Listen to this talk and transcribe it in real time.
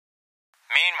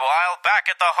Meanwhile, back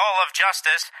at the Hall of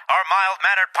Justice, our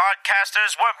mild-mannered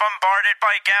podcasters were bombarded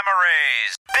by gamma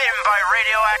rays, bitten by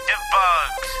radioactive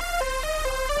bugs,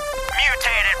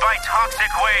 mutated by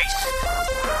toxic waste,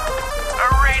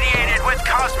 irradiated with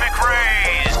cosmic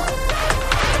rays,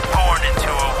 born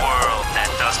into a world that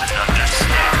doesn't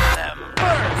understand them.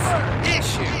 First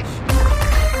issue.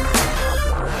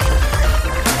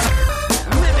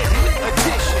 Limited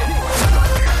edition.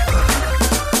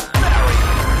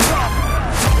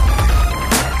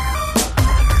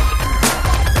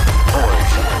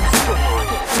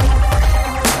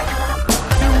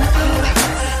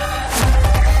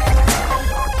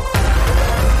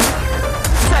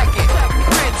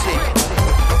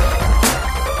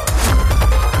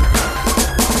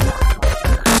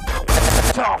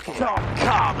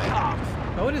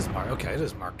 Oh, it is marked. Okay, it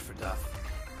is marked for death.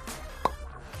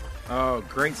 Oh,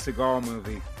 great Seagal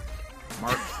movie.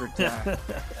 Marked for death.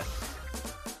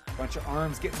 Bunch of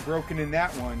arms getting broken in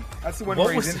that one. That's the one What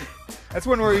where he's was in. That's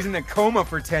one where he's in a coma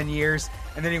for 10 years,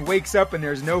 and then he wakes up and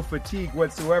there's no fatigue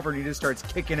whatsoever, and he just starts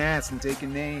kicking ass and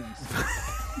taking names.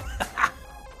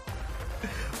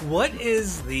 What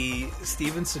is the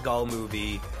Steven Seagal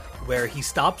movie where he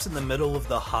stops in the middle of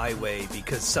the highway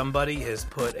because somebody has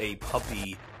put a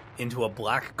puppy into a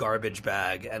black garbage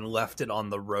bag and left it on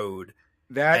the road?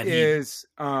 That is,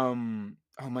 oh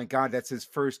my God, that's his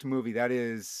first movie. That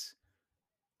is,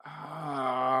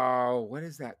 oh, what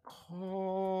is that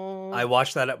called? I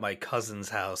watched that at my cousin's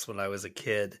house when I was a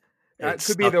kid. That It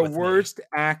could be stuck the with me. worst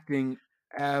acting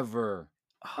ever.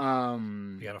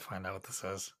 You gotta find out what this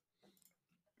is.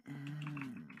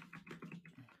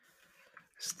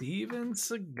 Steven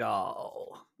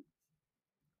Seagal.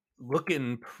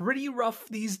 Looking pretty rough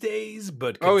these days,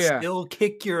 but can Oh, yeah. still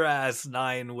kick your ass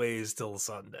 9 ways till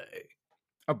Sunday.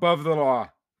 Above the Law.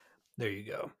 There you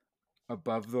go.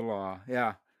 Above the Law.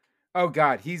 Yeah. Oh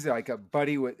God, he's like a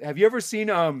buddy with. Have you ever seen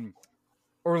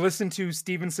or listened to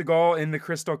Steven Seagal in the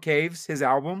Crystal Caves, his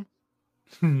album?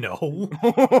 No.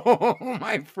 Oh,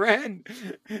 my friend,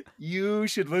 you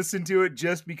should listen to it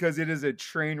just because it is a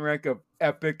train wreck of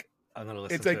epic. I'm gonna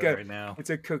listen It's to like it right now. It's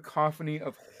a cacophony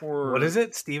of horror. What is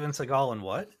it? Steven Seagal and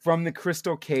what? From the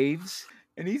Crystal Caves,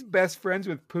 and he's best friends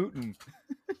with Putin.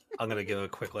 I'm gonna give a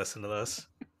quick listen to this.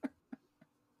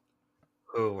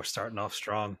 Oh, we're starting off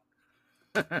strong.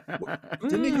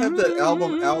 Didn't he have that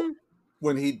album out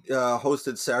when he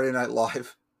hosted Saturday Night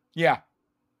Live? Yeah.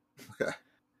 Okay.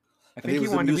 I And think he was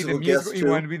the wanted to be the musical musical. guest, He too?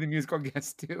 wanted to be the musical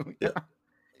guest too. Yeah.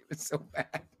 It was so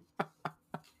bad.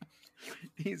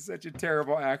 He's such a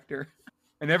terrible actor.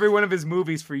 And every one of his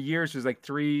movies for years was like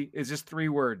just 3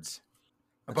 words.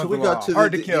 Until Above we the got law, to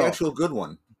hard to the kill, actual good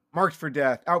one. marked for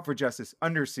death, out for justice,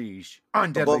 under siege,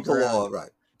 on deadly Above the ground. Law, right.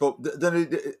 But then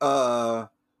it,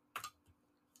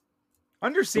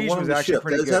 Under siege one on was the actually ship.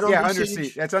 pretty Is good. that Under Yeah, under Siege?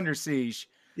 siege. That's under siege.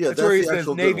 yeah, That's where he's the the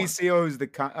actual good Navy one. SEAL who's the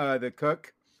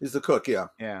cook. He's the cook, yeah.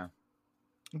 Yeah.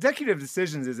 Executive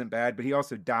Decisions isn't bad, but he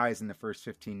also dies in the first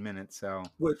 15 minutes. So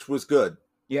Which was good.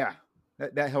 yeah,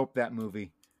 that helped that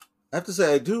movie. I have to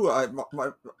say, I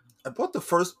bought the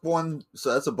first one,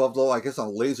 so that's Above the Law, I guess,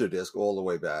 on Laserdisc all the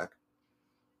way back.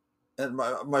 And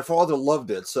my father loved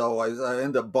it, so I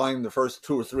ended up buying the first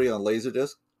 2 or 3 on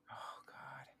Laserdisc. Oh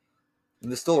God.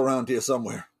 And they're still around here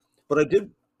somewhere. But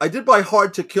I did buy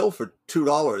Hard to Kill for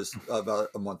 $2 about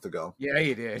a month ago. Yeah,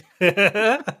 you did.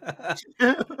 That's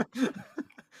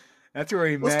That's where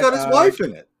he Well, met. it's got his wife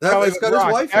in it. Kelly It's got his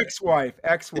LeBrock, wife in it.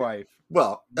 ex-wife.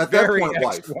 Well, at that Very point,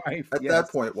 wife. ex-wife. At yes. that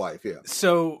point, wife, yeah.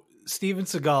 So Steven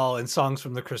Seagal and Songs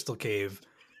from the Crystal Cave,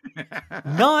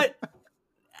 not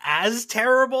as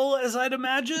terrible as I'd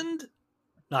imagined.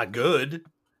 Not good.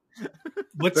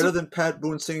 What's Better than Pat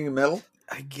Boone singing metal?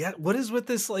 I get what is with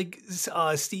this like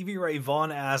Stevie Ray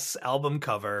Vaughan ass album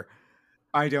cover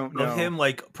I don't know. of him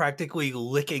like practically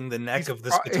licking the neck of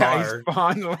this Yeah, guitar he's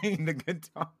fondling the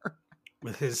guitar.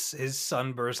 with his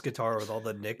sunburst guitar with all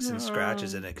the nicks and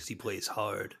scratches in it because he plays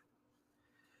hard,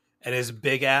 and his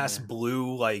big ass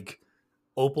blue like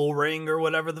opal ring or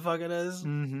whatever the fuck it is.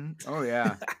 Mm-hmm. Oh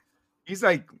yeah, he's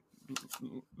like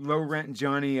low rent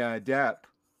Johnny Depp.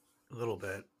 A little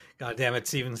bit. God damn it,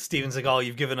 Steven Seagal,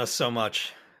 you've given us so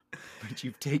much. But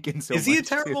you've taken so Is he a much,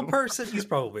 terrible too. person? He's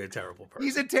probably a terrible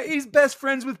person. He's best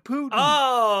friends with Putin.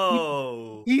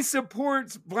 Oh, He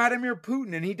supports Vladimir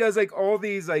Putin, and he does like all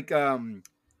these like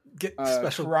get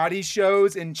special. karate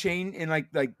shows in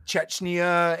like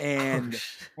Chechnya and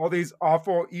all these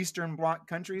awful Eastern Bloc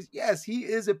countries. Yes, he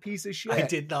is a piece of shit. I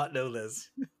did not know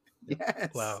this. Yes.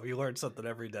 Wow, you learn something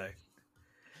every day.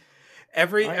 I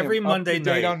Every am Monday up to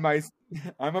date night.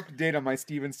 I'm up to date on my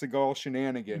Steven Seagal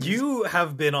shenanigans. You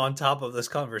have been on top of this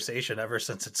conversation ever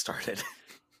since it started.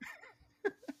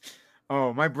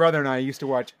 Oh, my brother and I used to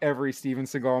watch every Steven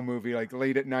Seagal movie, like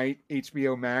late at night,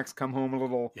 HBO Max, come home a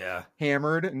little Yeah.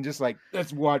 hammered, and just like,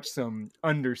 let's watch some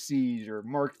Under Siege or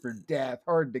Marked for Death,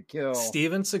 Hard to Kill.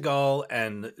 Steven Seagal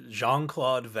and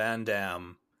Jean-Claude Van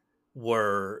Damme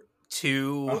were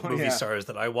two movie stars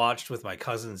that I watched with my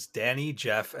cousins Danny,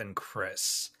 Jeff, and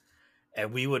Chris.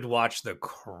 And we would watch the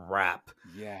crap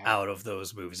out of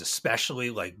those movies, especially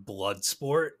like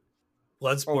Bloodsport.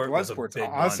 Bloodsport was a big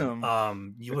awesome.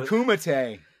 One.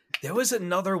 Kumite. There was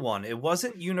another one. It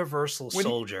wasn't Universal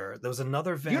Soldier. There was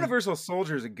another Universal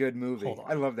Soldier is a good movie.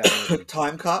 I love that movie.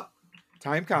 Time Cop?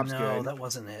 Time Cop's good. No, that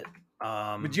wasn't it.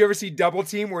 Did you ever see Double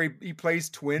Team where he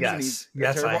plays twins and he's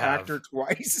a terrible actor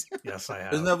twice? Yes, I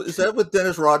have. Is that with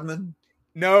Dennis Rodman?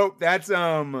 No, that's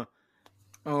oh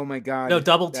my god. No,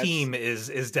 Double Team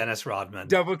is Dennis Rodman.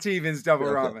 Double Team is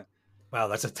Rodman. Wow,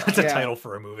 that's a title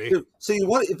for a movie. So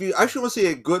if you actually want to see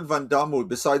a good Van Damme movie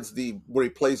besides where he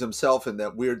plays himself in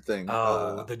that weird thing.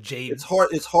 The Jade. It's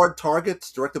Hard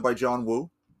Targets, directed by John Woo.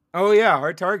 Oh yeah,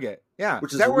 Hard Target. Yeah.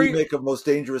 Which is a remake of Most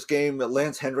Dangerous Game.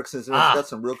 Lance Henriksen's in it. It's got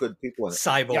some real good people in it.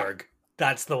 Cyborg. Yeah.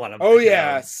 That's the one I'm thinking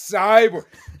of. Cyborg.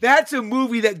 That's a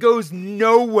movie that goes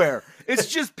nowhere. It's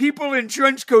just people in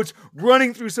trench coats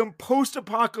running through some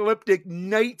post-apocalyptic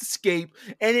nightscape,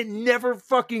 and it never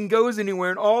fucking goes anywhere.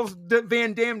 And all that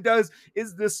Van Damme does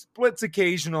is the splits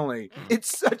occasionally.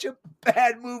 It's such a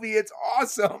bad movie. It's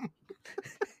awesome.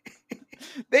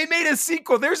 They made a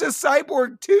sequel. There's a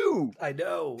Cyborg 2. I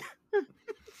know.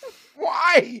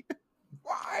 Why?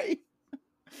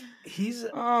 He's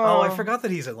I forgot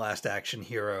that he's in Last Action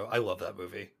Hero. I love that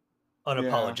movie.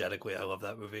 Unapologetically, I love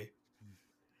that movie.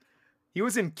 He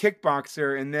was in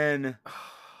Kickboxer, and then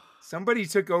somebody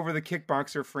took over the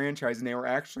Kickboxer franchise, and they were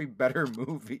actually better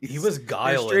movies. He was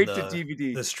Guile straight in to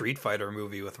DVD. The Street Fighter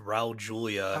movie with Raul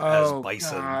Julia as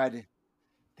Bison. Oh, God.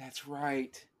 That's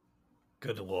right.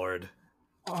 Good Lord.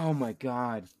 Oh, my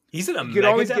God. He's in a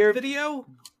Megadeth video?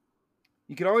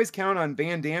 You could always count on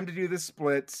Van Damme to do the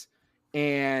splits,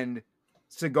 and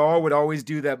Seagal would always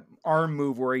do that arm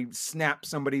move where he snaps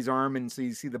somebody's arm, and so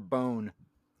you see the bone.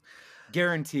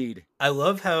 Guaranteed. I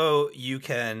love how you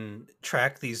can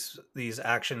track these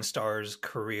action stars'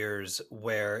 careers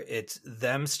where it's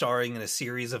them starring in a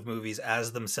series of movies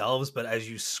as themselves, but as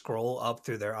you scroll up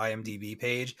through their IMDb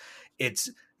page, it's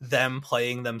them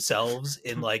playing themselves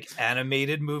in like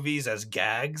animated movies as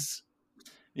gags.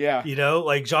 Yeah. You know,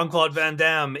 like Jean-Claude Van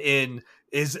Damme in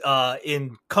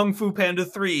Kung Fu Panda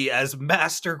 3 as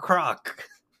Master Croc.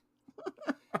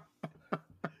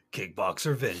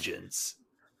 Kickboxer Vengeance.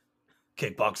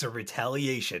 Kickboxer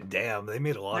Retaliation. Damn, they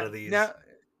made a lot of these. Now,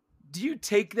 do you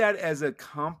take that as a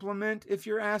compliment if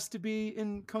you're asked to be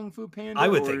in Kung Fu Panda? I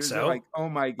would think so. Like, oh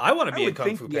my! I want to be in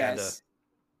Kung Fu Panda. Yes.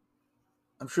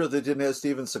 I'm sure they didn't have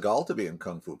Steven Seagal to be in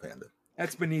Kung Fu Panda.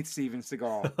 That's beneath Steven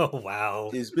Seagal. Oh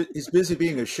wow! He's busy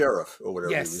being a sheriff or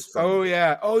whatever. Yes. He was from. Oh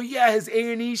yeah. His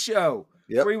A&E show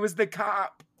where he was the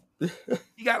cop.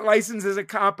 He got licensed as a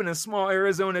cop in a small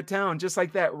Arizona town, just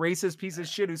like that racist piece of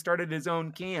shit who started his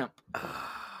own camp.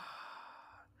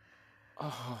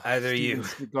 Either you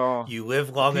live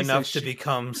long enough to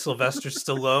become Sylvester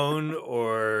Stallone,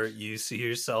 or you see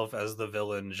yourself as the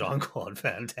villain Jean-Claude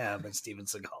Van Damme and Steven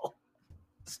Seagal.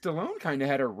 Stallone kind of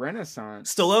had a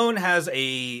renaissance. Stallone has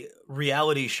a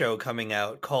reality show coming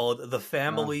out called The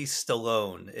Family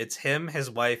Stallone. It's him, his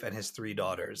wife, and his 3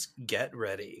 daughters. Get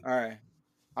ready. All right.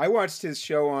 I watched his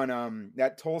show on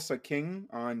that Tulsa King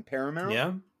on Paramount.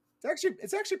 Yeah.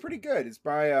 It's actually pretty good. It's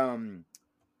by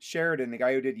Sheridan, the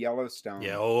guy who did Yellowstone.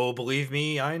 Yeah, oh, believe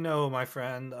me, I know, my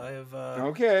friend.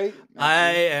 Okay. I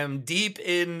am deep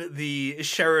in the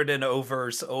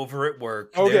Sheridan-overse over at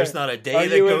work. Okay. There's not a day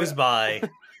that goes by.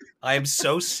 I am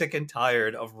so sick and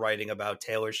tired of writing about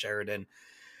Taylor Sheridan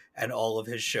and all of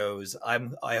his shows.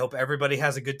 I hope everybody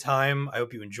has a good time. I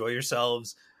hope you enjoy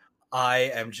yourselves.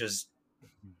 I'm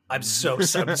so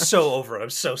over it. I'm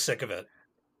so sick of it.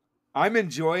 I'm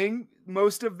enjoying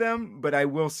most of them, but I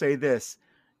will say this.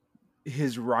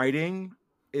 His writing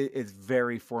is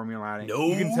very formulaic.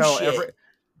 You can tell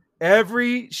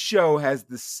every show has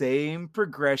the same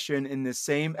progression in the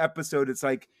same episode. It's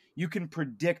like you can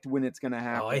predict when it's going to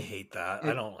happen. Oh, I hate that.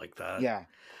 I don't like that. Yeah.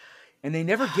 And they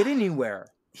never get anywhere.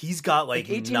 He's got like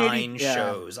 9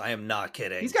 shows. I am not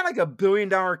kidding. He's got like $1 billion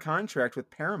contract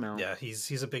with Paramount. Yeah,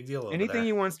 he's a big deal over Anything there.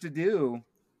 he wants to do.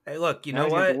 Hey, look, you know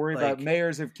what? what? Have to worry about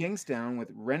Mayors of Kingstown with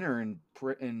Renner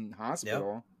in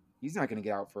hospital. Yep. He's not going to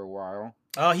get out for a while.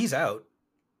 Oh, he's out.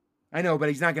 I know, but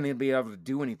he's not going to be able to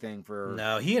do anything for.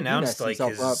 No, he announced like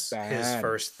his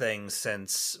first thing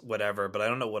since whatever, but I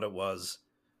don't know what it was.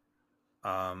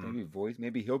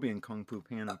 Maybe he'll be in Kung Fu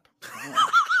Panda.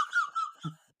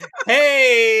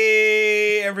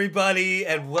 Hey, everybody,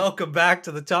 and welcome back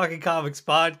to the Talking Comics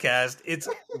podcast. It's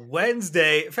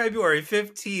Wednesday, February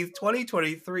 15th,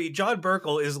 2023. John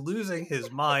Burkle is losing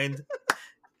his mind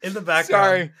in the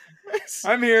background.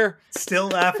 Sorry, I'm here. Still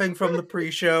laughing from the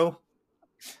pre-show.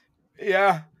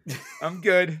 Yeah, I'm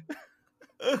good.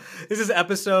 This is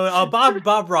episode...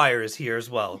 Bob Ryer is here as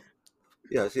well.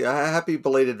 Yes, yeah. Happy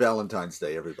belated Valentine's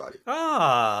Day, everybody.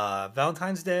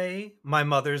 Valentine's Day, my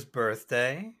mother's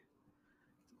birthday.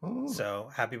 Oh.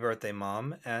 So, happy birthday,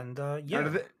 Mom. And,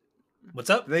 Do what's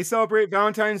up? they celebrate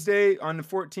Valentine's Day on the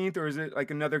 14th, or is it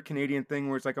like another Canadian thing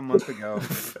where it's like a month ago?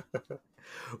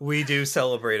 We do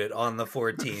celebrate it on the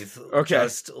 14th.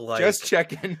 Okay, Just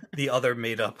checking. the other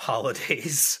made-up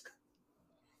holidays.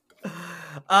 Because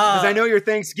I know your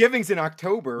Thanksgiving's in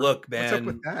October. Look, man, what's up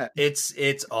with that?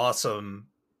 It's awesome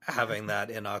having that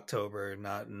in October,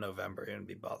 not in November. You don't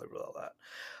be bothered with all that.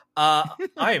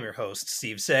 I am your host,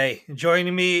 Steve Say.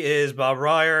 Joining me is Bob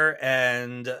Ryer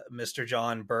and Mr.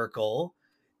 John Burkle.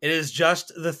 It is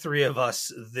just the three of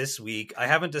us this week. I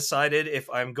haven't decided if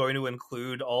I'm going to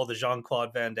include all the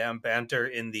Jean-Claude Van Damme banter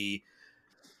in the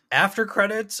after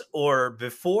credits or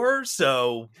before,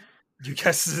 so your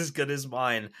guess is as good as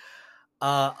mine.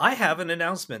 I have an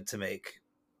announcement to make.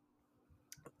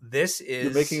 This is...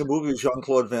 You're making a movie with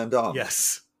Jean-Claude Van Damme.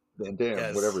 Yes. Van Damme,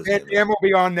 Yes. whatever his Van name is. Damme will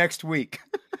be on next week.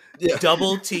 Yeah.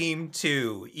 Double Team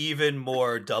 2, even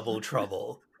more double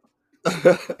trouble.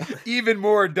 Even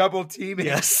more double teaming.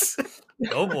 Yes.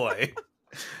 Oh boy.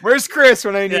 Where's Chris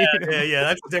when I need him? Yeah,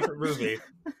 that's a different movie.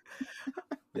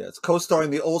 Yeah, it's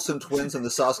co-starring the Olsen twins and the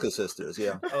Saska sisters.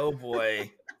 Yeah, Oh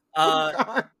boy.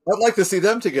 I'd like to see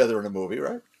them together in a movie,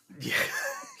 right? Yeah.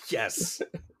 Yes.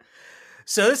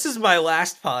 So this is my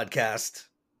last podcast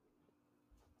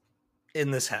in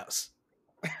this house.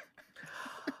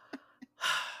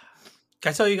 Can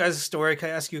I tell you guys a story? Can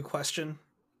I ask you a question?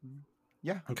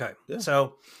 Yeah. Okay. Yeah.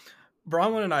 So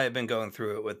Bronwyn and I have been going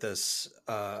through it with this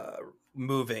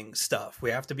moving stuff.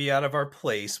 We have to be out of our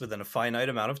place within a finite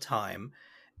amount of time,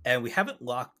 and we haven't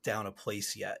locked down a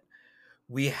place yet.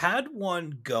 We had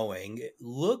one going. It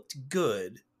looked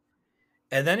good.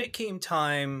 And then it came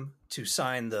time to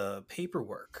sign the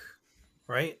paperwork,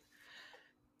 right?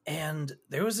 And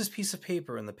there was this piece of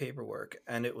paper in the paperwork,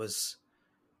 and it was,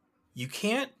 you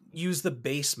can't use the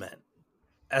basement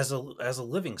as a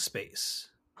living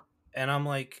space. And I'm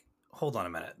like, hold on a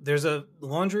minute. There's a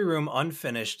laundry room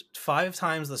unfinished, 5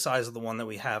 times the size of the one that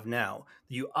we have now,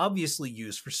 that you obviously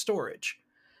use for storage.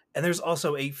 And there's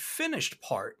also a finished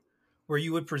part where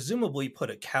you would presumably put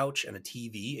a couch and a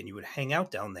TV and you would hang out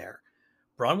down there.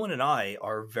 Bronwyn and I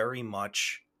are very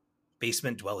much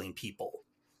basement dwelling people.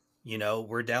 You know,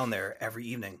 we're down there every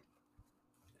evening.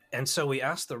 And so we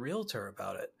asked the realtor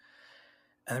about it.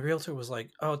 And the realtor was like,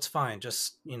 oh, it's fine.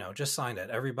 Just sign it.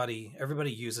 Everybody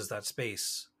uses that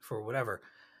space for whatever.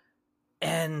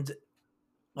 And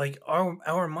like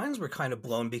our minds were kind of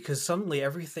blown because suddenly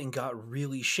everything got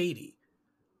really shady.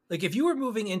 Like if you were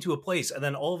moving into a place and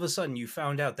then all of a sudden you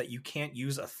found out that you can't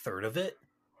use a third of it,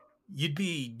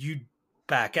 you'd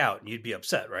back out and you'd be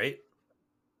upset, right?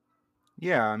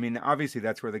 Yeah, I mean, obviously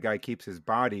that's where the guy keeps his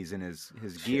bodies and his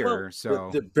gear. Well, so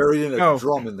they're buried in a No.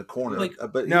 drum in the corner. Like-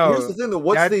 But No, here's the thing, though.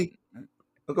 What's that- the?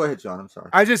 Oh, go ahead, John. I'm sorry.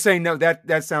 I just say no.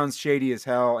 That sounds shady as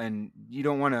hell, and you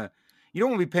don't want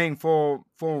to be paying full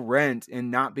rent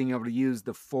and not being able to use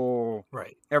the full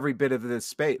Right. every bit of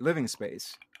the living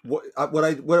space. What I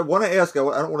want to ask, I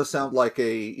don't want to sound like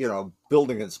a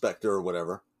building inspector or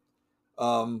whatever.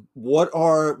 What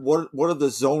are the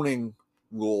zoning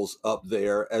rules up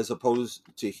there as opposed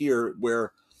to here,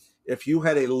 where if you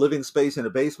had a living space in a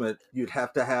basement, you'd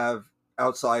have to have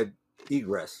outside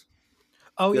egress.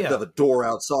 Oh, You yeah. have to have a door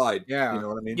outside. Yeah. You know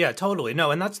what I mean? Yeah, totally.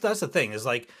 No, and that's the thing is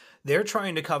like they're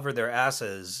trying to cover their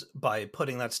asses by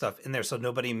putting that stuff in there so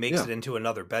nobody makes Yeah. it into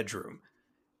another bedroom.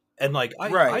 And like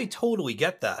Right. I totally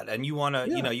get that. And you want to,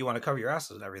 Yeah. you want to cover your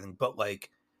asses and everything, but like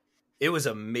it was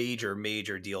a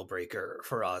major deal breaker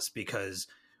for us because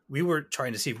we were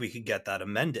trying to see if we could get that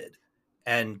amended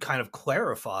and kind of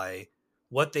clarify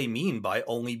what they mean by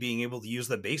only being able to use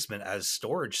the basement as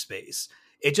storage space.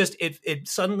 It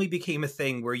suddenly became a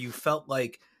thing where you felt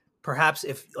like perhaps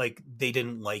if like they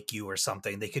didn't like you or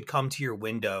something, they could come to your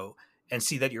window and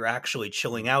see that you're actually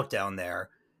chilling out down there.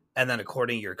 And then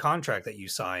according to your contract that you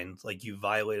signed, like you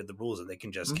violated the rules and they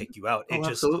can just Mhm. kick you out. Oh, It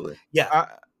just, absolutely. yeah.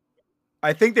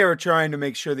 I think they were trying to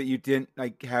make sure that you didn't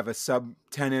like have a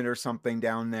subtenant or something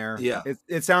down there. Yeah.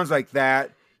 It sounds like that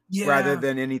Yeah. rather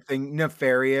than anything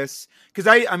nefarious. Because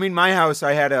I mean, my house,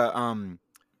 I had a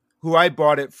who I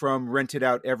bought it from rented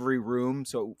out every room.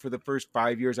 So for the first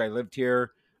 5 years I lived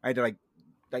here, I had to like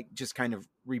like just kind of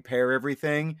repair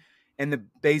everything. And the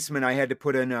basement, I had to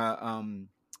put in a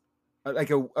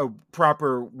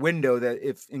proper window that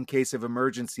if in case of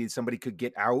emergency, somebody could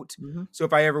get out. Mhm. So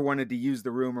if I ever wanted to use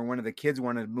the room or one of the kids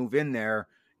wanted to move in there,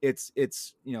 it's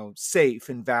safe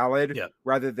and valid Yeah.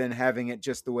 rather than having it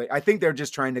just the way. I think they're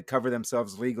just trying to cover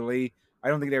themselves legally. I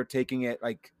don't think they're taking it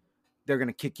like they're going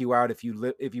to kick you out if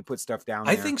you put stuff down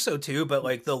I there. think so too, but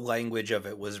like the language of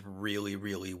it was really,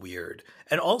 really weird.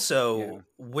 And also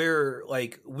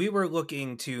we were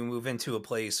looking to move into a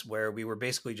place where we were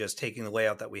basically just taking the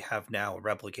layout that we have now and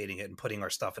replicating it and putting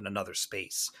our stuff in another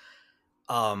space.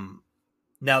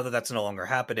 Now that that's no longer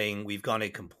happening, we've gone a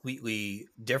completely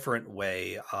different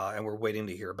way, and we're waiting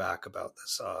to hear back about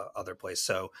this other place.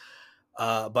 So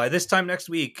by this time next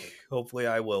week, hopefully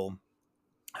I will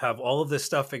have all of this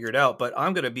stuff figured out, but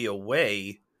I'm going to be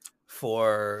away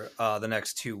for the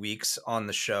next 2 weeks on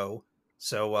the show.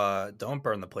 So don't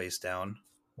burn the place down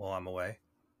while I'm away,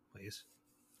 please.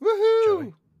 Woohoo!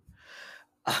 Joey.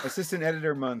 Assistant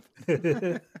editor month.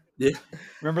 Yeah,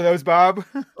 Remember those, Bob?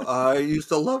 I used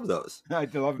to love those. I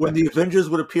love When that. the Avengers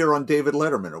would appear on David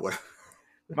Letterman or whatever.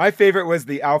 My favorite was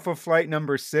the Alpha Flight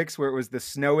number 6, where it was the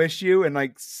snow issue, and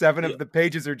like 7 of the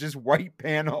pages are just white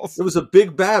panels. It was a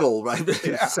big battle, right?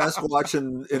 Yeah. Sasquatch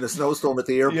in a snowstorm at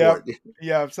the airport.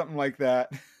 Yeah, something like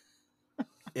that.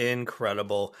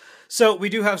 Incredible. So we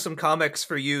do have some comics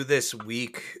for you this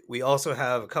week. We also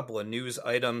have a couple of news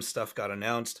items. Stuff got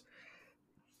announced.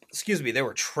 Excuse me. There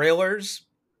were trailers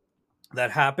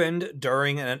that happened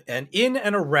during and in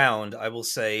and around, I will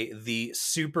say, the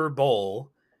Super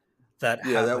Bowl. That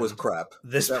That was crap.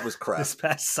 That was crap. This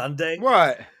past Sunday.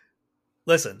 What?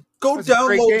 Listen, Go It was a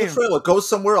great download the game. trailer. Go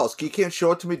somewhere else. You can't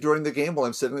show it to me during the game while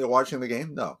I'm sitting there watching the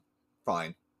game? No.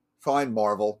 Fine,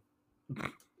 Marvel.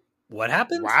 what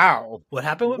happened? Wow. What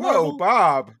happened with Whoa, Marvel?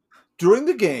 Bob. During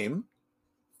the game,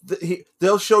 they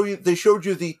showed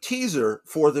you the teaser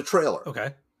for the trailer.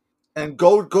 Okay. And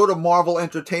go to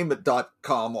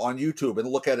marvelentertainment.com on YouTube and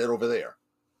look at it over there.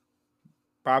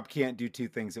 Bob can't do 2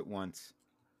 things at once.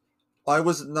 I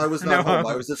was not No. home.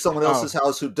 I was at someone else's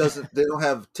house who they don't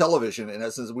have television. In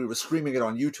essence, we were streaming it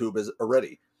on YouTube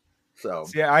already. So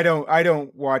See, I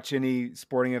don't watch any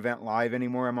sporting event live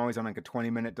anymore. I'm always on like a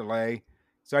 20-minute delay.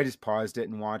 So I just paused it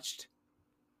and watched.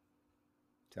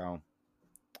 So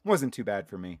it wasn't too bad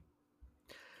for me.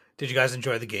 Did you guys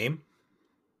enjoy the game?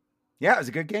 Yeah, it was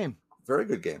a good game. very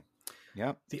good game.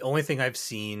 Yep. The only thing I've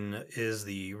seen is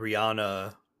the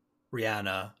Rihanna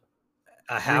a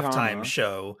halftime Rihanna.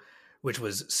 show, which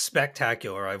was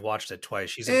spectacular. I've watched it twice.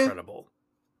 She's Eh. incredible.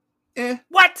 Eh.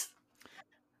 What?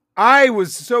 I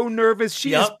was so nervous. She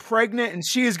is Yup. pregnant and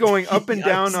she is going up and I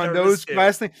down was on nervous those too.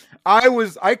 last things.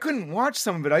 I couldn't watch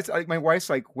some of it. My wife's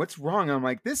like, "What's wrong?" I'm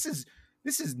like, "This is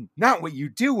not what you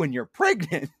do when you're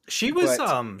pregnant." She was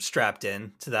But- strapped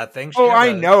in to that thing. She Oh, had I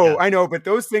a- know, yeah. but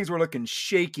those things were looking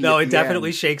shaky. No, at it the definitely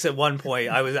end. shakes at one point.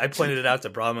 I pointed it out to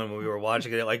Brahman when we were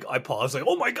watching it. Like I paused, like,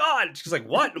 "Oh my god!" She's like,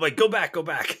 "What?" I'm like, "Go back."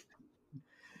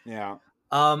 Yeah.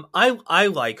 I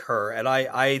like her, and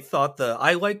I thought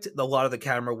I liked a lot of the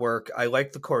camera work. I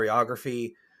liked the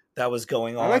choreography that was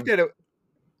going on. I like that.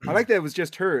 I like that it was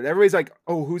just her. Everybody's like,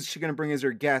 "Oh, who's she going to bring as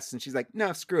her guest?" And she's like,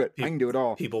 "No, screw it. I can do it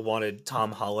all." People wanted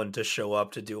Tom Holland to show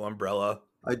up to do Umbrella.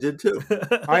 I did too.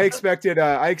 I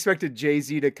expected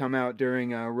Jay-Z to come out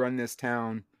during Run This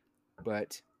Town,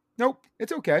 but nope,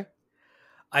 it's okay.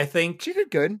 I think She did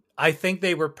good.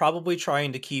 they were probably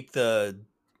trying to keep the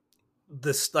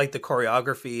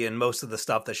choreography and most of the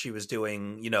stuff that she was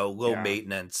doing, low Yeah.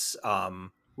 maintenance.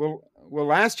 Well,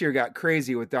 last year got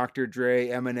crazy with Dr. Dre,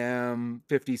 Eminem,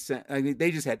 50 Cent. I mean,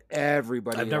 they just had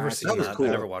everybody. I've never last seen That was that. cool.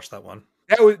 I never watched that one.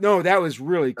 That was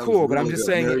really That cool. was But I'm really just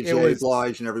good. saying Mary it J. was.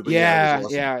 Blige and everybody. Yeah, it was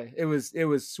awesome. yeah. It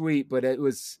was sweet, but it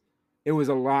was a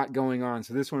lot going on.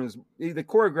 So this one was the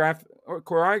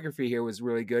choreography here was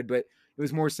really good, but it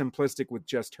was more simplistic with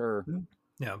just her.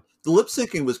 Yeah. The lip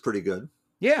syncing was pretty good.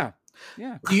 Yeah.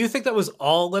 Do you think that was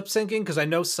all lip syncing? Because I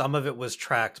know some of it was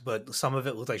tracked, but some of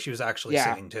it looked like she was actually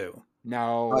Yeah. singing too.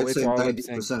 No, I'd it's say all lip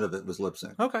 90% of it was lip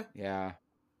sync. Okay. Yeah.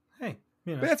 Hey,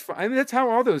 But that's fine. I mean, that's how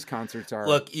all those concerts are.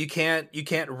 Look, you can't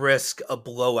risk a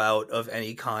blowout of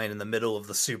any kind in the middle of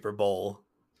the Super Bowl.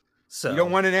 So you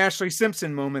don't want an Ashley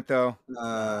Simpson moment, though.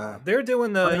 they're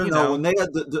doing the I don't know. When they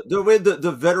had the way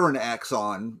the veteran acts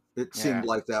on, it seemed Yeah.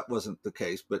 like that wasn't the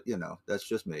case. But that's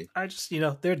just me. I just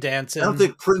they're dancing. I don't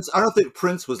think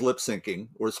Prince was lip syncing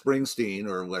or Springsteen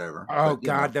or whatever. Oh But,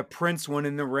 God, the Prince one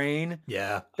in the rain.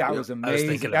 Yeah. That Yeah. was I was amazing.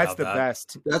 thinking That's about the that.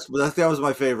 best. that was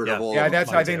my favorite Yeah. of all. Yeah, of them.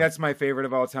 I Mine think too. that's my favorite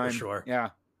of all time. sure.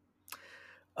 Yeah.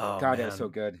 Oh, God, man. that was so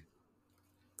good.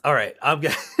 All right, I'm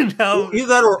going now. Either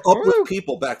that or Up Woo. With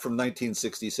People back from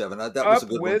 1967. That was a Up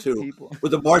good one with too. people. Where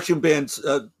the marching bands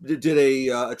did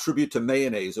a tribute to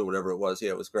mayonnaise or whatever it was. Yeah,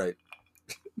 it was great.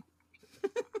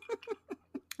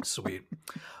 Sweet.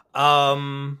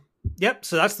 Yep.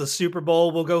 So that's the Super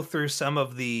Bowl. We'll go through some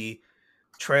of the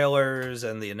trailers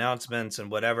and the announcements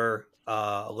and whatever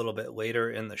a little bit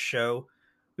later in the show.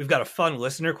 We've got a fun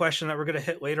listener question that we're going to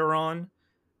hit later on,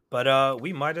 but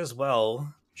we might as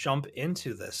well jump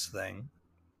into this thing.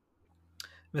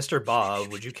 Mr.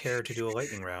 Bob, would you care to do a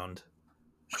lightning round?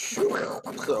 Sure.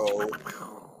 So,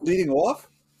 leading off,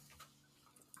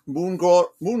 Moon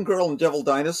Girl and Devil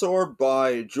Dinosaur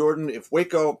by Jordan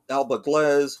Ifweko, Alba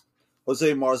Glez,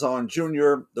 Jose Marzan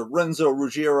Jr., Lorenzo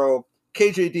Ruggiero,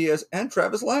 KJ Diaz, and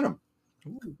Travis Lanham.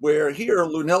 Where here,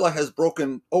 Lunella has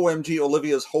broken OMG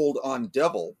Olivia's hold on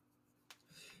Devil,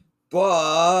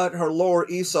 but her Lower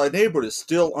East Side neighborhood is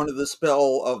still under the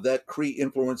spell of that Cree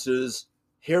influences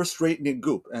hair straightening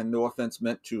goop, and no offense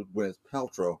meant to Gwyneth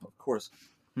Paltrow, of course.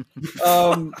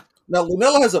 Now,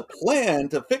 Lunella has a plan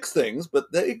to fix things,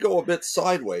 but they go a bit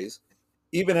sideways,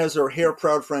 even as her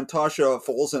hair-proud friend Tasha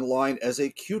falls in line as a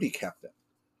cutie captain.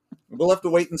 We'll have to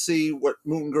wait and see what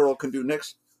Moon Girl can do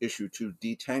next issue to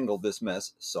detangle this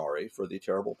mess. Sorry for the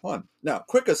terrible pun. Now,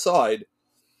 quick aside,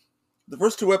 the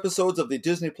first 2 episodes of the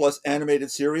Disney Plus animated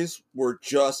series were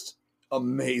just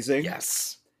amazing.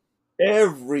 Yes.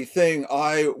 Everything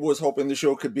I was hoping the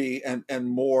show could be and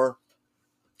more.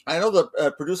 I know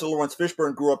the producer Lawrence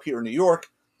Fishburne grew up here in New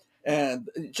York, and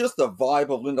just the vibe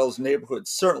of Lindel's neighborhood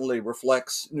certainly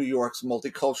reflects New York's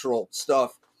multicultural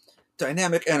stuff.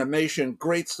 Dynamic animation,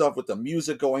 great stuff with the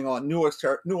music going on,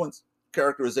 nuanced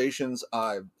characterizations.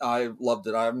 I loved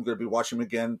it. I'm going to be watching them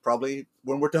again probably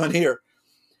when we're done here.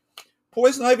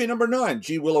 Poison Ivy number 9,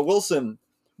 G. Willow Wilson,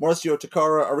 Marcio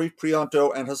Takara, Arif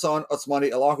Prianto, and Hassan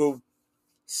Osmani Elahu.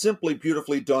 Simply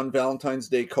beautifully done Valentine's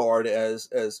Day card as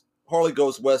Harley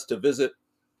goes west to visit,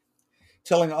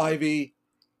 telling Ivy,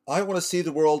 I want to see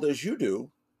the world as you do,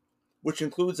 which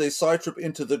includes a side trip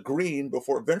into the green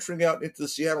before venturing out into the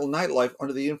Seattle nightlife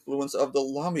under the influence of the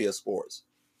Lamia spores.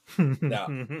 Now,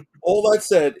 all that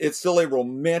said, it's still a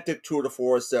romantic tour de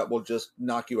force that will just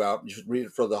knock you out. You should read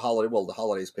it for the holiday. Well, the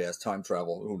holidays past, time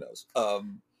travel, who knows?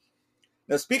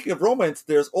 Now, speaking of romance,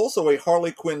 there's also a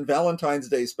Harley Quinn Valentine's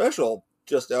Day special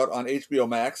just out on HBO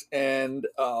Max, and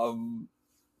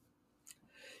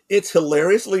it's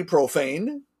hilariously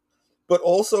profane, but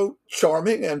also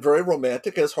charming and very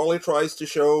romantic as Harley tries to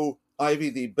show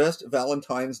Ivy the best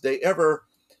Valentine's Day ever.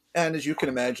 And as you can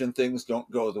imagine, things don't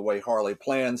go the way Harley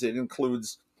plans. It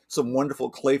includes some wonderful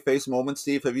Clayface moments.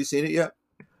 Steve, have you seen it yet?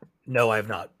 No, I have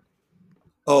not.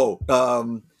 Oh,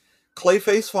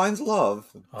 Clayface finds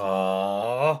love.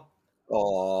 Aww.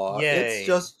 Aww, Yay. it's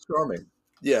just charming.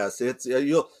 Yes, it's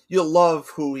you'll love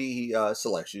who he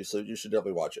selects you, so you should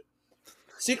definitely watch it.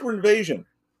 Secret Invasion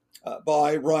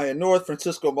by Ryan North,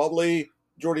 Francisco Mobley,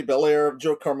 Jordi Belair,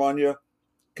 Joe Carmagna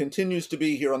continues to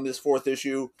be here on this 4th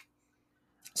issue.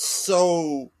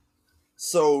 So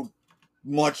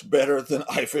much better than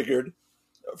I figured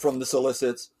from the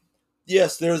solicits.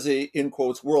 Yes, there's a, in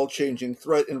quotes, world-changing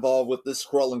threat involved with this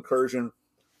Skrull incursion,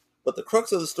 but the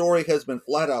crux of the story has been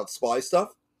flat-out spy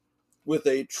stuff, with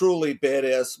a truly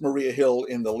badass Maria Hill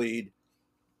in the lead.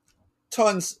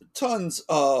 Tons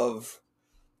of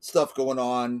stuff going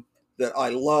on that I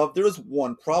love. There is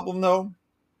one problem, though.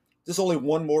 There's only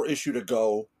one more issue to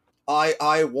go.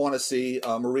 I want to see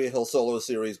a Maria Hill solo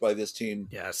series by this team.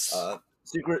 Yes.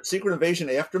 Secret Invasion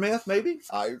Aftermath, maybe?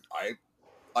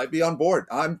 I'd be on board.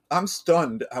 I'm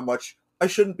stunned how much I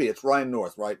shouldn't be. It's Ryan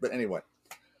North, right? But anyway.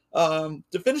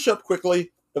 To finish up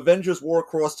quickly, Avengers War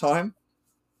Across Time,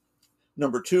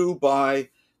 number 2 by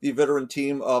the veteran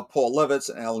team of Paul Levitz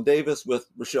and Alan Davis, with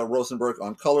Rochelle Rosenberg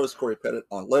on colors, Corey Pettit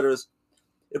on letters.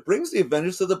 It brings the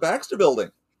Avengers to the Baxter Building.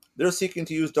 They're seeking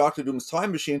to use Doctor Doom's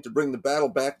time machine to bring the battle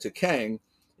back to Kang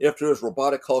after his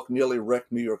robotic Hulk nearly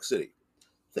wrecked New York City.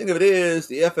 Thing of it is,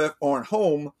 the FF aren't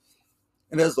home,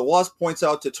 and as the Wasp points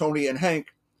out to Tony and Hank,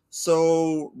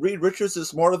 so Reed Richards is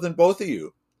smarter than both of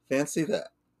you. Fancy that.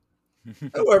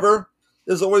 However,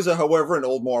 there's always a however in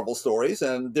old Marvel stories,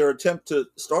 and their attempt to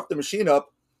start the machine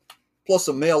up, plus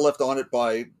some mail left on it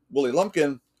by Willie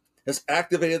Lumpkin, has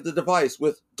activated the device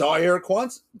with dire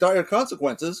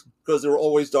consequences, because there were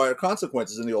always dire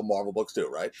consequences in the old Marvel books too,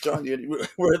 right? John,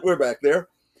 we're back there.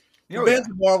 Oh, Fans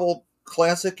of Marvel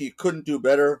classic, you couldn't do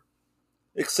better,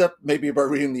 except maybe by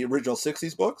reading the original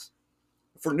 60s books.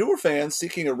 For newer fans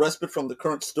seeking a respite from the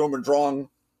current Storm and Drang,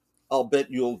 I'll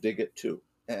bet you'll dig it too.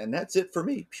 And that's it for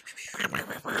me.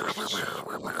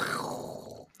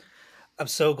 I'm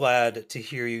so glad to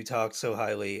hear you talk so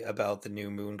highly about the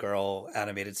new Moon Girl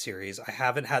animated series. I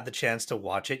haven't had the chance to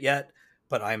watch it yet,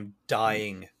 but I'm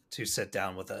dying to sit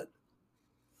down with it.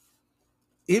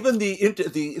 Even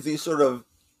the sort of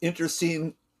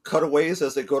interscene cutaways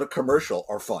as they go to commercial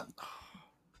are fun.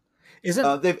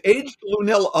 Isn't They've aged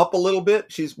Lunella up a little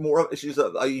bit. She's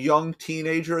a young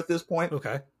teenager at this point,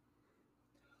 okay?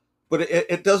 but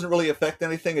it doesn't really affect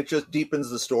anything. It just deepens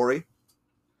the story.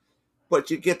 But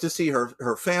you get to see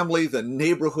her family. The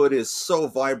neighborhood is so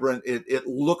vibrant. It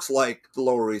looks like the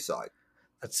Lower East Side.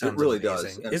 That sounds really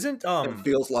amazing. does. Isn't It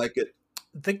feels like it.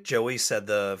 I think Joey said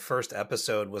the first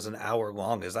episode was an hour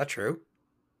long. Is that true?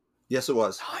 Yes, it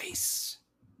was. Nice.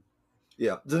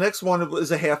 Yeah, the next one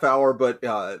was a half hour, but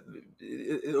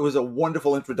it was a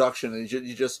wonderful introduction, and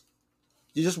you just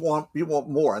want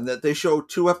more. And that they show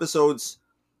 2 episodes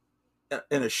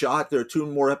in a shot. There are 2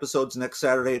 more episodes next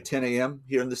Saturday at 10 a.m.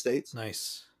 here in the States.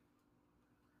 Nice.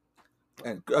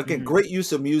 And again, great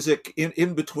use of music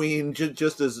in between,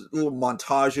 just as little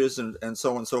montages and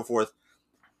so on and so forth.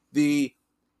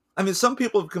 Some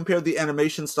people have compared the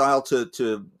animation style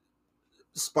to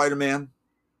Spider-Man,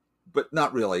 but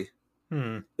not really.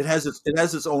 It has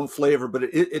its own flavor, but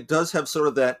it does have sort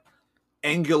of that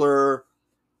angular,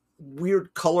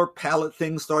 weird color palette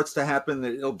thing starts to happen.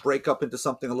 It'll break up into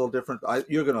something a little different.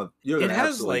 It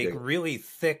has like really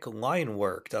thick line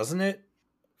work, doesn't it?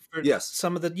 Yes.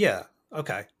 Some of the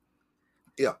okay.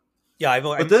 Yeah. Yeah,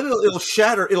 but then it'll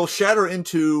shatter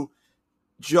into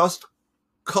just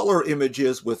color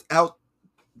images without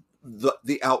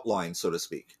the outline, so to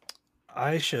speak.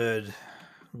 I should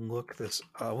look this.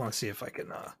 I want to see if I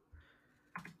can.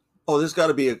 Oh, there's got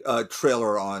to be a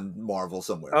trailer on Marvel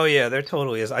somewhere. Oh yeah, there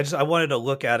totally is. I wanted to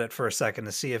look at it for a second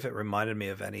to see if it reminded me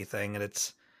of anything, and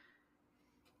it's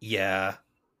yeah.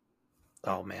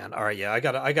 Oh man, all right, yeah. I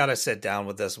gotta sit down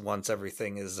with this once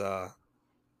everything is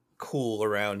cool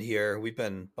around here. We've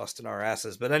been busting our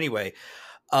asses, but anyway,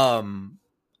 I'm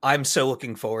so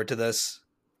looking forward to this.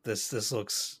 This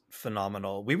looks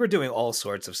phenomenal. We were doing all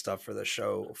sorts of stuff for the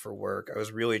show for work. I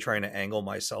was really trying to angle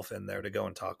myself in there to go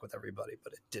and talk with everybody,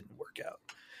 but it didn't work out.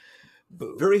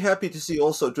 Boo. Very happy to see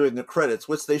also during the credits,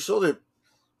 which they showed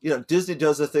it. Disney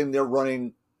does a thing. They're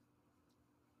running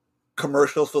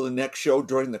commercials for the next show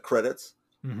during the credits.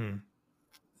 Mm-hmm.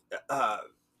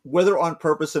 Whether on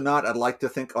purpose or not, I'd like to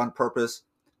think on purpose.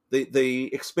 They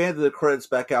expanded the credits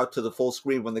back out to the full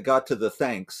screen when they got to the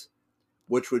thanks,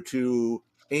 which were to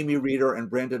Amy Reeder and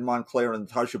Brandon Montclair and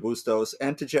Natasha Bustos,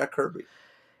 and to Jack Kirby.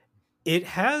 It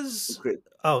has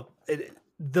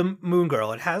the Moon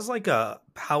Girl. It has like a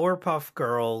Powerpuff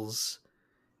Girls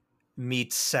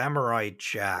meets Samurai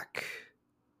Jack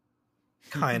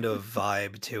kind of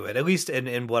vibe to it, at least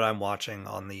in what I'm watching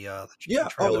on the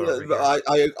trailer.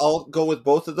 I'll go with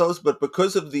both of those, but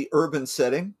because of the urban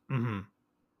setting,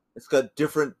 it's got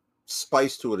different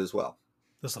spice to it as well.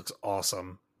 This looks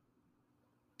awesome.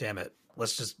 Damn it.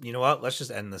 Let's just, you know what? Let's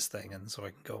just end this thing, and so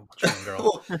I can go watch Moon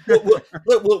Girl.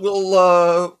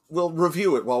 We'll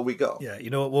review it while we go. Yeah, you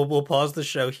know what? We'll pause the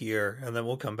show here, and then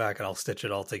we'll come back, and I'll stitch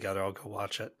it all together. I'll go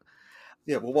watch it.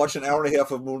 Yeah, we'll watch an hour and a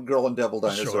half of Moon Girl and Devil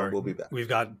Dinosaur. Sure. And we'll be back. We've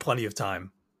got plenty of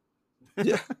time.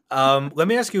 Yeah. Let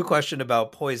me ask you a question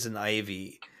about Poison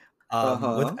Ivy.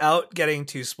 Without getting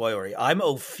too spoilery, I'm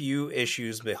a few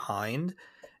issues behind.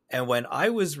 And when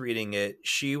I was reading it,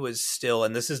 she was still,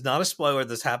 and this is not a spoiler,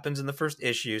 this happens in the first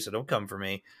issue, so don't come for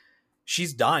me.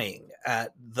 She's dying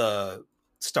at the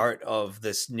start of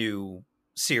this new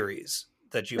series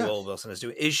that Jewel Wilson is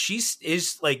doing.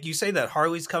 Is like you say that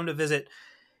Harley's come to visit,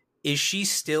 is she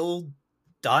still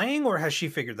dying, or has she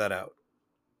figured that out?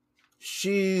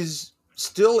 She's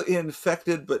still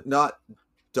infected, but not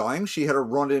dying. She had a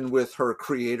run-in with her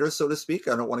creator, so to speak.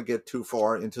 I don't want to get too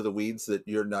far into the weeds that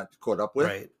you're not caught up with.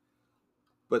 Right.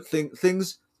 But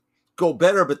things go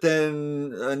better, but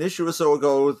then an issue or so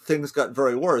ago, things got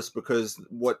very worse because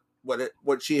what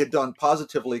she had done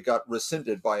positively got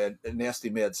rescinded by a nasty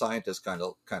mad scientist kind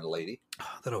of lady.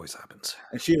 Oh, that always happens.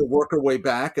 And she had to work her way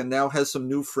back, and now has some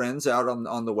new friends out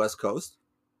on the West Coast.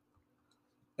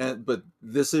 But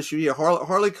this issue,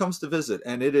 Harley comes to visit,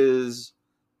 and it is,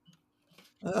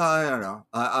 I don't know.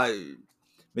 I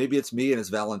maybe it's me and it's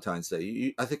Valentine's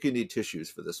Day. I think you need tissues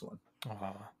for this one.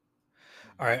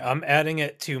 All right, I'm adding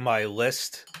it to my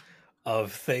list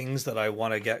of things that I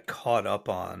want to get caught up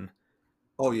on.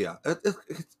 Oh yeah,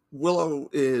 Willow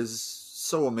is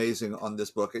so amazing on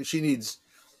this book, and she needs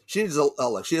she has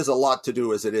a lot to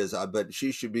do as it is, but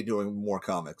she should be doing more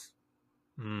comics.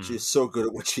 She's so good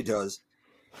at what she does.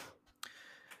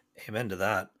 Amen to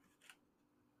that.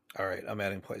 All right, I'm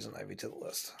adding Poison Ivy to the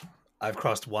list. I've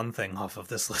crossed one thing off of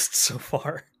this list so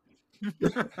far.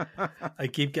 I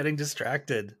keep getting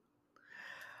distracted.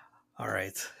 All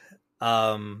right.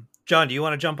 John, do you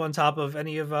want to jump on top of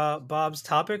any of Bob's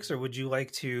topics, or would you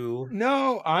like to?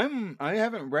 No, I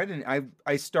haven't read any.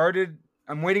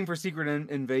 I'm waiting for Secret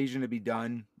Invasion to be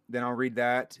done. Then I'll read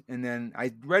that. And then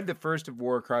I read the first of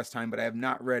War Across Time, but I have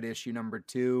not read issue number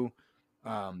 2.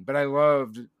 But I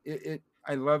loved it.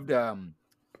 I loved,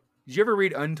 did you ever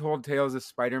read Untold Tales of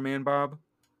Spider-Man, Bob?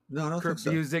 No, I don't Kurt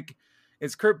think so. Busiek.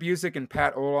 It's Kurt Busiek and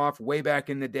Pat Olaf way back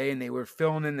in the day, and they were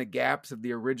filling in the gaps of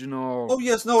the original. Oh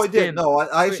yes, no, I did. No,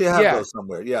 I actually have those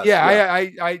somewhere. Yes,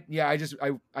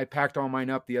 I packed all mine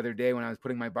up the other day when I was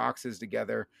putting my boxes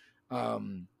together.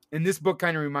 And this book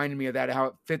kind of reminded me of that, how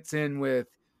it fits in with,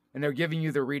 and they're giving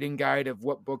you the reading guide of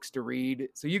what books to read,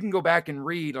 so you can go back and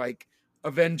read like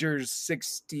Avengers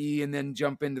 60 and then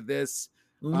jump into this.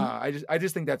 I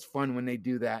just think that's fun when they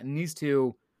do that. And these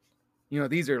two,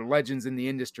 these are legends in the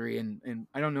industry, and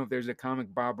I don't know if there's a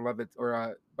comic Bob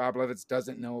Levitz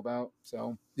doesn't know about.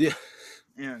 So yeah.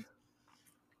 And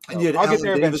yet I'll Alan get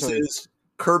there eventually. Davis's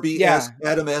Kirby-esque,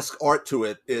 Adam-esque art to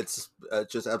it. It's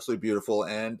just absolutely beautiful,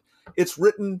 and it's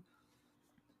written.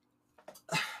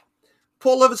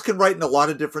 Paul Levitz can write in a lot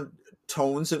of different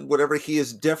tones and whatever. He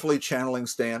is definitely channeling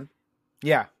Stan.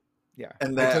 Yeah.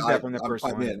 And I that, took that from the first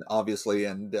I'm one. in, obviously,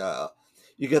 and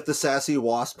you get the sassy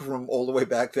Wasp from all the way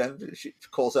back then. She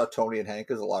calls out Tony and Hank.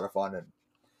 Is a lot of fun, and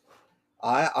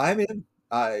I'm in.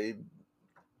 I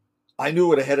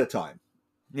knew it ahead of time.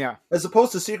 Yeah. As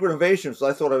opposed to Secret Invasion, which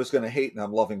I thought I was going to hate, and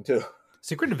I'm loving too.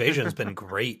 Secret Invasion has been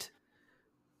great.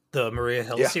 The Maria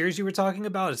Hill series you were talking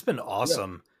about, it's been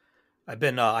awesome. Yeah.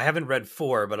 I haven't read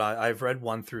 4, but I've read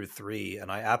 1 through 3,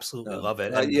 and I absolutely love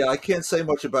it. And, I can't say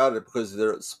much about it because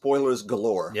there are spoilers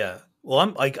galore. Yeah.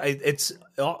 Well, it's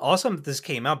awesome that this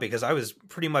came out, because I was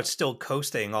pretty much still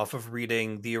coasting off of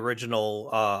reading the original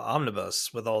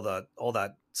omnibus with all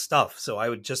that stuff. So I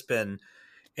had just been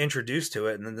introduced to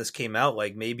it, and then this came out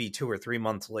like maybe 2 or 3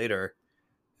 months later,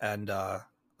 and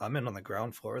I'm in on the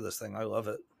ground floor of this thing. I love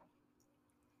it.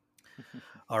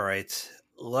 All right,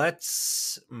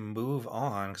 let's move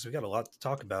on, because we got a lot to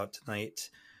talk about tonight.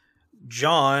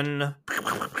 John.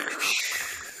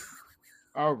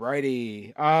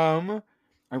 Alrighty. I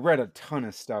read a ton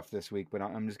of stuff this week, but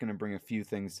I'm just going to bring a few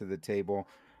things to the table.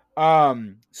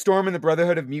 Storm and the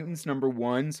Brotherhood of Mutants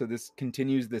 #1. So this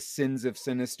continues the Sins of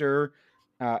Sinister.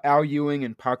 Al Ewing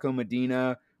and Paco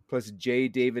Medina plus J.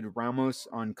 David Ramos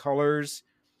on colors.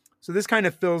 So this kind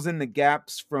of fills in the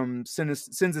gaps from Sins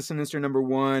of Sinister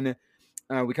 #1.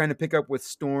 We kind of pick up with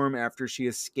Storm after she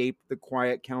escaped the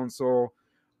Quiet Council.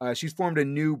 She's formed a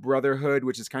new brotherhood,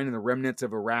 which is kind of the remnants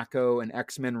of Arakko and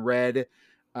X-Men Red.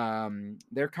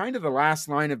 They're kind of the last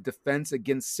line of defense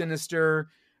against Sinister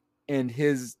and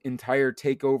his entire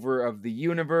takeover of the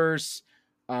universe.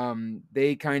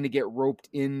 They kind of get roped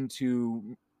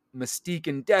into Mystique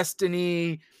and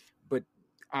Destiny, but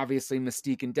obviously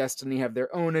Mystique and Destiny have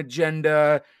their own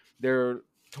agenda. They're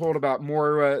told about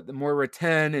the Moira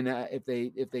 10, and if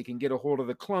they can get a hold of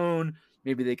the clone,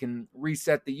 maybe they can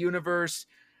reset the universe.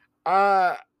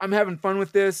 I'm having fun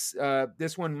with this.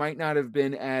 This one might not have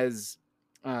been as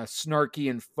snarky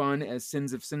and fun as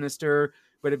Sins of Sinister,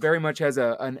 but it very much has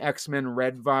an X-Men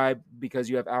Red vibe because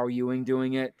you have Al Ewing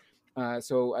doing it.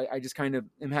 So I just kind of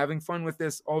am having fun with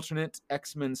this alternate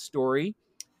X-Men story.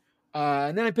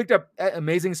 And then I picked up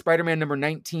Amazing Spider-Man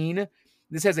 #19.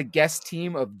 This has a guest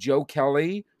team of Joe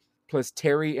Kelly plus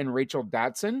Terry and Rachel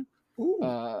Dotson.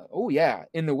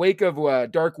 In the wake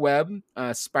of Dark Web,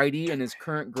 Spidey and his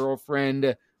current girlfriend,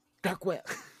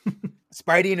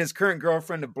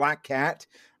 of Black Cat,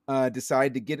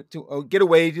 decide to get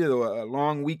away to a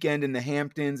long weekend in the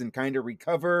Hamptons and kind of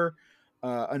recover.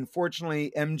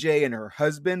 Unfortunately, MJ and her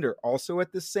husband are also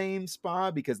at the same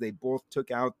spa because they both took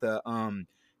out the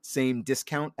same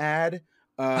discount ad.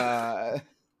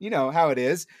 You know how it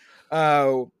is.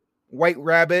 White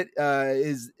Rabbit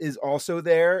is also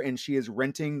there, and she is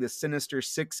renting the Sinister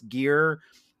Six gear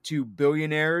to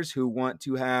billionaires who want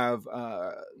to have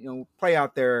play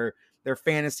out their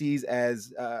fantasies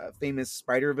as famous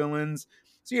spider villains.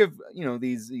 So you have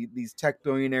these tech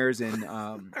billionaires and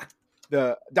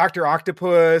the Dr.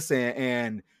 Octopus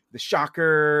and the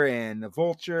Shocker and the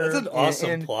Vulture. That's an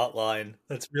awesome plot line.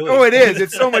 That's really it is.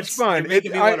 It's so much fun. You're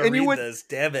making me want to read this.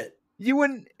 Damn it. You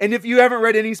wouldn't, and if you haven't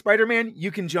read any Spider-Man,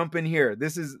 you can jump in here.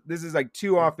 This is like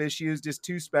 2 off issues, just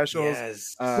 2 specials.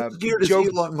 Yes. What gear does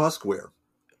Elon Musk wear?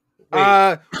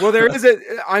 Well, there is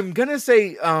I'm gonna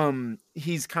say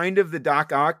he's kind of the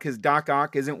Doc Ock because Doc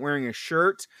Ock isn't wearing a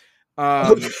shirt.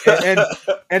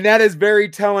 And that is very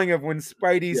telling of when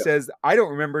Spidey Yeah. says, "I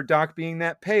don't remember Doc being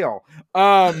that pale."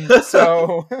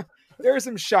 So there are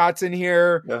some shots in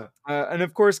here, Yeah. and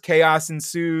of course, chaos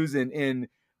ensues. And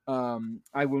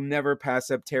I will never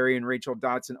pass up Terry and Rachel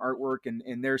Dotson artwork,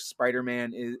 and their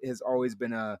Spider-Man has always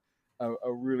been a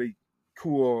really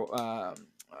cool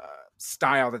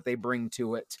style that they bring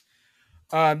to it.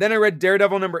 Then I read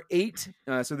Daredevil number 8.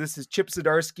 So this is Chip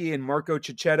Zdarsky and Marco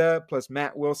Ciccetta plus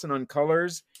Matt Wilson on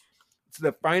colors. It's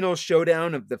the final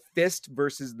showdown of the Fist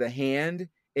versus the Hand,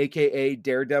 aka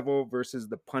Daredevil versus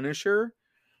the Punisher.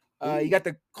 You got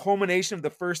the culmination of the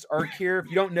first arc here. If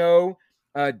you don't know,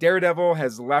 Daredevil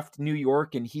has left New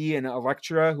York, and he and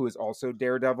Elektra, who is also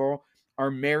Daredevil,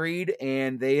 are married,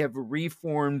 and they have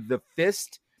reformed the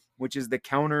Fist, which is the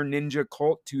counter ninja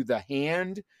cult to the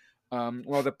Hand.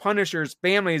 Well, the Punisher's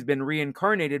family has been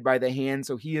reincarnated by the Hand,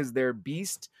 so he is their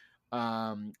beast.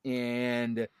 And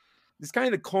it's kind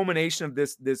of the culmination of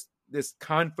this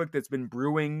conflict that's been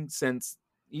brewing since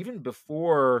even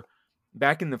before,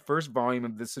 back in the first volume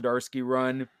of the Zdarsky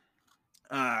run.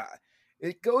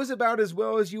 It goes about as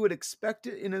well as you would expect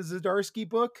it in a Zdarsky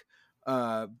book,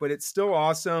 but it's still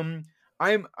awesome.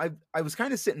 I was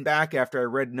kind of sitting back after I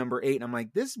read number 8, and I'm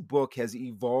like, this book has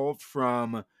evolved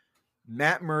from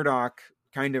Matt Murdock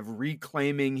kind of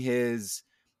reclaiming his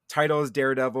title as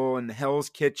Daredevil and Hell's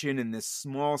Kitchen and this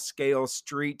small scale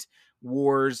street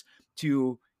wars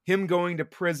to him going to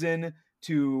prison,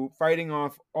 to fighting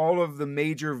off all of the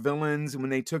major villains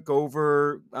when they took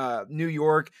over New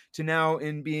York, to now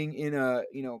in being in a,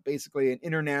 basically an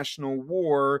international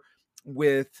war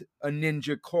with a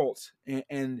ninja cult.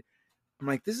 And I'm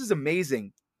like, this is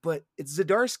amazing. But it's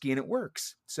Zdarsky and it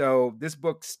works. So this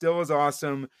book still is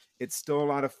awesome. It's still a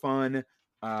lot of fun.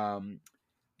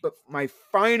 But my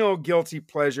final guilty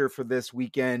pleasure for this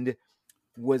weekend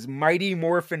was Mighty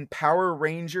Morphin Power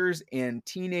Rangers and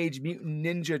Teenage Mutant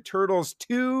Ninja Turtles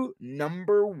 2,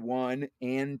 number 1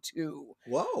 and 2.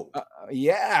 Whoa.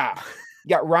 Yeah. You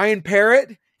got Ryan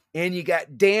Parrott and you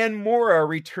got Dan Mora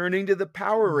returning to the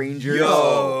Power Rangers. Yo.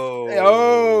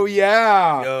 Oh,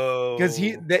 yeah. Yo. Because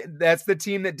that's the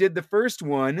team that did the first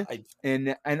one.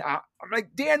 And I'm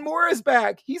like, Dan Mora's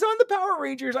back. He's on the Power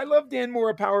Rangers. I love Dan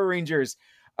Mora Power Rangers.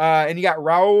 And you got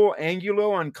Raul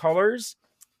Angulo on colors.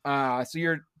 So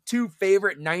your two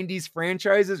favorite 90s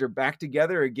franchises are back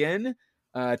together again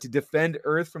to defend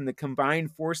Earth from the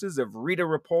combined forces of Rita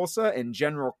Repulsa and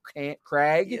General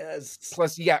Krag. Yes.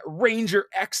 Plus you got Ranger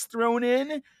X thrown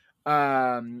in.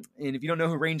 And if you don't know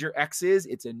who Ranger X is,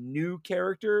 it's a new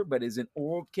character, but is an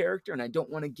old character. And I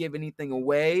don't want to give anything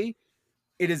away.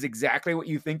 It is exactly what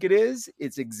you think it is.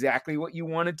 It's exactly what you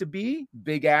want it to be.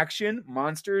 Big action,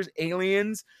 monsters,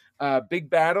 aliens, big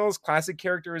battles, classic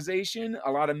characterization,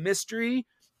 a lot of mystery.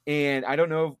 And I don't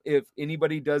know if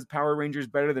anybody does Power Rangers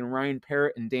better than Ryan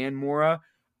Parrott and Dan Mora.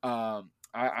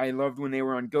 I loved when they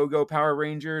were on Go-Go Power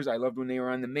Rangers. I loved when they were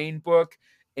on the main book.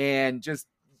 And just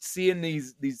seeing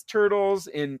these turtles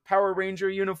in Power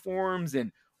Ranger uniforms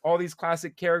and all these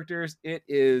classic characters, it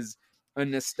is a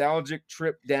nostalgic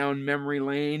trip down memory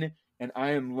lane, and I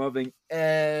am loving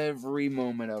every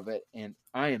moment of it, and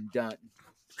I am done.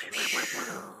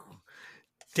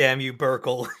 Damn you,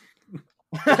 Burkle.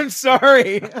 I'm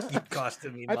sorry. You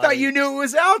costed me I money. thought you knew it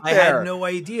was out I there. had no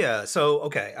idea. So,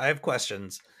 okay, I have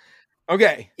questions.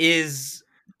 Okay.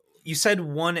 You said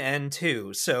 1 and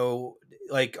 2, so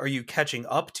like, are you catching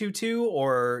up to 2,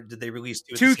 or did they release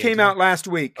 2? 2 came out last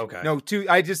week. Okay. No, 2.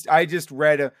 I just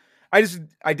read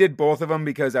I did both of them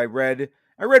because I read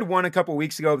 1 a couple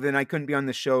weeks ago, but then I couldn't be on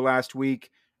the show last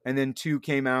week, and then 2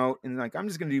 came out, and like I'm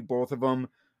just gonna do both of them.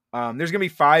 There's gonna be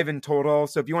 5 in total,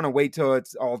 so if you want to wait till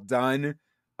it's all done,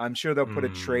 I'm sure they'll put a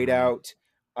trade out.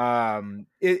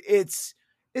 It's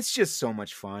just so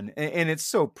much fun, and it's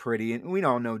so pretty, and we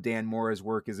all know Dan Mora's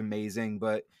work is amazing,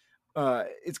 but I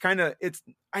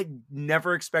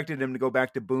never expected him to go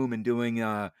back to Boom and doing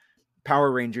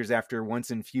Power Rangers after Once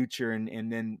and Future,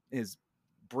 and then his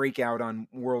breakout on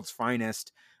World's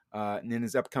Finest, and then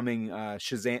his upcoming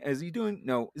Shazam. Is he doing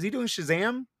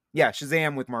Shazam? Yeah,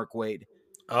 Shazam with Mark Waid.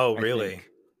 Oh, I really? think.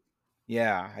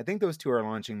 Yeah, I think those 2 are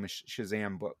launching the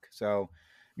Shazam book. So,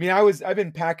 I mean, I've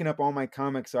been packing up all my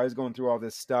comics, so I was going through all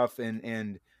this stuff,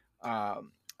 and I've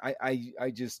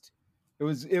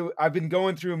been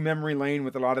going through memory lane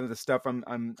with a lot of the stuff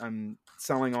I'm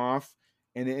selling off.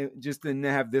 And it just didn't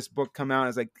have this book come out. I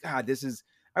was like, God,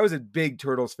 I was a big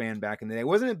Turtles fan back in the day. I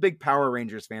wasn't a big Power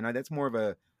Rangers fan. That's more of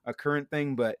a current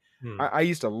thing, but I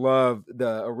used to love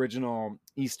the original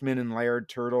Eastman and Laird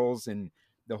Turtles and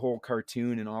the whole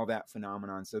cartoon and all that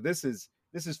phenomenon. So this is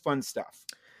fun stuff.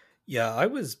 Yeah, I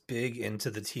was big into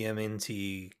the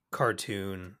TMNT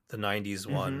cartoon, the 90s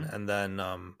one, and then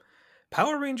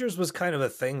Power Rangers was kind of a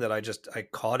thing that I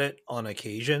caught it on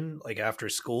occasion, like after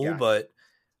school, Yeah. but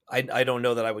I don't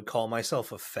know that I would call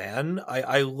myself a fan.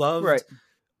 I Right.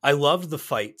 loved the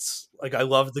fights. Like I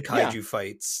loved the Yeah. kaiju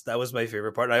fights. That was my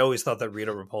favorite part. I always thought that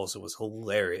Rita Repulsa was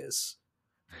hilarious.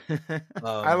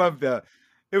 I love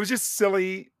it was just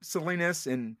silliness,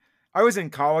 and I was in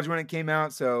college when it came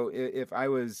out, so if I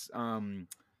was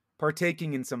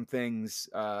partaking in some things,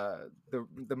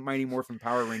 the Mighty Morphin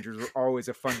Power Rangers were always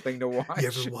a fun thing to watch. You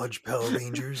ever watch Power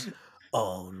Rangers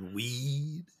on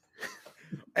weed?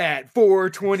 At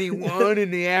 4:21 in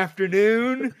the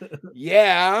afternoon?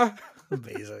 Yeah.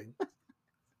 Amazing.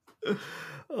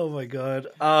 Oh my god.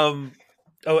 And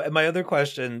my other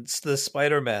question, it's the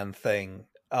Spider-Man thing.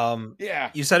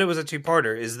 Yeah. You said it was a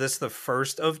two-parter. Is this the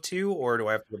first of two, or do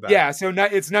I have to go back? Yeah, so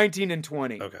it's 19 and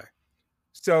 20. Okay.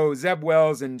 So Zeb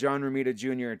Wells and John Romita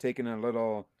Jr. are taking a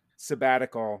little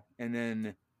sabbatical, and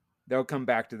then they'll come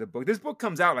back to the book. This book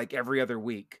comes out like every other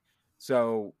week,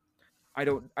 so I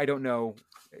don't know.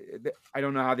 I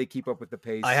don't know how they keep up with the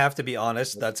pace. I have to be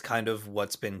honest. That's kind of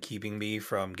what's been keeping me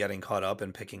from getting caught up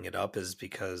and picking it up, is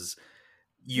because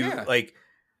you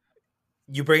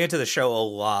you bring it to the show a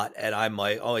lot, and I'm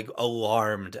like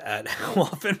alarmed at how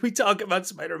often we talk about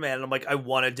Spider-Man. And I'm like, I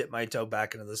want to dip my toe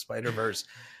back into the Spider-Verse,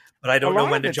 but I don't know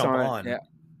when to jump on. Yeah.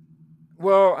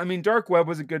 Well, I mean, Dark Web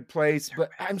was a good place, but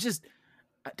I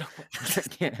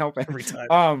can't help it Every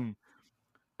time.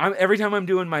 Every time I'm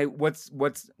doing my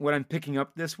what I'm picking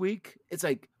up this week, it's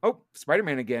like, oh,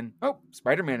 Spider-Man again. Oh,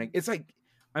 Spider-Man. It's like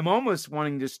I'm almost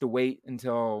wanting just to wait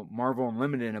until Marvel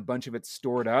Unlimited and a bunch of it's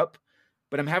stored up,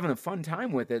 but I'm having a fun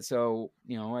time with it. So,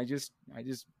 I just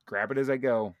grab it as I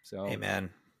go. So, hey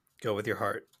man, go with your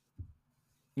heart.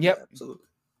 Yep. Absolutely.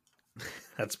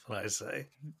 That's what I say.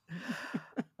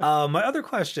 My other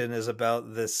question is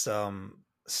about this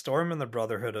Storm and the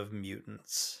Brotherhood of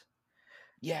Mutants.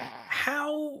 Yeah.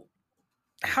 How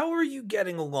are you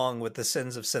getting along with the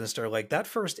Sins of Sinister? Like that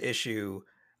first issue,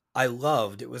 I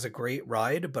loved. It was a great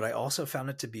ride, but I also found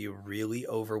it to be really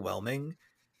overwhelming.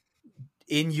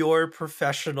 In your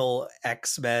professional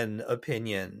X-Men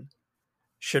opinion,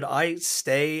 should I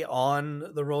stay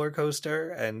on the roller coaster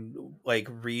and like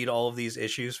read all of these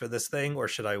issues for this thing, or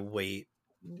should I wait?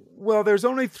 Well, there's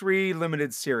only 3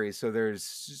 limited series. So there's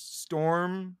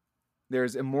Storm,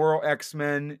 there's Immoral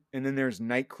X-Men, and then there's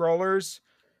Nightcrawlers.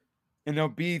 And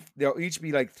they'll each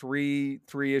be like 3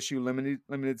 issue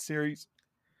limited series.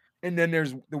 And then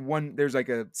there's like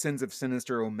a Sins of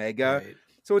Sinister Omega. Right.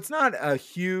 So it's not a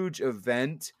huge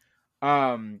event.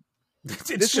 It's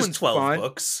this just one's 12 fun.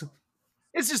 books.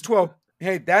 It's just 12.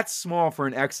 Hey, that's small for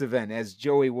an X event, as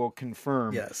Joey will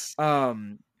confirm. Yes. I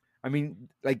mean,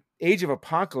 like Age of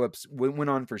Apocalypse went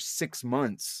on for 6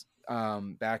 months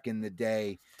back in the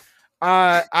day.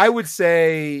 I would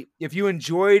say if you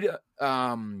enjoyed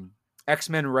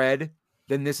X-Men Red,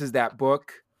 then this is that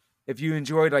book. If you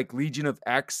enjoyed like Legion of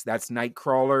X, that's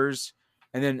Nightcrawlers.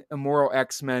 And then Immoral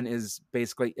X-Men is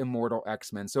basically Immortal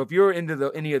X-Men. So if you're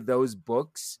into any of those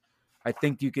books, I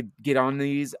think you could get on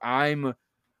these. I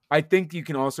think you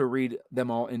can also read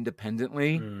them all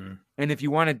independently. And if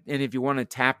you want to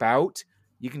tap out,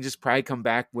 you can just probably come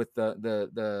back with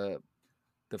the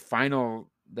final,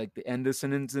 like the end of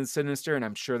Sinister, and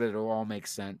I'm sure that it'll all make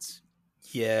sense.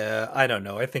 Yeah, I don't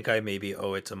know. I think I maybe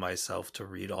owe it to myself to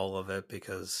read all of it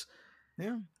because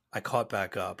I caught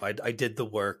back up. I did the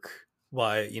work.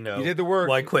 Why, you did the work.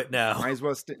 Why quit now? Might as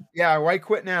well why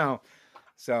quit now?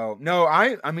 So, no,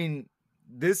 I mean,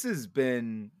 this has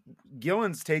been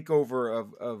Gillen's takeover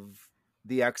of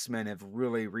the X-Men have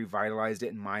really revitalized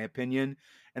it, in my opinion.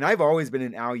 And I've always been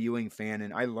an Al Ewing fan,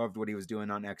 and I loved what he was doing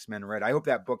on X-Men Red. I hope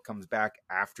that book comes back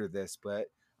after this, but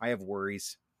I have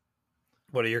worries.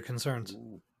 What are your concerns?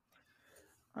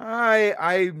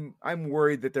 I'm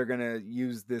worried that they're gonna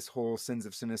use this whole Sins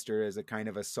of Sinister as a kind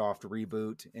of a soft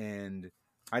reboot, and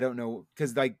I don't know,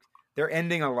 because like they're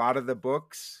ending a lot of the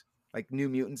books. Like New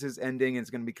Mutants is ending, and it's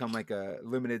gonna become like a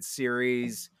limited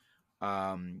series.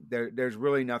 There's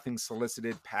really nothing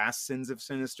solicited past Sins of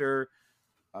Sinister.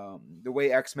 The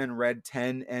way X-Men Red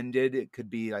 10 ended, it could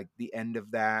be like the end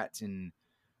of that, and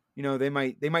they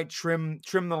might trim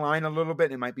the line a little bit,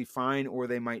 and it might be fine, or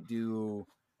they might do,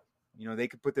 they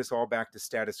could put this all back to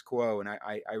status quo, and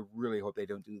I really hope they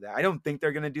don't do that. I don't think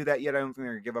they're going to do that yet. I don't think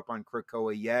they're going to give up on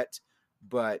Krakoa yet,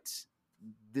 but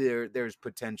there's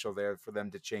potential there for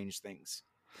them to change things.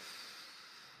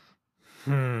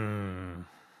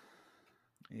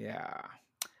 Yeah.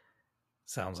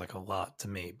 Sounds like a lot to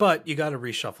me, but you got to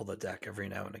reshuffle the deck every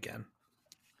now and again.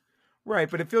 Right,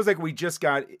 but it feels like we just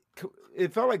got.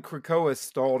 It felt like Krakoa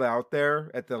stalled out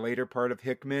there at the later part of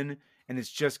Hickman, and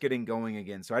it's just getting going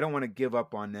again. So I don't want to give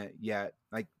up on that yet.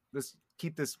 Like, let's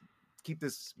keep this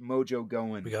mojo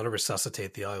going. We got to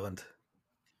resuscitate the island.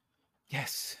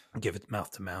 Yes. Give it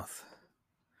mouth to mouth.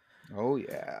 Oh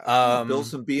yeah. Build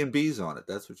some B&Bs on it.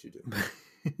 That's what you do.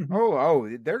 Oh,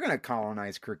 they're gonna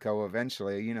colonize Krakoa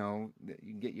eventually. You know,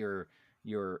 you can get your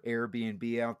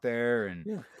Airbnb out there and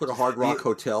Yeah. Put a Hard Rock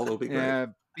hotel. It'll be great.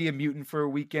 be a mutant for a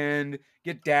weekend.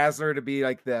 Get Dazzler to be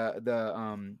like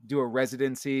the do a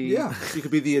residency. Yeah. You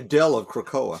could be the Adele of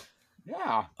Krakoa.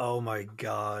 Yeah. Oh my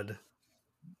god.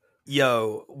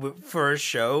 Yo, for a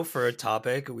show, for a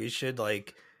topic, we should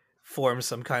like form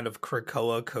some kind of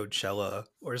Krakoa Coachella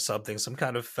or something, some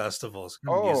kind of festival,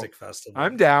 some music festival.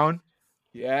 I'm down.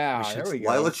 Yeah, there we go.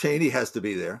 Lila Cheney has to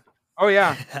be there. Oh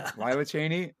yeah, Lila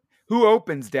Cheney. Who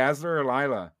opens, Dazzler or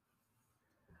Lila?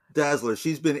 Dazzler,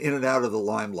 she's been in and out of the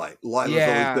limelight. Lila's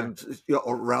always been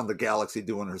around the galaxy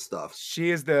doing her stuff. She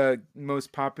is the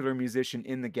most popular musician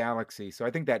in the galaxy, so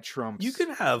I think that trumps. You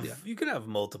can have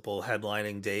multiple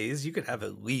headlining days. You could have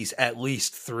at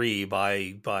least 3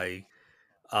 by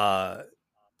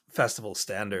festival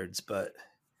standards, but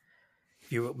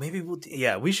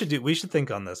we should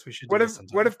think on this. We should. What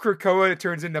if Krakoa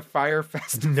turns into Fire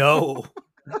Festival? No.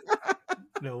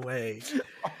 No way.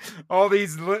 All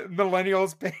these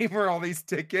millennials pay for all these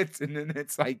tickets, and then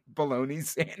it's like bologna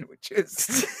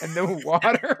sandwiches and no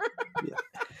water. Yeah.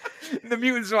 And the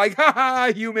mutants are like, "Ha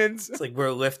ha, humans!" It's like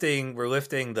we're lifting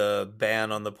the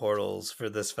ban on the portals for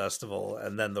this festival,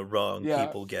 and then the wrong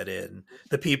people get in.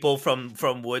 The people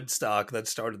from Woodstock that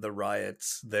started the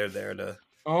riots, they're there to.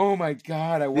 Oh my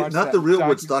god! I watched not the real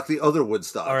Woodstock, the other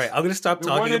Woodstock. All right, I'm going to stop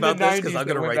talking about this because I'm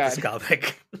going to write this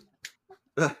comic.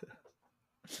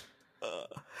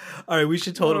 All right, we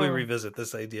should totally revisit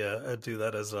this idea and do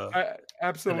that as an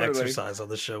exercise on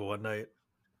the show one night.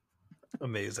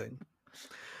 Amazing.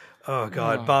 Oh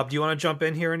God, Bob, do you want to jump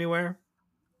in here anywhere?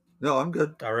 No, I'm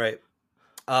good. All right.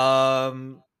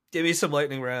 Give me some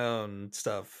lightning round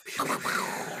stuff.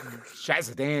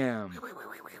 Shazam!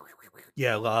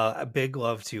 Yeah, a big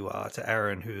love to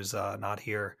Aaron, who's not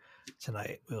here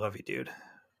tonight. We love you, dude.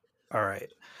 All right.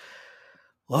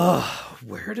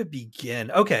 Where to begin?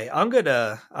 Okay, I'm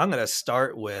gonna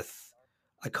start with.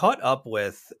 I caught up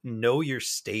with Know Your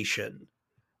Station.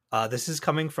 This is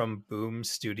coming from Boom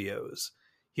Studios.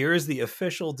 Here is the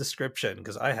official description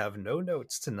because I have no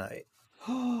notes tonight.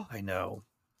 I know.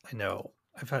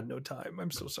 I've had no time.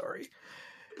 I'm so sorry.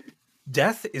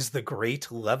 Death is the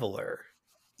great leveler,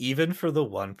 even for the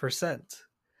 1%.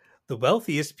 The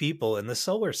wealthiest people in the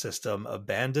solar system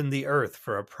abandon the Earth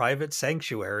for a private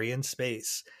sanctuary in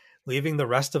space, leaving the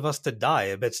rest of us to die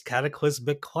amidst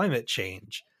cataclysmic climate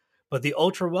change. But the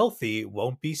ultra-wealthy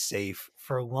won't be safe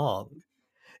for long.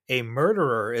 A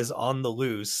murderer is on the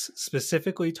loose,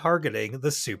 specifically targeting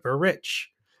the super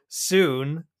rich.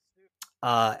 Soon,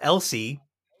 Elsie...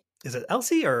 Is it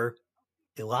Elsie or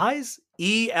Elise?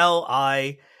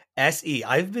 Elise.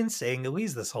 I've been saying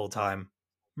Elise this whole time.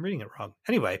 I'm reading it wrong.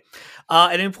 Anyway,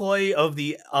 an employee of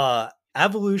the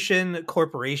Evolution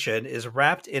Corporation is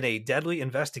wrapped in a deadly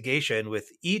investigation with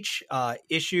each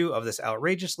issue of this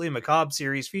outrageously macabre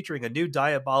series featuring a new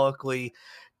diabolically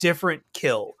different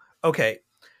kill. Okay,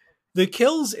 the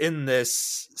kills in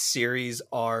this series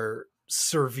are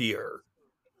severe.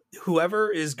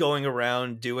 Whoever is going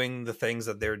around doing the things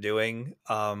that they're doing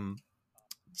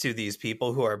to these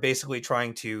people who are basically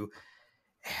trying to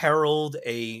herald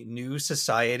a new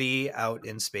society out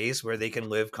in space where they can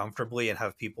live comfortably and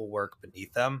have people work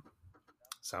beneath them.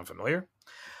 Sound familiar?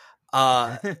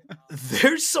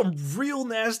 There's some real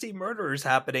nasty murders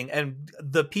happening, and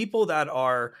the people that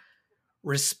are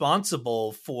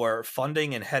responsible for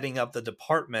funding and heading up the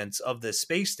departments of this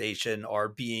space station are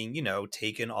being,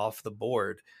 taken off the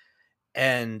board.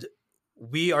 And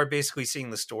we are basically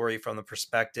seeing the story from the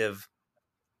perspective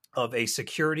of a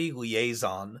security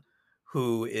liaison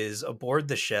who is aboard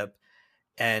the ship,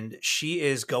 and she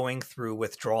is going through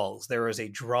withdrawals. There is a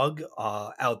drug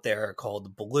out there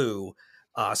called Blue,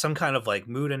 some kind of like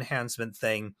mood enhancement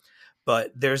thing,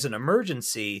 but there's an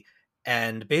emergency,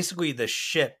 and basically the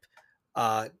ship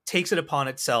takes it upon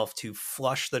itself to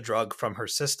flush the drug from her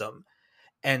system.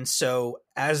 And so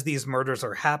as these murders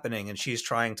are happening and she's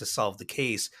trying to solve the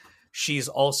case, she's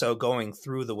also going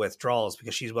through the withdrawals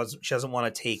because she doesn't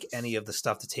want to take any of the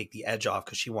stuff to take the edge off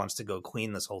because she wants to go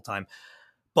clean this whole time.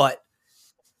 But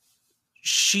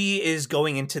she is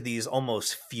going into these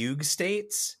almost fugue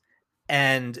states,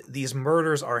 and these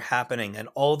murders are happening, and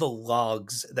all the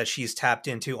logs that she's tapped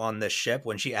into on this ship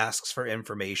when she asks for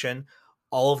information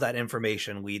all of that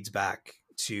information leads back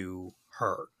to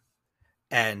her.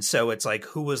 And so it's like,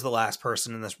 who was the last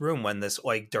person in this room when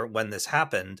this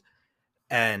happened?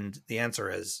 And the answer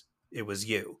is, it was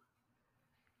you.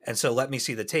 And so let me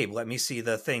see the tape. Let me see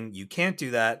the thing. You can't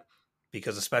do that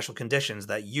because of special conditions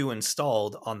that you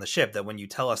installed on the ship, that when you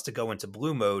tell us to go into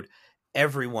blue mode,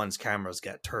 everyone's cameras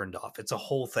get turned off. It's a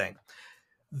whole thing.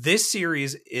 This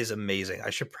series is amazing. I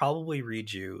should probably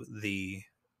read you the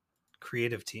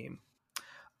creative team.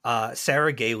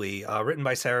 Sarah Gailey, written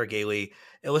by Sarah Gailey,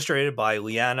 illustrated by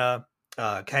Liana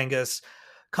Kangas,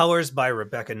 colors by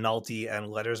Rebecca Nolte, and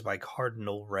letters by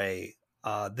Cardinal Ray.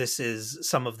 This is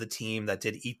some of the team that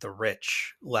did Eat the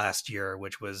Rich last year,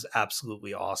 which was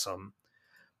absolutely awesome.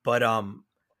 But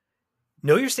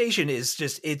Know Your Station is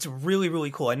just, it's really, really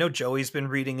cool. I know Joey's been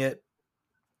reading it.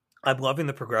 I'm loving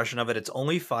the progression of it. It's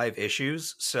only 5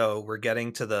 issues, so we're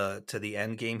getting to the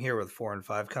end game here with 4 and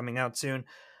 5 coming out soon.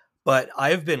 But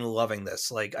I've been loving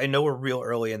this. Like, I know we're real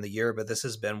early in the year, but this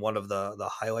has been one of the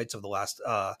highlights of the last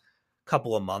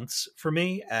couple of months for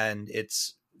me, and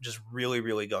it's just really,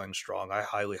 really going strong. I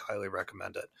highly, highly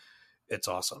recommend it. It's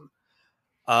awesome.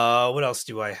 What else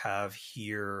do I have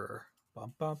here?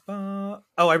 Oh,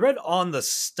 I read On the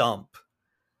Stump.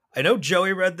 I know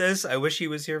Joey read this. I wish he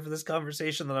was here for this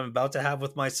conversation that I'm about to have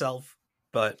with myself,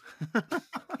 but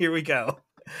here we go.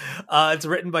 It's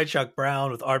written by Chuck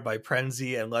Brown with art by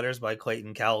Prenzi and letters by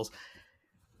Clayton Cowles.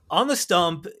 On the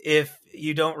Stump, if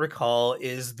you don't recall,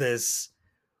 is this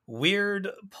weird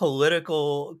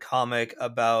political comic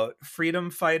about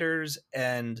freedom fighters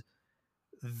and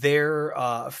their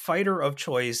fighter of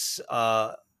choice,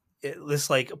 this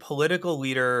like political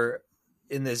leader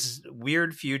in this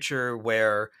weird future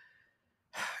where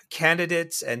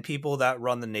candidates and people that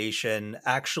run the nation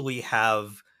actually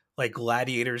have like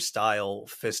gladiator style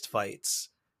fist fights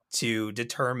to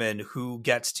determine who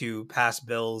gets to pass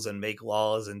bills and make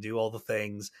laws and do all the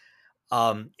things.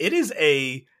 It is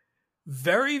a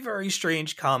very, very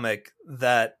strange comic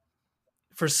that,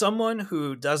 for someone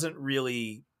who doesn't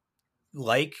really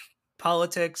like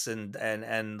politics and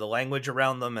the language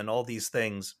around them and all these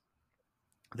things,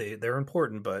 they're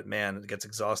important, but man, it gets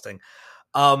exhausting.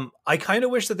 I kind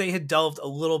of wish that they had delved a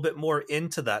little bit more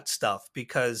into that stuff,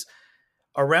 because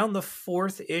around the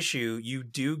 4th issue, you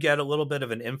do get a little bit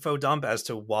of an info dump as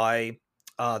to why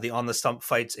the On the Stump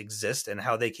fights exist and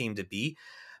how they came to be.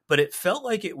 But it felt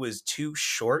like it was too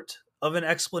short of an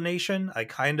explanation.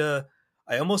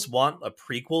 I almost want a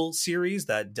prequel series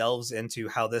that delves into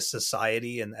how this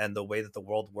society and the way that the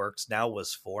world works now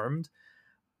was formed.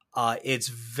 It's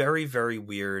very, very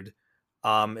weird.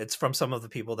 It's from some of the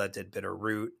people that did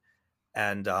Bitterroot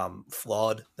and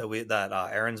Flawed that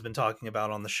Aaron's been talking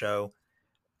about on the show.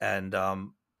 And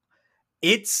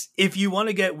it's, if you want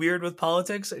to get weird with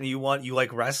politics and you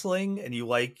like wrestling and you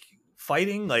like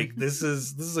fighting, like this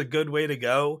is a good way to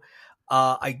go.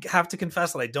 I have to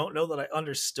confess that I don't know that I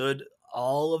understood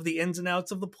all of the ins and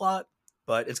outs of the plot,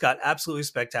 but it's got absolutely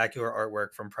spectacular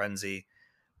artwork from Prenzi.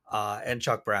 And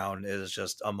Chuck Brown is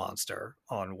just a monster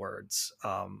on words.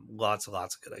 Lots and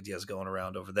lots of good ideas going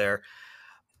around over there.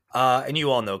 And you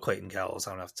all know Clayton Cowles.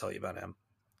 I don't have to tell you about him.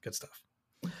 Good stuff.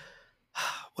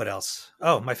 What else?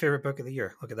 Oh, my favorite book of the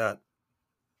year. Look at that.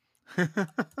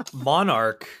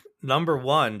 Monarch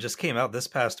 #1 just came out this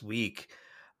past week.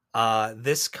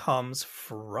 This comes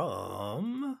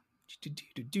from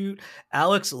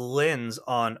Alex Linz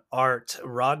on art,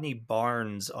 Rodney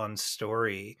Barnes on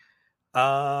story.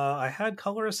 I had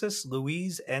color assist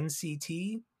Louise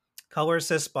NCT, color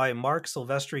assist by Mark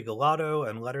Silvestri Galato,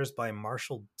 and letters by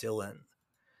Marshall Dillon.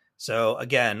 So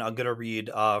again, I'm going to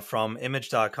read from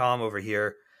image.com over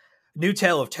here. New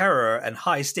tale of terror and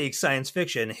high-stakes science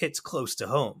fiction hits close to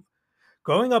home.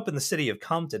 Growing up in the city of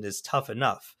Compton is tough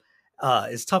enough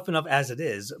as it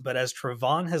is, but as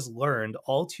Trevon has learned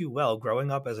all too well, growing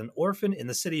up as an orphan in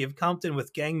the city of Compton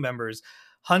with gang members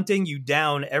hunting you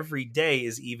down every day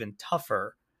is even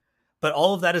tougher. But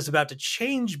all of that is about to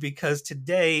change, because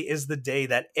today is the day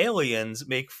that aliens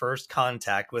make first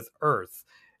contact with Earth,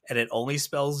 and it only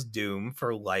spells doom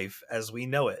for life as we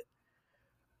know it.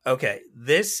 Okay,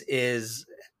 this is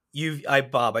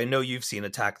Bob, I know you've seen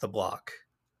Attack the Block.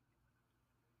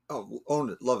 Oh,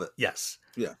 own it, love it. Yes.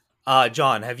 Yeah.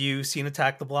 John, have you seen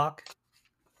Attack the Block?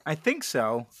 I think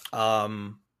so.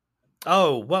 Oh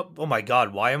my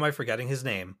God, why am I forgetting his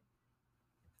name?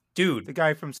 Dude. The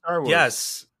guy from Star Wars.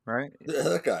 Yes. Right? Yeah,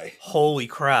 that guy. Holy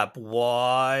crap,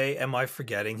 why am I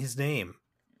forgetting his name?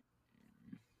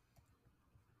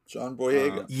 John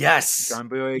Boyega. Yes. John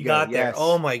Boyega. You got there. Yes.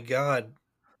 Oh my God.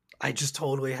 I just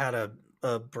totally had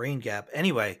a brain gap.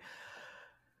 Anyway,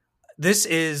 this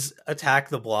is Attack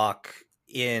the Block.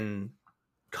 in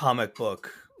comic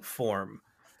book form.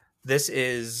 This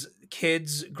is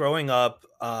kids growing up,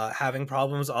 having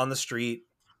problems on the street,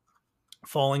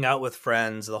 falling out with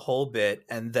friends, the whole bit,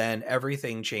 and then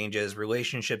everything changes,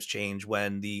 relationships change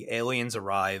when the aliens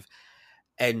arrive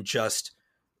and just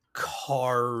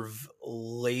carve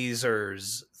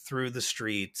lasers through the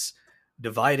streets,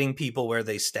 dividing people where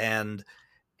they stand.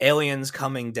 Aliens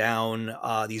coming down,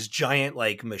 these giant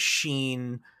like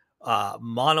machine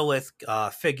monolith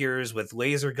figures with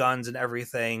laser guns and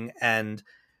everything, and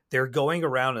they're going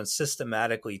around and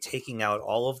systematically taking out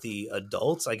all of the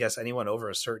adults, I guess anyone over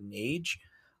a certain age,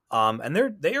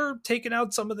 and they are taking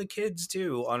out some of the kids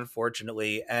too,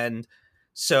 unfortunately. And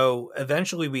so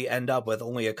eventually we end up with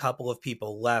only a couple of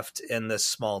people left in this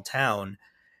small town.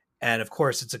 And of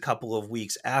course, it's a couple of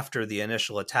weeks after the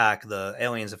initial attack. The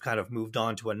aliens have kind of moved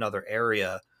on to another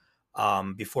area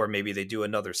before maybe they do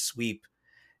another sweep.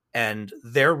 And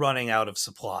they're running out of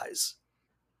supplies.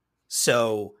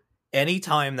 So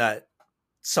anytime that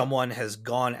someone has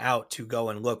gone out to go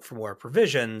and look for more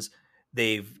provisions,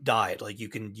 they've died. Like you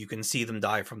can see them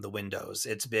die from the windows.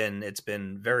 It's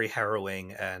been very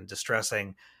harrowing and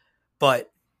distressing,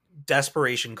 but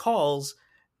desperation calls,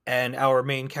 and our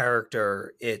main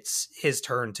character, it's his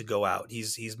turn to go out.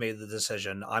 He's made the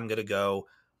decision. I'm going to go.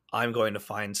 I'm going to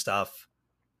find stuff.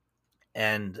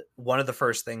 And one of the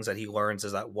first things that he learns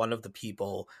is that one of the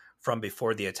people from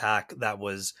before the attack that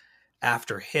was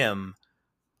after him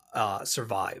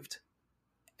survived.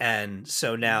 And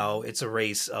so now it's a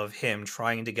race of him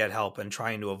trying to get help and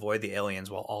trying to avoid the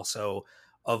aliens while also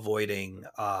avoiding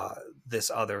this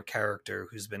other character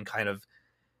who's been kind of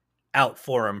out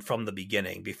for him from the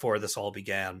beginning, before this all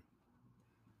began.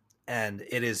 And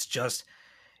it is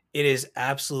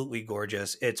absolutely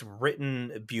gorgeous. It's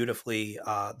written beautifully.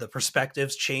 The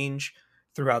perspectives change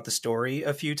throughout the story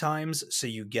a few times, so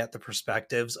you get the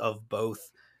perspectives of both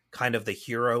kind of the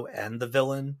hero and the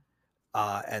villain,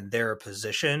 and their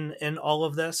position in all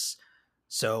of this.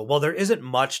 So while there isn't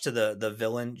much to the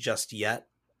villain just yet,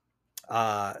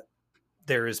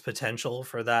 there is potential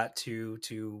for that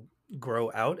to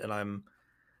grow out, and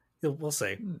we'll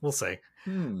see.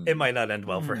 It might not end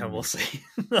well for him. We'll see.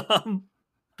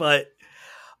 But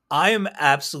I am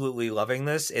absolutely loving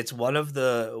this. It's one of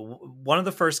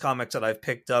the first comics that I've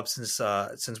picked up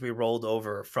since we rolled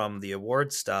over from the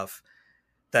award stuff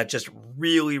that just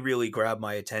really, really grabbed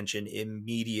my attention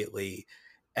immediately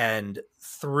and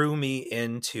threw me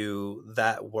into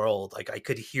that world. Like I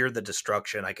could hear the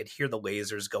destruction. I could hear the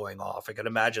lasers going off. I could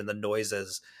imagine the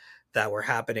noises that were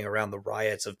happening around the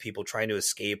riots of people trying to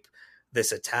escape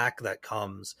this attack that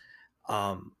comes.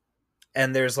 And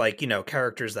there's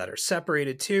characters that are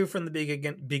separated too from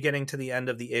the beginning to the end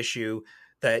of the issue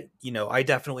that, I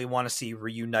definitely want to see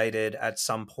reunited at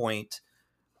some point.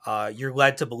 You're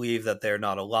led to believe that they're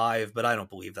not alive, but I don't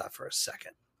believe that for a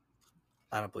second.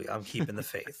 I'm keeping the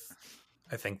faith.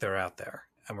 I think they're out there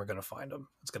and we're going to find them.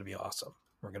 It's going to be awesome.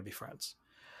 We're going to be friends.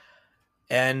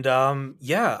 And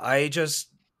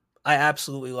I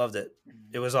absolutely loved it.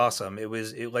 It was awesome. It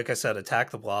was like I said,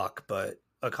 Attack the Block, but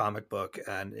a comic book,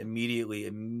 and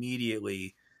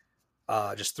immediately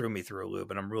just threw me through a loop,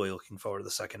 and I'm really looking forward to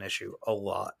the second issue a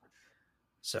lot.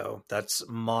 So that's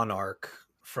Monarch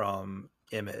from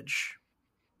Image.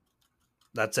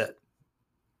 That's it.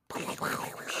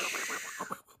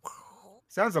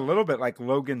 Sounds a little bit like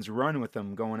Logan's Run with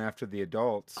them going after the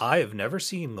adults. I have never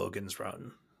seen Logan's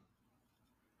Run.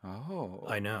 Oh.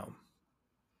 I know.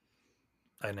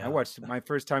 I watched, my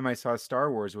first time I saw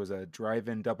Star Wars was a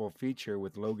drive-in double feature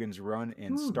with Logan's Run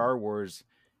and Star Wars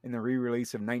in the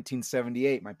re-release of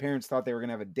 1978. My parents thought they were going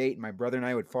to have a date, and my brother and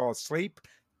I would fall asleep.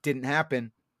 Didn't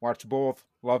happen. Watched both.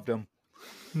 Loved them.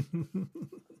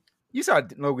 You saw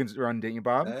Logan's Run, didn't you,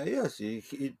 Bob? Yes.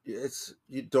 You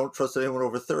don't trust anyone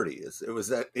over 30. It was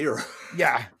that era.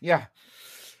 Yeah. You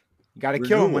got to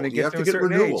kill them when they get to a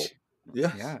certain age.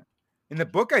 Yeah. In the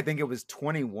book, I think it was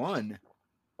 21.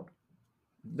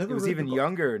 It was even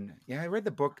younger. Yeah, I read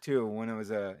the book too when I was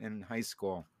in high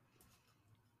school.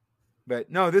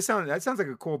 But no, that sounds like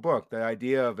a cool book. The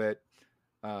idea of it,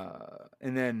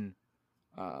 and then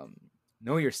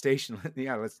Know Your Station.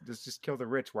 Yeah, let's just kill the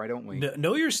rich. Why don't we?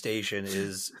 Know Your Station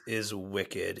is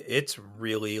wicked. It's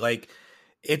really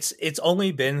it's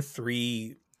only been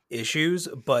 3 issues,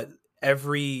 but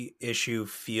every issue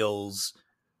feels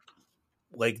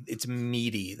like it's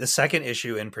meaty. The second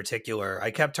issue in particular,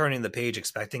 I kept turning the page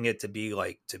expecting it to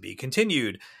be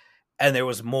continued, and there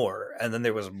was more, and then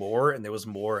there was more, and there was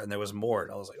more, and there was more,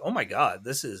 and I was like, oh my god,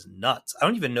 this is nuts. I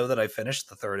don't even know that I finished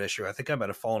the 3rd issue. I think I might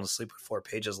have fallen asleep with 4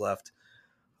 pages left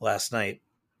last night.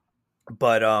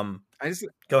 But I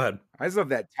Go ahead. I just love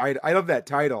that title. I love that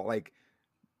title. Like,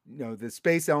 the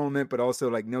space element, but also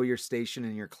like know your station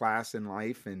in your class in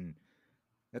life, and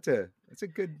that's a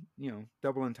good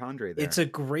double entendre there. It's a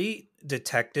great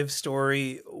detective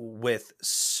story with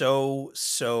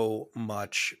so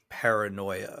much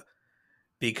paranoia,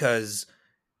 because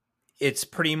it's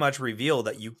pretty much revealed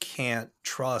that you can't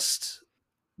trust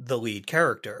the lead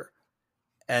character,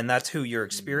 and that's who you're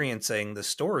experiencing the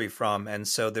story from. And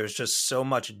so there's just so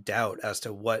much doubt as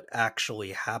to what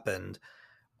actually happened.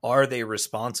 Are they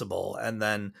responsible? And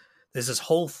then there's this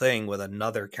whole thing with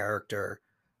another character.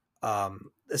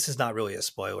 This is not really a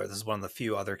spoiler. This is one of the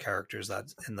few other characters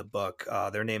that's in the book.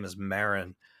 Their name is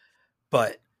Marin,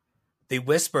 but they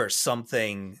whisper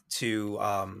something to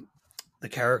the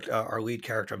character, our lead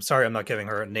character. I'm sorry, I'm not giving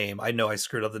her a name. I know I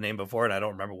screwed up the name before, and I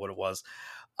don't remember what it was.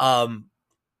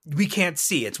 We can't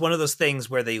see. It's one of those things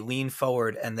where they lean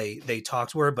forward and they talk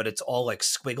to her, but it's all like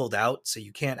squiggled out, so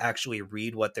you can't actually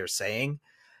read what they're saying.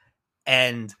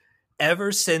 And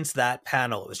ever since that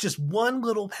panel, it was just one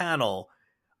little panel,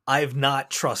 I've not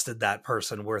trusted that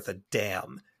person worth a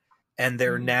damn. And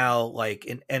they're now like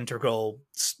an integral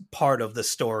part of the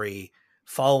story,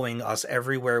 following us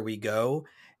everywhere we go.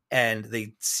 And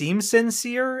they seem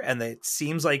sincere, and it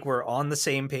seems like we're on the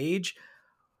same page.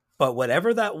 But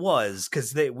whatever that was,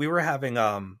 because we were having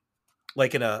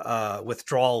like in a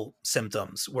withdrawal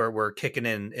symptoms where we're kicking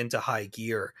into high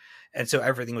gear, and so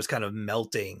everything was kind of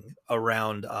melting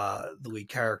around the lead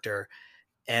character,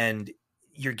 and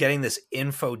you're getting this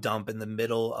info dump in the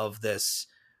middle of this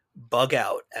bug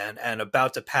out and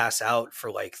about to pass out for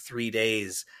like 3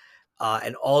 days,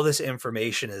 and all this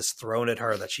information is thrown at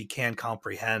her that she can't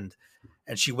comprehend,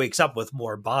 and she wakes up with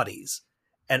more bodies.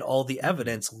 And all the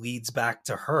evidence leads back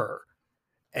to her.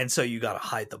 And so you got to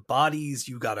hide the bodies.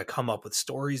 You got to come up with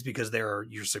stories, because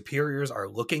your superiors are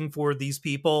looking for these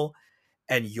people,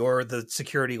 and you're the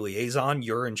security liaison.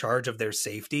 You're in charge of their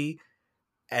safety,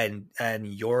 and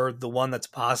you're the one that's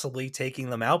possibly taking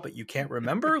them out, but you can't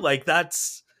remember. Like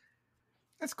that's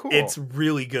cool. It's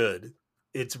really good.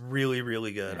 It's really,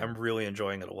 really good. Yeah. I'm really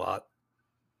enjoying it a lot.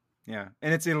 Yeah.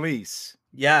 And it's Elise.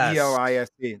 Yes.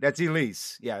 Elise. That's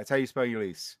Elise. Yeah, that's how you spell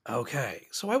Elise. Okay.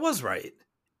 So I was right.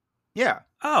 Yeah.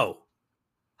 Oh.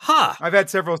 Ha. I've had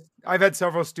several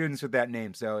students with that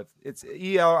name, so if it's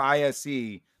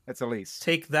Elise, that's Elise.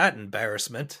 Take that,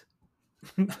 embarrassment.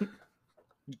 You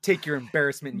take your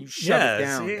embarrassment and you shove it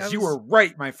down. See, You were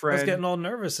right, my I friend. was getting all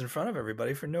nervous in front of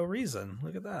everybody for no reason.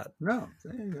 Look at that. No,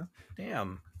 there you go.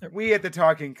 Damn. We at the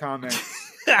Talking Comments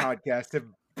podcast have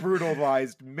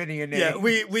brutalized many a name. Yeah,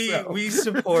 we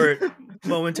support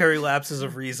momentary lapses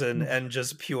of reason and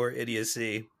just pure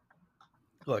idiocy.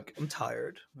 Look, I'm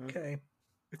tired. Okay.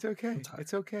 It's okay.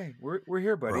 It's okay. We're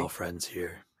here, buddy. We're all friends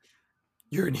here.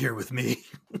 You're in here with me.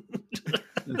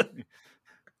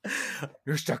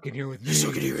 You're stuck in here with me. You're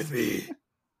stuck in here with me.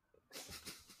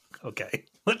 Okay.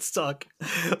 Let's talk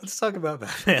about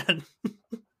Batman.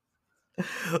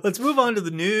 Let's move on to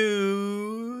the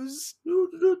news.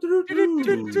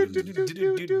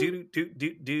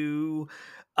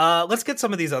 Let's get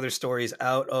some of these other stories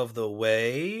out of the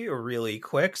way really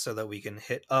quick so that we can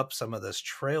hit up some of this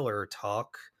trailer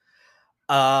talk.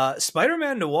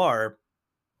 Spider-Man Noir.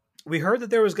 We heard that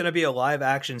there was going to be a live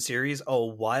action series a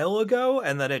while ago,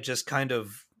 and then it just kind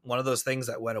of one of those things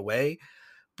that went away.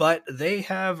 But they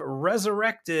have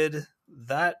resurrected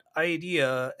that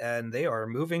idea, and they are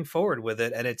moving forward with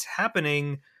it, and it's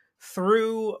happening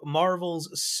through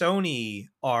Marvel's Sony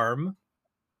arm.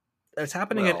 It's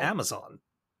happening at Amazon.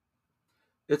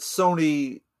 It's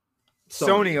Sony.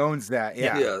 Sony owns that.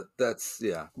 Yeah.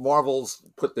 Yeah. Marvel's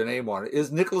put their name on it.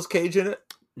 Is Nicolas Cage in it?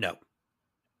 No.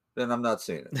 Then I'm not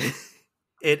seeing it.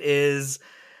 It is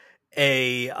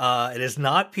it is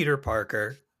not Peter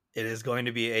Parker. It is going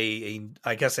to be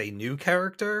I guess a new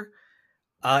character.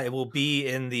 It will be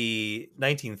in the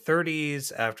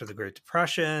 1930s after the Great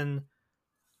Depression.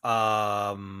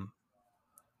 And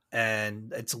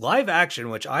it's live action,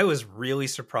 which I was really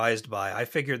surprised by. I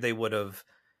figured they would have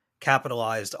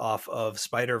capitalized off of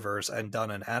Spider-Verse and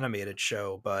done an animated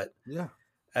show, but yeah.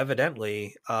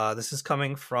 Evidently, this is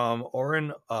coming from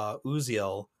Oren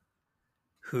Uziel,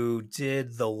 who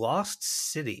did The Lost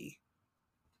City.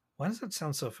 Why does that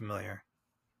sound so familiar?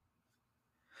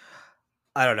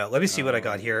 I don't know. Let me see what I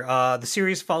got here. The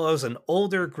series follows an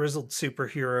older, grizzled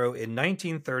superhero in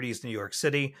 1930s New York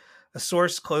City. A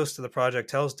source close to the project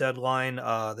tells Deadline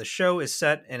the show is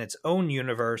set in its own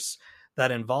universe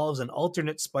that involves an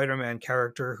alternate Spider-Man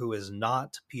character who is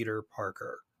not Peter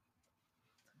Parker.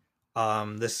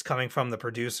 This is coming from the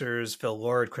producers Phil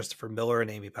Lord, Christopher Miller, and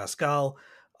Amy Pascal.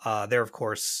 They're, of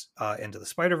course, Into the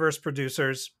Spider-Verse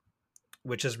producers,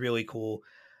 which is really cool.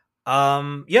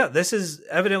 This is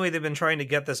evidently they've been trying to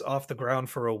get this off the ground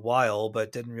for a while,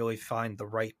 but didn't really find the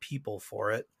right people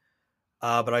for it.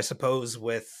 But I suppose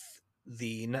with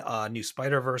the new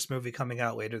Spider-Verse movie coming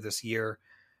out later this year,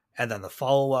 and then the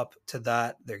follow-up to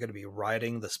that, they're going to be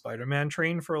riding the Spider-Man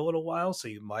train for a little while, so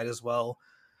you might as well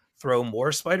throw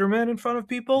more Spider-Man in front of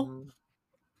people.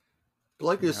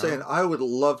 Like you're saying, I would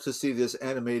love to see this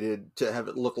animated, to have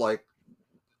it look like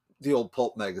the old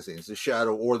pulp magazines, the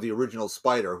Shadow or the original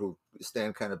Spider, who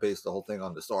Stan kind of based the whole thing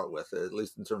on to start with, at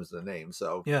least in terms of the name.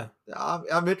 So yeah,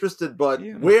 I'm interested, but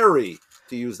wary,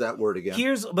 to use that word again.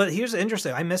 Here's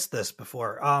interesting. I missed this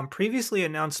before. Previously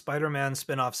announced Spider-Man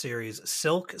spin-off series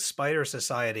Silk Spider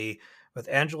Society with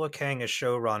Angela Kang as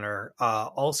showrunner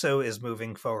also is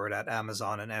moving forward at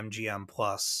Amazon and MGM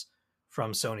Plus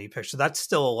from Sony Pictures. That's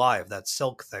still alive, that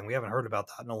Silk thing. We haven't heard about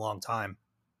that in a long time.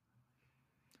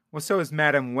 Well, so is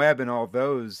Madam Web and all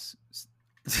those.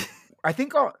 I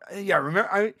think,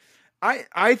 remember,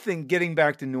 I think getting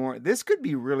back to noir, this could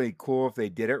be really cool if they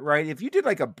did it right. If you did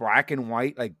like a black and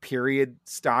white, like period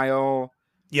style,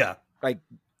 like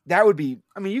that would be,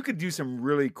 I mean, you could do some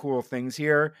really cool things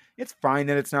here. It's fine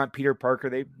that it's not Peter Parker.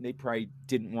 They probably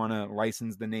didn't want to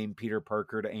license the name Peter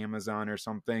Parker to Amazon or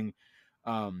something.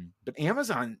 But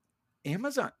Amazon,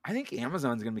 I think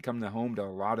Amazon's going to become the home to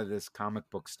a lot of this comic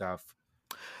book stuff.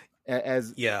 I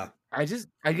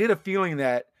get a feeling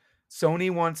that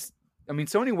Sony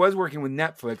was working with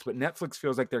Netflix, but Netflix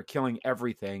feels like they're killing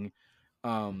everything.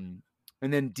 And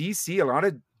then DC, a lot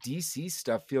of DC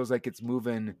stuff feels like it's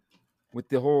moving with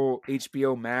the whole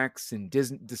HBO Max and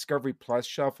Discovery Plus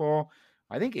shuffle.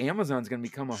 I think Amazon's going to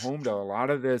become a home to a lot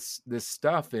of this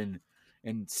stuff. And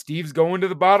Steve's going to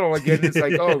the bottle again. It's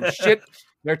like, oh shit,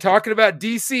 they're talking about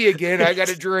DC again. I got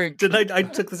to drink. I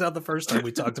took this out the first time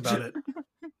we talked about it.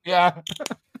 Yeah.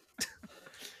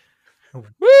 Woo!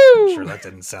 I'm sure that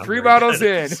didn't sound 3 bottles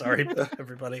good. in. Sorry,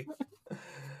 everybody.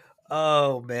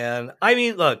 Oh man. I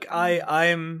mean, look, I'll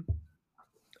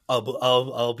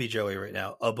be Joey right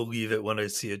now. I'll believe it when I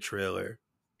see a trailer.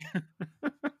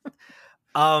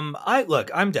 I'm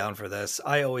down for this.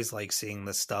 I always like seeing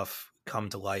this stuff come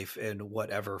to life in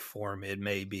whatever form it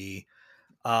may be.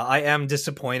 I am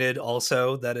disappointed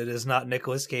also that it is not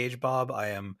Nicolas Cage, Bob. I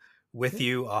am with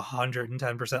you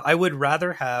 110%. I would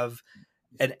rather have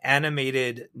an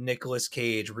animated Nicolas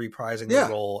Cage reprising the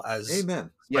role as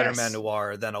Spider-Man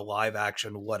Noir than a live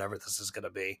action whatever this is going to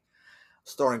be.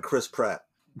 Starring Chris Pratt.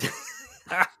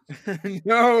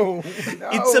 No.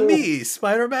 It's a me,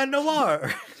 Spider-Man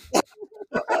Noir.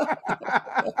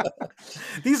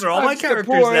 These are all my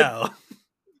characters now.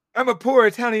 I'm a poor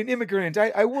Italian immigrant.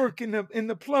 I work in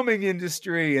the plumbing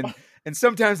industry, and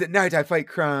sometimes at night I fight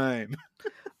crime.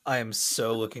 I am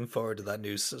so looking forward to that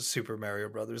new Super Mario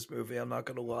Brothers movie. I'm not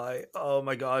going to lie. Oh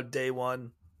my God, day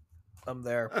one. I'm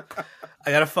there. I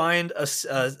got to find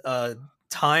a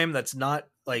time that's not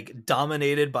like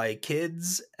dominated by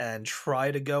kids and try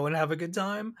to go and have a good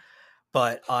time.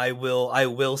 But I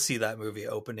will see that movie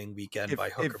opening weekend by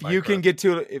hook or by crook. If you can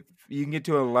get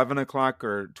to 11 o'clock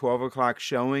or 12 o'clock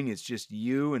showing, it's just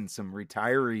you and some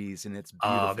retirees, and it's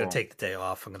beautiful. I'm gonna take the day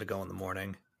off. I'm gonna go in the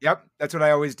morning. Yep, that's what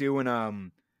I always do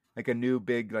when like a new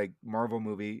big like Marvel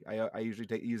movie. I usually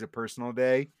use a personal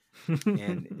day,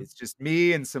 and it's just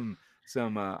me and some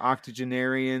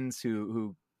octogenarians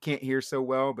who can't hear so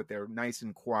well, but they're nice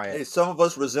and quiet. Hey, some of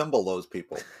us resemble those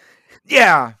people.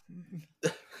 Yeah.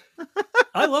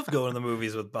 I love going to the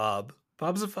movies with Bob.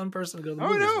 Bob's a fun person to go to the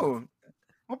movies with.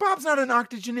 Well, Bob's not an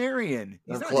octogenarian.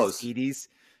 He's I'm not close. In his 80s.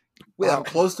 Well, I'm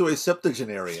close to a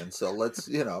septuagenarian, so let's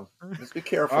be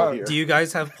careful here. Do you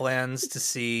guys have plans to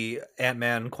see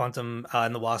Ant-Man Quantum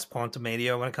and the Wasp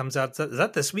Quantumania when it comes out? Is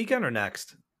that this weekend or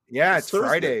next? Yeah, it's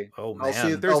Friday. Oh man, I'll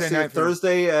see it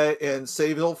Thursday in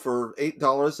Sayville for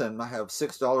 $8, and I have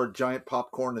 $6 giant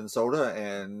popcorn and soda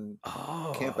and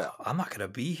camp out. I'm not gonna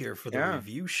be here for the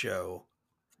review show.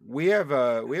 We have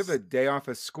a day off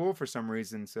of school for some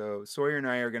reason, so Sawyer and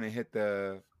I are gonna hit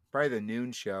probably the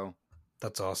noon show.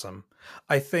 That's awesome.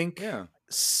 I think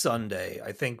Sunday.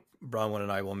 I think Bronwyn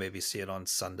and I will maybe see it on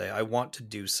Sunday. I want to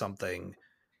do something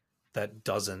that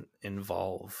doesn't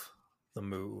involve the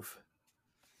move.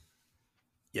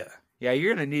 Yeah. Yeah,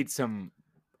 you're gonna need some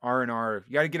R&R.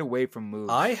 You got to get away from movies.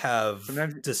 I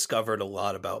have discovered a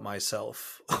lot about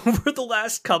myself over the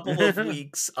last couple of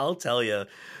weeks. I'll tell you,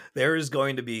 there is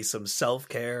going to be some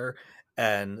self-care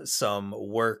and some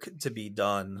work to be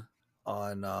done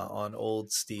on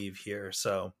old Steve here.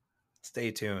 So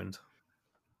stay tuned.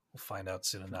 We'll find out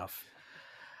soon enough.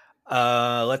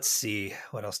 Let's see.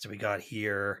 What else do we got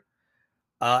here?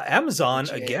 Amazon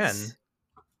Witches. again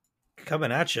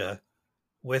coming at you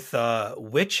with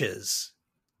Witches,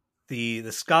 the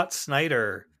Scott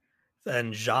Snyder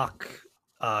and Jacques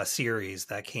series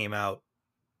that came out.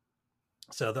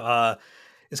 So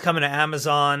it's coming to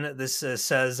Amazon. This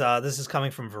says this is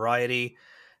coming from Variety.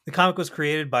 The comic was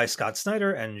created by Scott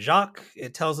Snyder and Jacques.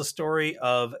 It tells the story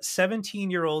of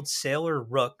 17-year-old Sailor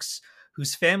Rooks,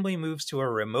 whose family moves to a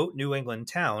remote New England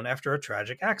town after a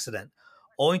tragic accident,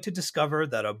 only to discover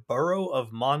that a burrow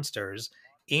of monsters,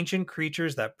 ancient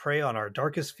creatures that prey on our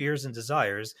darkest fears and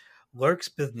desires, lurks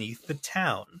beneath the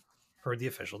town, per the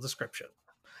official description.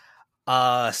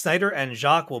 Snyder and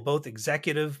Jacques will both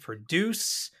executive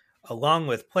produce, along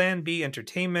with Plan B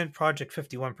Entertainment, Project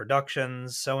 51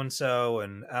 Productions, so-and-so,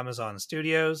 and Amazon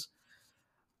Studios.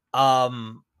 I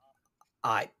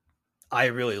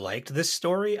really liked this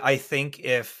story. I think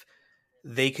if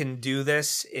they can do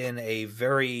this in a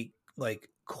very like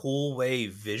cool way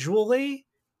visually,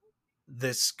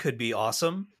 this could be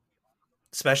awesome.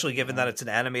 Especially given that it's an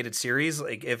animated series.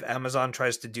 Like if Amazon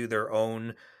tries to do their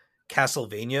own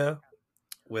Castlevania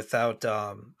without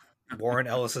Warren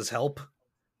Ellis's help,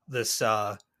 this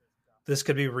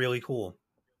could be really cool.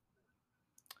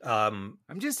 I'm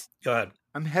Go ahead.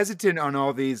 I'm hesitant on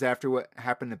all these after what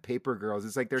happened to Paper Girls.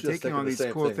 It's like they're Just taking thinking all the these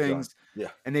same cool thing, John. things, Yeah.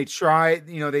 and they try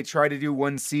to do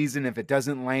one season. If it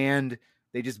doesn't land,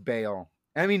 they just bail.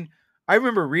 I mean, I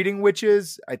remember reading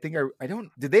Witches. I think I don't.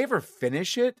 Did they ever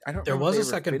finish it? I don't. There know if was they a ever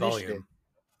second finished volume.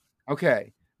 it.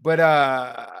 Okay, but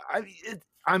I'll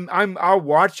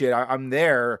watch it. I'm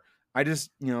there. I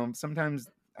just sometimes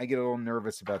I get a little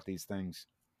nervous about these things.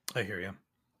 I hear you.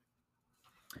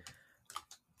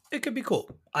 It could be cool.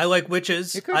 I like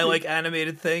Witches. It could I be. like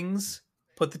animated things.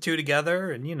 Put the two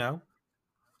together and,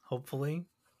 hopefully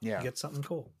Yeah. get something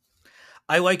cool.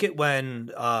 I like it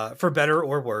when, for better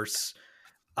or worse,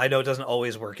 I know it doesn't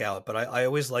always work out, but I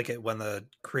always like it when the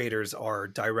creators are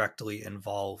directly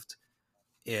involved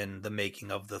in the making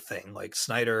of the thing. Like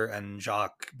Snyder and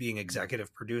Jacques being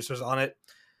executive producers on it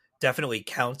definitely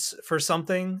counts for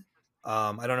something.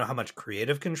 I don't know how much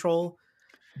creative control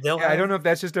they'll Yeah, I have. don't know if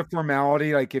that's just a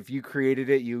formality. Like if you created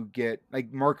it, you get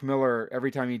like Mark Miller.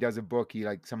 Every time he does a book, he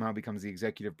like somehow becomes the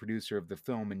executive producer of the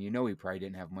film, and he probably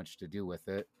didn't have much to do with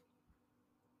it.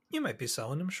 You might be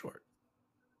selling him short.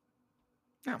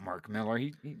 Not Mark Miller.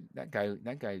 He that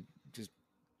guy just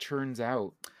churns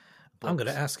out. I'm going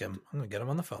to books. ask him. I'm going to get him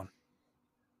on the phone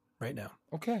right now.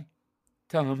 Okay,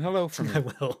 tell him hello from I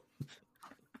me. will.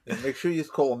 And make sure you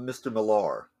call him Mr.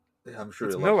 Millar. I'm sure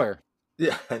It's he'll like Miller. it.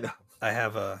 Yeah, I know. I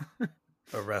have a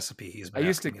recipe he's been I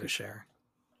used asking to- me to share.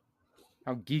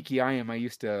 How geeky I am! I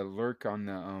used to lurk on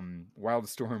the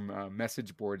Wildstorm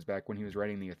message boards back when he was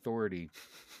writing The Authority,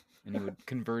 and he would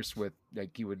converse with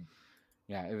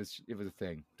Yeah, it was a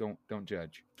thing. Don't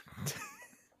judge.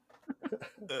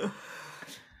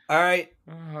 All right,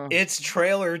 Oh. it's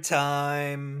trailer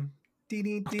time.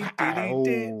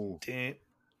 Ow.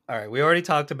 All right, we already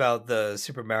talked about the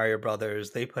Super Mario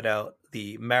Brothers. They put out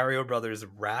the Mario Brothers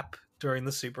rap during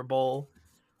the Super Bowl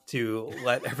to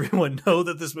let everyone know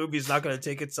that this movie is not going to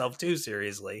take itself too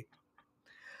seriously.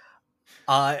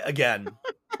 Again,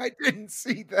 I didn't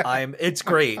see that. it's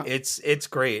great. It's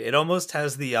great. It almost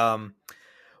has the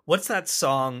what's that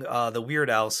song? The Weird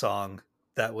Al song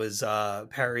that was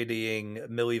parodying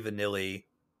Milli Vanilli.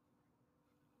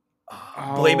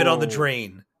 Blame It on the Oh.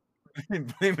 Drain.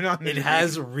 Blame it on the It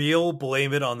has real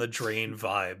Blame It on the Drain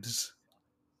vibes.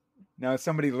 Now is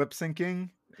somebody lip syncing.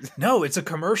 No, it's a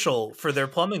commercial for their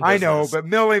plumbing I business. know, but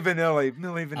Milli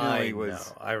Vanilli I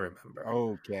was know. I remember.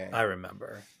 okay. I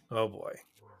remember. Oh boy.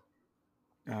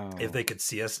 Oh. If they could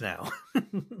see us now.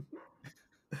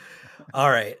 All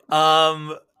right.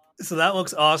 So that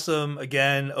looks awesome.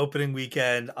 Again, opening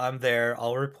weekend. I'm there.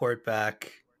 I'll report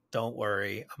back. Don't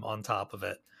worry. I'm on top of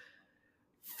it.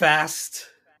 Fast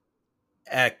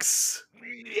X.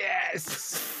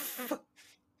 Yes.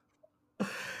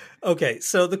 Okay,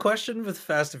 so the question with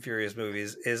Fast and Furious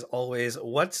movies is always,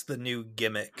 what's the new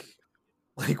gimmick?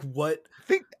 Like, what?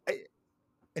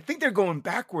 I think they're going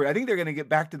backward. I think they're going to get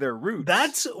back to their roots.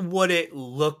 That's what it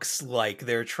looks like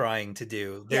they're trying to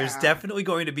do. There's Yeah. definitely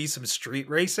going to be some street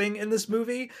racing in this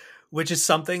movie, which is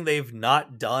something they've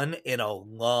not done in a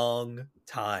long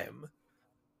time.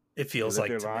 It They feels live like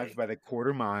their to lives me. by the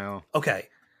quarter mile. Okay,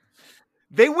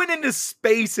 They went into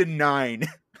space in 9.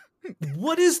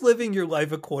 what is living your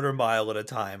life a quarter mile at a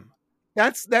time?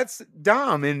 That's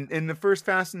Dom in the first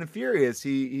Fast and the Furious.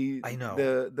 He I know.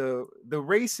 the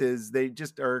races, they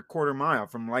just are a quarter mile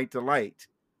from light to light.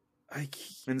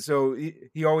 And so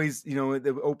he always,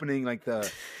 the opening, like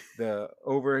the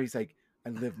over, he's like, I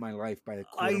live my life by a I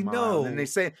quarter mile. know. And they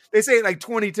say it like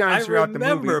 20 times I throughout the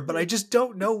remember, movie. but I just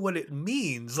don't know what it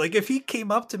means. Like, if he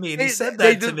came up to me and he said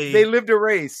they that to me, They lived a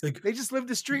race. like, They just lived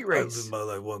a street I race. live my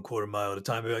life 1/4 mile at a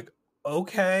time. I'd be like,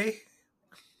 okay.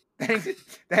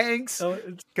 Thanks. So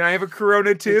it's Can I have a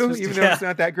Corona too? just- Even though yeah. it's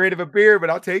not that great of a beer, but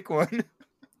I'll take one.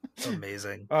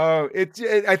 amazing. Oh,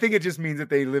 I think it just means that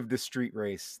they lived the street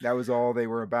race. That was all they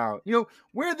were about. You know,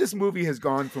 where this movie has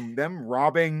gone from them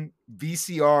robbing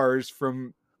VCRs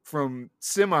from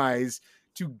semis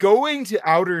to going to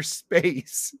outer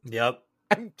space. Yep.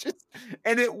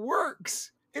 And it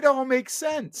works. It all makes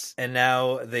sense. And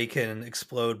now they can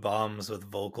explode bombs with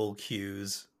vocal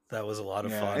cues. That was a lot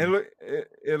of fun.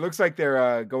 It looks like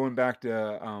they're going back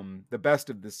to the best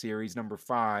of the series, number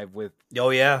 5, with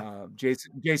Oh yeah.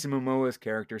 Jason Momoa's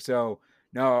character. So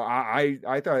no,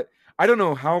 I thought, I don't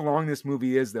know how long this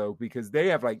movie is though, because they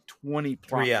have like 20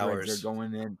 plot 3 threads hours. they're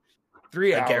going in.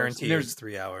 3 hours. I guarantee And it's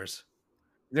 3 hours.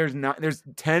 there's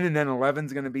 10 and then 11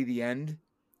 is going to be the end.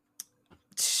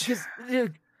 Because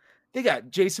they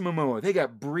got Jason Momoa, they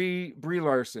got Brie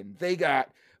Larson, they got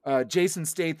Jason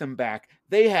Statham back.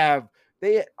 I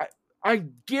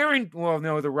guarantee. Well,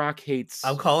 no, The Rock hates.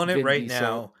 I'm calling it Vin right Diesel.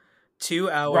 now. 2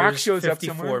 hours, Rock shows up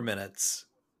 54 somewhere? minutes.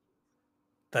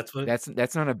 That's what.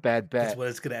 That's not a bad bet. That's what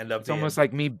it's going to end up It's being. almost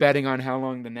like me betting on how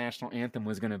long the national anthem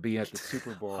was going to be at the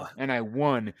Super Bowl, and I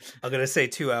won. I'm going to say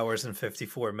 2 hours and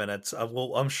 54 minutes.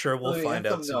 I'm sure we'll find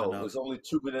out soon No, it enough. was only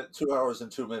 2 hours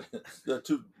and 2 minutes.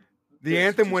 The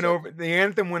anthem went over. The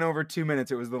anthem went over 2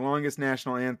 minutes. It was the longest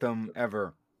national anthem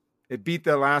ever. It beat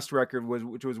the last record,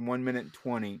 which was 1 minute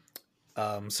 20.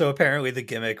 So apparently the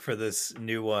gimmick for this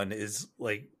new one is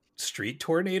like street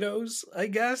tornadoes, I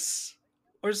guess,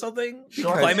 or something.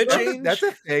 Climate change. That's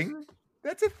a thing.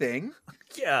 That's a thing.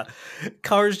 Yeah,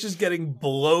 cars just getting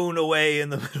blown away in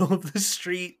the middle of the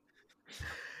street.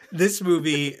 This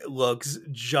movie looks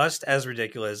just as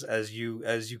ridiculous as you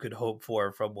could hope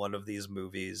for from one of these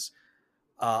movies.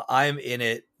 I'm in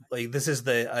it. Like, this is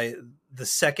the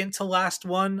second to last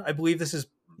one. I believe this is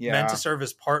meant to serve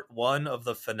as part 1 of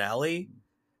the finale.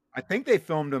 I think they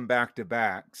filmed them back to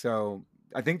back, so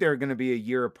I think they're going to be a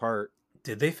year apart.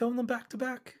 Did they film them back to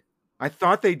back? I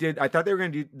thought they did. I thought they were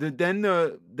going to do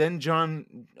then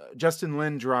Justin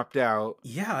Lin dropped out.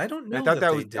 Yeah, I don't know. I thought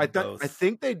that was. They did I thought. both.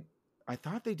 I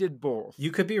thought they did both.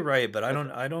 You could be right, but I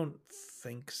don't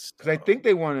think so. Because I think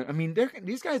they want to. I mean,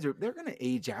 these guys they're going to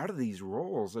age out of these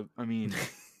roles. I mean,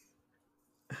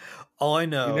 all I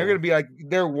know, they're going to be like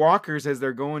they're walkers as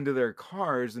they're going to their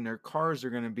cars, and their cars are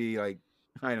going to be like,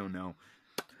 I don't know.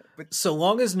 But so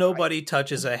long as nobody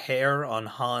touches a hair on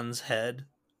Han's head,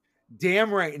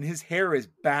 damn right, and his hair is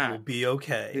back. we'll be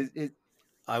okay.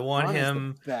 I want Han is the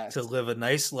him best. to live a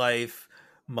nice life,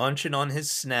 munching on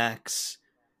his snacks,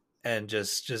 and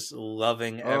just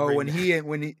loving every. When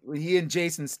he and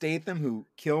Jason Statham, who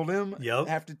killed him, Yep.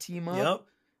 have to team up. Yep.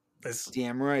 This,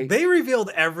 Damn right. they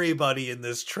revealed everybody in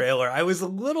this trailer. I was a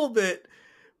little bit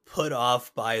put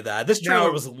off by that. This trailer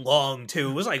Now- was long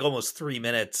too. It was like almost 3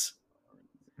 minutes.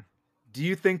 Do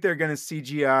you think they're going to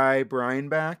CGI Brian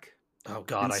back? Oh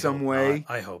God! In I some hope way?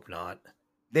 not. I hope not.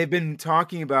 They've been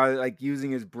talking about it, like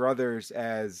using his brothers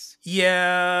as.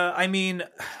 Yeah, I mean,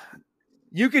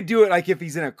 You could do it like if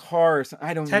he's in a car or something.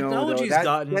 I don't know. technology's though.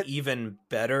 gotten even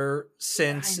better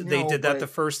since I they know, did that but- the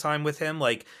first time with him.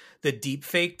 Like, the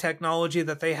deepfake technology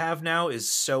that they have now is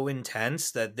so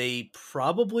intense that they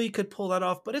probably could pull that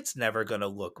off, but it's never going to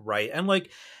look right. And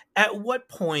like, at what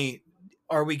point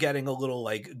are we getting a little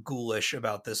like ghoulish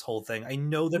about this whole thing? I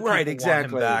know that people want him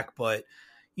exactly. back, but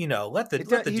you know, let the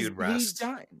dude rest.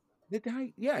 He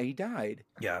died. Yeah, he died.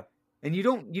 Yeah. And you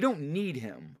don't need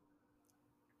him.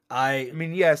 I I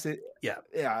mean, yes, Yeah.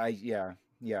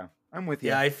 Yeah. I'm with you.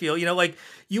 Yeah, I feel, like,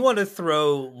 you want to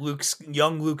throw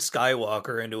young Luke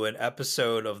Skywalker into an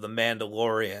episode of The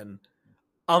Mandalorian.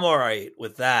 I'm all right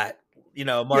with that.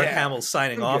 Mark Hamill's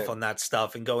signing I'm off good. on that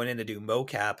stuff and going in to do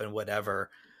mocap and whatever.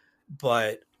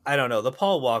 But I don't know. The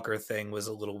Paul Walker thing was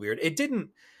a little weird. It didn't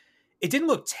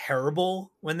look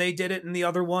terrible when they did it in the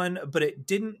other one, but it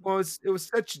didn't. Well, it was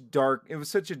such dark. It was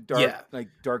such a dark, Yeah.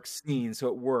 dark scene, so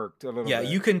it worked a little Yeah, bit.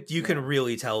 you can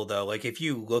really tell though. Like, if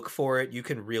you look for it, you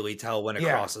can really tell when it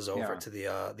Yeah, crosses over yeah. to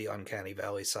the Uncanny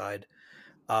Valley side.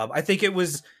 I think it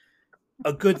was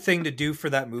a good thing to do for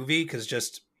that movie because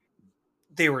just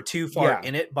they were too far Yeah.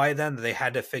 in it by then that they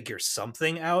had to figure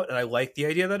something out. And I like the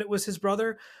idea that it was his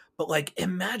brother. But like,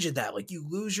 imagine that, like, you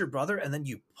lose your brother and then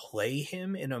you play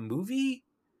him in a movie.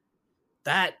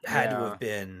 That had to Yeah. have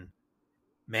been,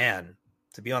 man,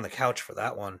 to be on the couch for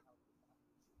that one.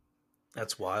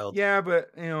 That's wild. Yeah,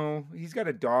 but he's got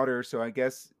a daughter, so I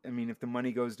guess if the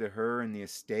money goes to her and the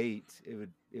estate, it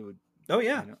would. Oh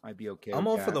yeah, I'd be okay. I'm with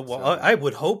all that, for the. so. I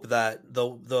would hope that the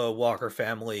Walker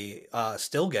family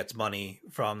still gets money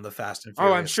from the Fast and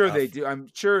Furious. Oh, I'm sure stuff. they do. I'm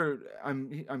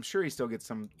sure he still gets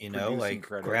some. Like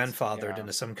credits. grandfathered Yeah.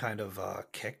 into some kind of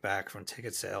kickback from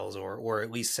ticket sales or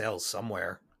at least sales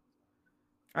somewhere.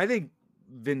 I think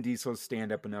Vin Diesel's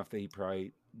stand up enough that he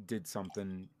probably did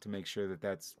something to make sure that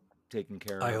that's taken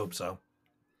care of. I hope so.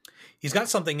 He's got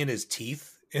something in his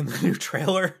teeth in the new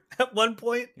trailer at one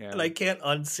point, Yeah. and I can't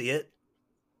unsee it.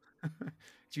 Did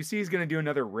you see he's going to do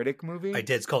another Riddick movie? I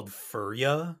did. It's called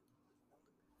Furia.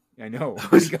 I know. I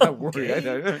was I got worried.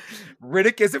 okay.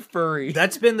 Riddick is a furry.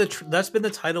 That's been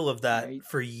the title of that Right.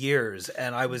 for years,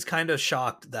 and I was kind of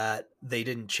shocked that they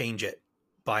didn't change it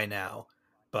by now.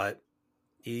 But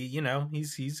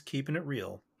he's keeping it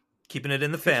real, keeping it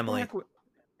in the family.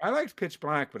 I liked Pitch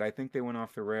Black, but I think they went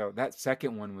off the rail. That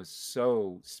second one was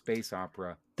so space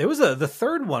opera. There was the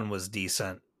third one was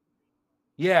decent.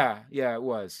 Yeah, it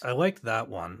was. I liked that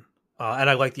one, and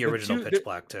I liked the The original two- Pitch the-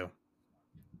 Black too.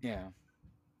 Yeah.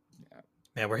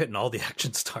 Man, we're hitting all the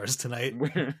action stars tonight.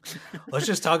 the Let's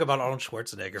just talk about Arnold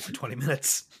Schwarzenegger for 20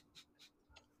 minutes.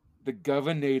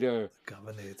 Governor.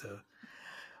 Governor.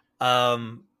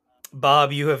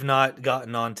 Bob, you have not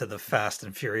gotten onto the Fast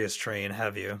and Furious train,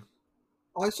 have you?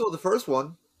 I saw the first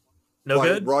one. No by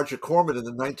good? Roger Corman in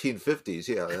the 1950s.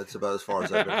 Yeah, that's about as far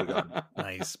as I've ever gotten.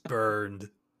 Nice. Burned.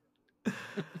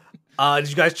 Did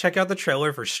you guys check out the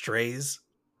trailer for Strays?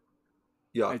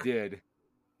 Yuck. I did.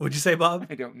 What'd you say, Bob?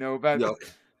 I don't know about Yuck.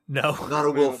 No. Not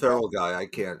a Will Ferrell guy. I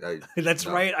can't. That's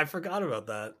No. right. I forgot about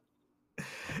that.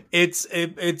 It's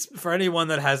for anyone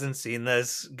that hasn't seen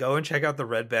this, go and check out the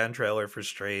Red Band trailer for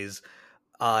Strays.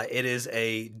 It is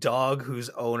a dog whose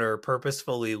owner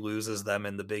purposefully loses them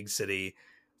in the big city.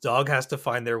 Dog has to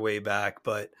find their way back,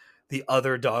 but the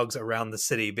other dogs around the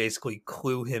city basically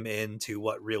clue him into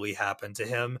what really happened to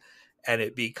him, and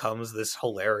it becomes this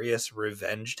hilarious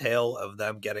revenge tale of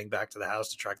them getting back to the house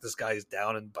to track this guy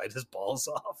down and bite his balls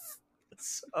off.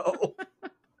 So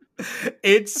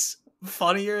it's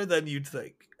funnier than you'd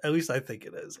think. At least I think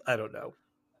it is. I don't know.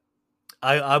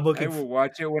 I'm looking. I will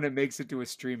watch it when it makes it to a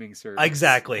streaming service.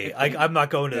 Exactly. I'm not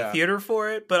going to the Yeah. theater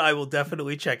for it, but I will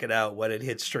definitely check it out when it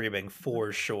hits streaming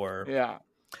for sure. Yeah.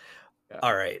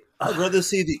 All right. I'd rather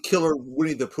see the killer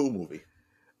Winnie the Pooh movie.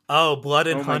 Oh, Blood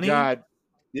and Oh my Honey. God.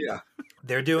 Yeah.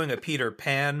 They're doing a Peter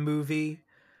Pan movie.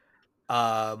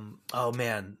 Oh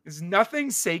man, Is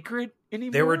nothing sacred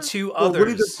anymore? there were two Well, others.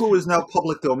 Winnie the Pooh is now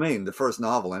public domain. The first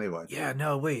novel, anyway. Yeah,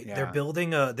 no, wait. Yeah.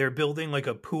 They're building like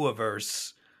a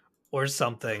Pooh-averse or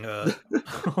something.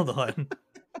 Hold on.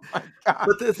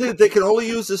 But the thing, they can only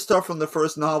use this stuff from the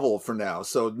first novel for now.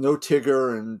 So no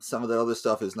Tigger and some of the other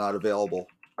stuff is not available.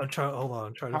 Hold on.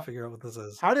 I'm trying to figure out what this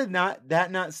is. How did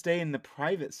that not stay in the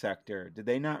private sector? Did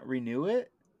they not renew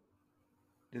it?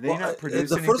 Did they Well, not produce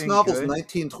the first anything novel's good?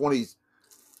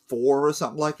 1924 or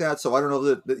something like that. So I don't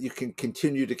know that you can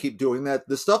continue to keep doing that.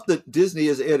 The stuff that Disney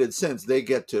has added since, they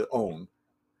get to own.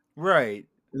 Right.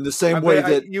 In the same way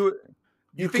that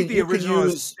you think the original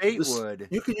estate would.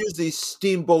 You can use the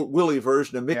Steamboat Willie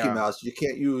version of Mickey Yeah. Mouse. You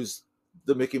can't use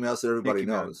the Mickey Mouse that everybody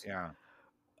Mickey Mouse, knows. Yeah.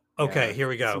 Okay, Yeah. here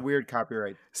we It's a go. weird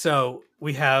copyright. So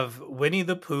we have Winnie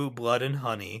the Pooh, Blood and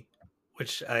Honey,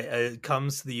 which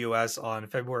comes to the U.S. on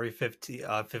February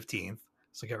 15th.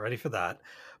 So get ready for that.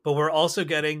 But we're also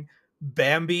getting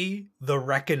Bambi, The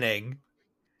Reckoning,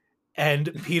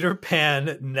 and Peter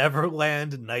Pan,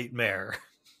 Neverland Nightmare.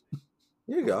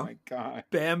 Here you Oh go. my God.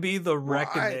 Bambi, The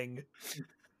Reckoning.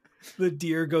 The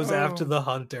deer goes after Oh. the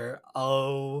hunter.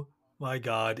 Oh my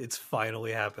God, it's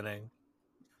finally happening.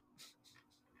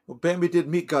 Well, Bambi did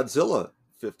meet Godzilla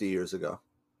 50 years ago.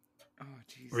 Oh,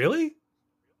 jeez. Really?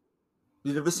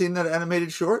 You never seen that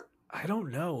animated short? I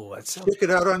don't know. That sounds Check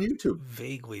it out on YouTube.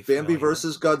 vaguely Bambi familiar.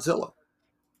 versus Godzilla.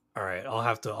 All right, I'll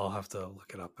have to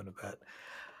look it up in a bit.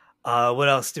 What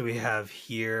else do we have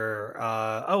here?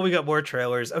 We got more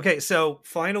trailers. Okay, so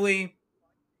finally,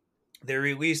 they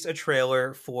released a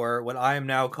trailer for what I am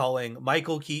now calling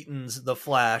Michael Keaton's The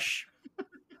Flash.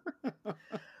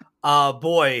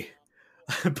 Boy,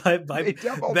 but They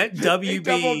doubled- bet they doubled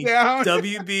WB down.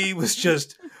 WB was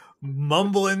just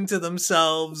mumbling to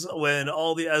themselves when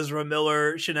all the Ezra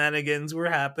Miller shenanigans were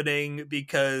happening,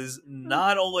 because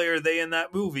not only are they in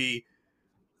that movie,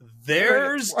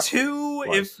 there's Twice. two,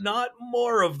 Twice. if not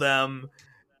more of them,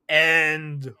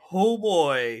 and oh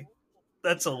boy,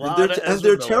 that's a lot of And Ezra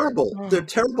they're Miller. terrible. They're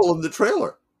terrible in the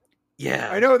trailer. Yeah,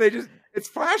 I know they just It's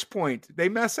Flashpoint. They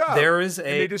mess up. There is and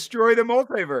they destroy the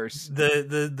multiverse.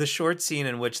 the short scene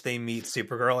in which they meet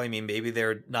Supergirl. I mean, maybe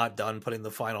they're not done putting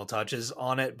the final touches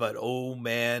on it, but oh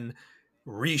man,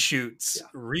 reshoots.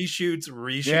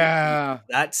 Yeah.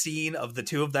 That scene of the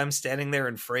two of them standing there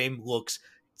in frame looks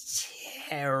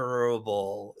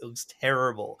terrible. It looks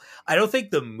terrible. I don't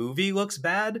think the movie looks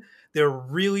bad. They're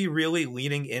really, really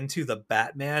leaning into the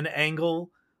Batman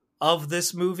angle of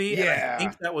this movie. And I Yeah.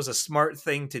 think that was a smart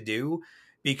thing to do,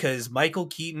 because Michael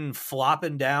Keaton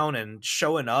flopping down and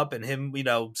showing up and him,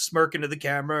 smirking to the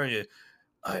camera and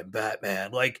I'm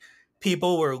Batman. Like,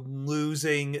 people were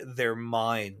losing their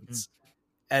minds.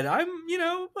 And I'm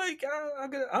gonna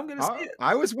see it.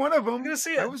 I was one of them. I'm gonna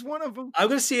see it. I was one of them. I'm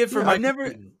gonna see it for Yeah, Michael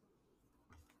Keaton.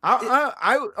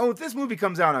 If this movie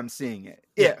comes out, I'm seeing it.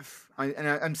 Yeah.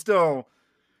 I'm still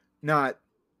not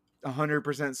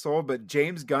 100% sold, but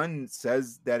James Gunn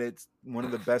says that it's one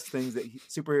of the best things that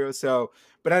superheroes. So,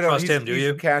 but I don't Trust him. Do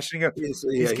you? Cashing up. He's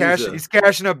He's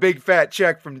cashing a big fat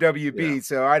check from WB. Yeah.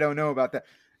 So I don't know about that.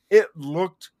 It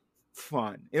looked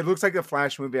fun. It looks like the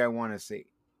Flash movie I want to see.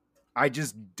 I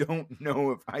just don't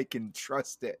know if I can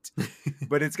trust it.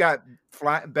 But it's got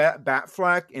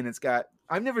Batfleck, and it's got.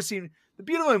 I've never seen the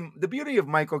beauty of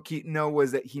Michael Keaton. Though,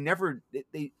 was that he never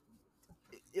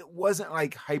it wasn't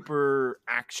like hyper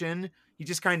action. He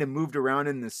just kind of moved around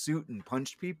in the suit and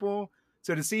punched people.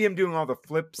 So to see him doing all the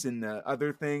flips and the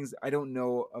other things, I don't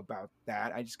know about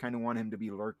that. I just kind of want him to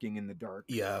be lurking in the dark.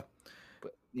 Yeah.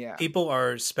 But yeah. People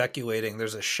are speculating.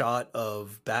 There's a shot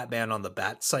of Batman on the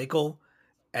Batcycle,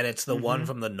 and it's the one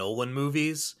from the Nolan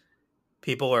movies.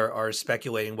 People are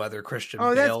speculating whether Christian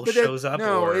Bale shows up.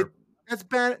 That's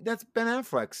Ben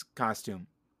Affleck's costume.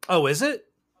 Oh, is it?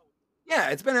 Yeah,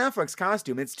 it's Ben Affleck's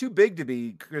costume. It's too big to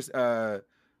be Christian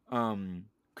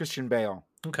Bale.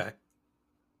 Okay.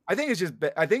 I think it's just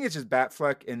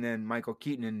Batfleck and then Michael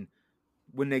Keaton. And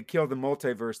when they kill the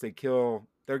multiverse,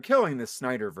 they're killing the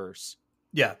Snyderverse.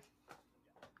 Yeah.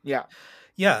 Yeah.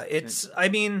 Yeah. I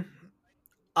mean,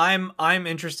 I'm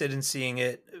interested in seeing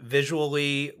it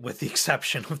visually, with the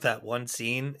exception of that one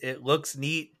scene. It looks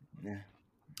neat. Yeah.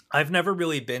 I've never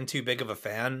really been too big of a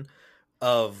fan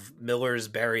of Miller's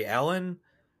Barry Allen,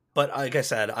 but like I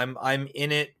said, I'm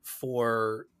in it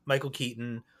for Michael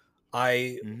Keaton.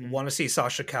 I want to see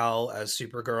Sasha Calle as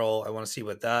Supergirl. I want to see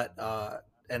what that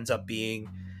ends up being.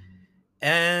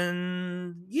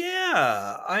 And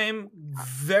yeah, I am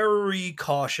very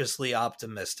cautiously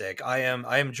optimistic. I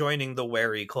am joining the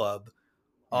wary club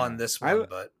on this one,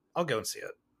 but I'll go and see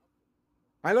it.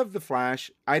 I love The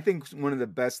Flash. I think one of the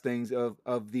best things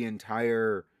of the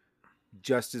entire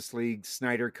Justice League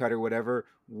Snyder cut or whatever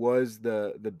was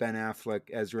the Ben Affleck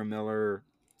Ezra Miller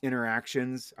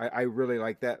interactions. I really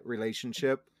like that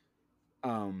relationship.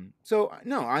 So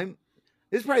no,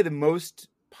 this is probably the most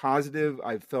positive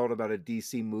I've felt about a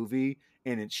DC movie,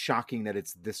 and it's shocking that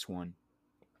it's this one.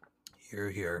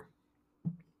 Here.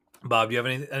 Bob, do you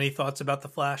have any thoughts about The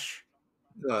Flash?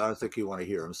 No, I don't think you want to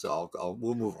hear him, so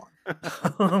we'll move on.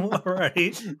 All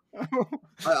right.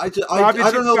 I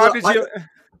don't know.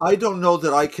 I don't know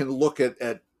that I can look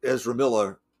at Ezra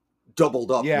Miller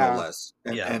doubled up, no less,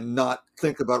 and not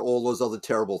think about all those other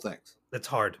terrible things. That's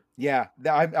hard. Yeah,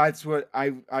 that's what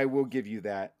I will give you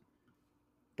that.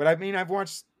 But I mean, I've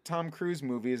watched Tom Cruise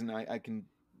movies, and I can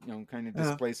kind of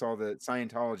displace all the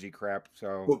Scientology crap.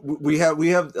 So we have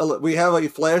a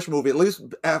Flash movie. At least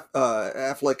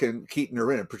Affleck and Keaton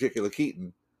are in it, particularly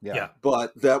Keaton. Yeah.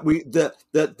 But that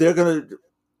they're going to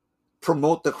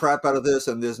promote the crap out of this,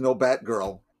 and there's no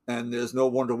Batgirl, and there's no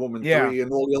Wonder Woman 3,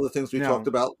 and all the other things we talked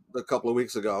about a couple of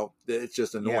weeks ago. It's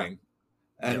just annoying.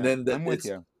 Yeah. And then I'm with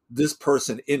you. This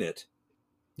person in it.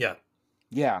 Yeah.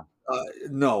 Yeah.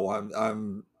 No,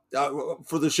 I'm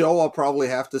for the show. I'll probably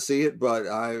have to see it, but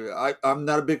I'm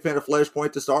not a big fan of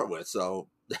Flashpoint to start with. So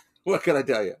what can I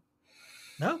tell you?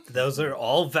 No, those are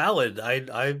all valid.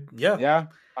 Yeah.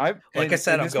 I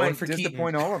said, I'm going for Keaton.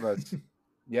 Disappoint all of us.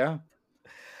 Yeah.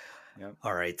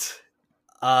 All right.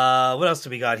 What else do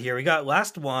we got here? We got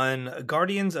last one.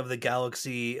 Guardians of the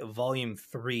Galaxy Volume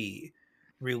 3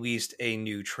 released a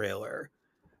new trailer.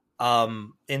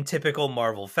 In typical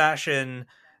Marvel fashion,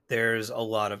 there's a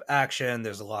lot of action,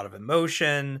 there's a lot of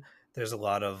emotion, there's a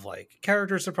lot of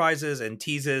character surprises and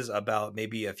teases about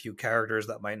maybe a few characters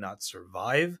that might not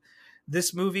survive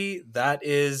this movie. That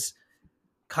is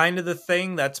kind of the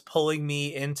thing that's pulling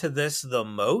me into this the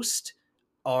most,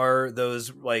 are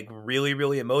those really,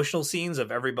 really emotional scenes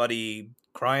of everybody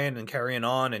crying and carrying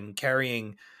on and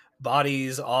carrying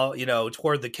bodies all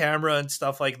toward the camera and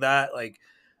stuff like that.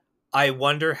 I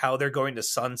wonder how they're going to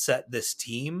sunset this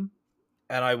team,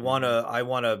 and I want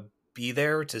to be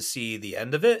there to see the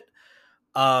end of it.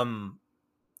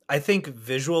 I think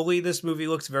visually this movie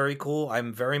looks very cool.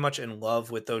 I'm very much in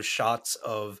love with those shots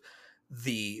of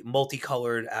the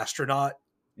multicolored astronaut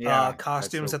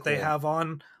costumes that they have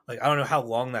on. Like, I don't know how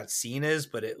long that scene is,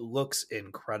 but it looks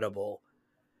incredible.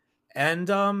 And,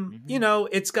 you know,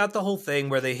 it's got the whole thing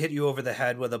where they hit you over the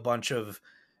head with a bunch of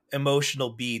emotional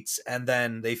beats, and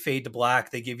then they fade to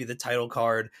black. They give you the title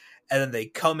card, and then they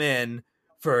come in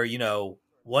for, you know,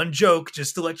 one joke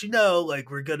just to let you know, like,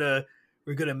 we're gonna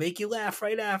make you laugh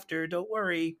right after. Don't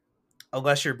worry.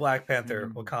 Unless you're Black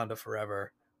Panther, Wakanda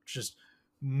Forever. Just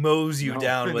mows you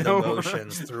down with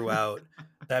emotions throughout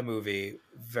that movie.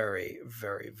 Very,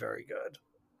 very, very good.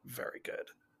 Very good.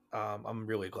 I'm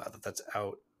really glad that that's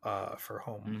out for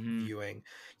home viewing.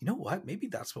 You know what? Maybe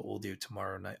that's what we'll do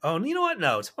tomorrow night. Oh, you know what?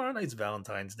 No, tomorrow night's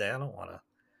Valentine's Day. I don't want to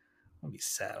be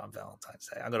sad on Valentine's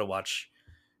Day. I'm going to watch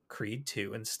Creed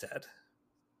 2 instead.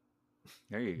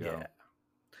 There you go. Yeah.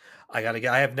 I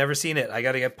have never seen it. I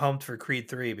gotta get pumped for Creed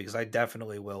 3 because I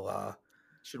definitely will.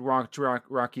 Should watch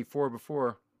Rocky 4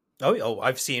 before. Oh,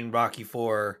 I've seen Rocky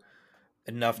 4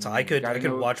 enough time. I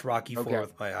could watch Rocky 4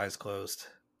 with my eyes closed.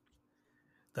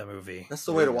 That movie. That's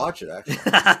the way to watch it, actually.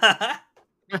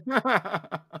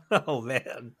 Oh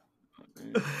man,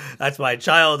 that's my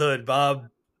childhood, Bob.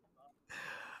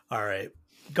 All right,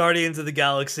 Guardians of the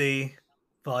Galaxy,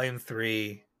 Volume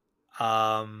 3.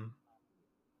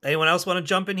 Anyone else want to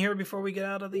jump in here before we get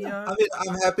out of the? I mean,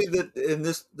 I'm happy that in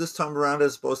this time around,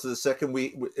 as opposed to the second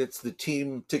week, it's the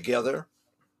team together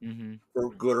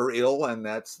for good or ill, and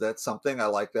that's something I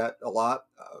like that a lot.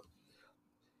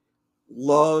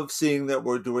 Love seeing that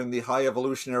we're doing the High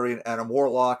Evolutionary and Adam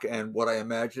Warlock, and what I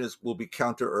imagine will be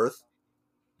Counter Earth.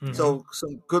 So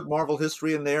some good Marvel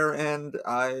history in there, and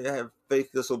I have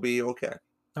faith this will be okay.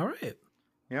 All right.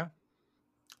 Yeah.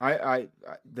 I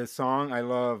the song I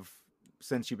love.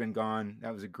 Since You've Been Gone,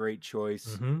 that was a great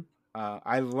choice.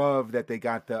 I love that they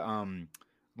got the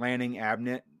Lanning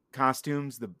Abnett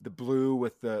costumes, the blue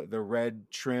with the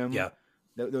red trim. Yeah,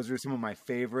 those are some of my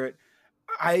favorite.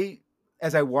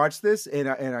 As I watched this, and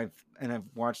I've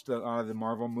watched a lot of the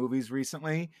Marvel movies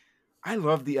recently, I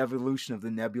love the evolution of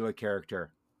the Nebula character.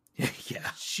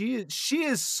 Yeah, she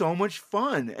is so much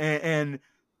fun, and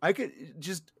I could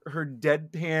just her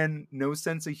deadpan, no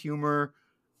sense of humor.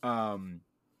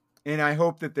 And I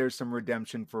hope that there's some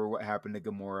redemption for what happened to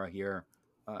Gamora here.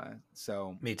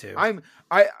 So me too.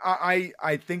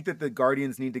 I think that the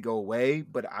Guardians need to go away,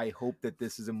 but I hope that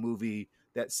this is a movie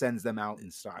that sends them out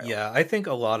in style. Yeah, I think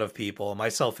a lot of people,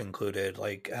 myself included,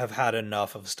 like have had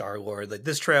enough of Star-Lord. Like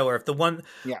this trailer, if one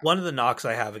of the knocks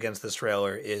I have against this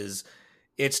trailer is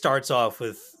it starts off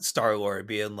with Star-Lord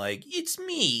being like, "It's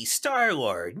me,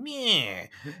 Star-Lord." Meh.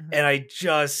 And I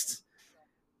just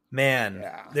Man,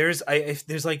 there's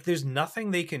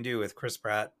nothing they can do with Chris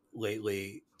Pratt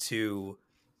lately to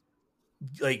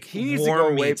like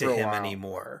warm me to him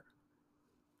anymore.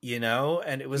 You know,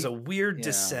 and it was a weird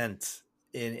descent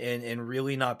in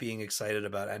really not being excited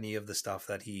about any of the stuff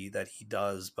that he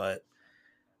does. But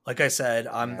like I said,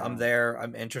 I'm there.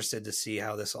 I'm interested to see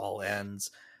how this all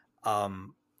ends.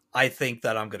 I think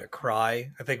that I'm gonna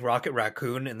cry. I think Rocket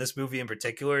Raccoon in this movie in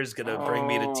particular is gonna bring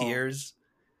me to tears.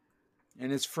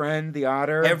 And his friend, the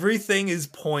otter. Everything is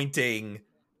pointing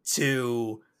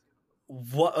to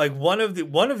what, like one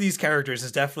of these characters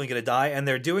is definitely going to die, and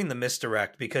they're doing the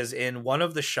misdirect because in one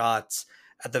of the shots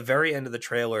at the very end of the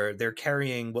trailer, they're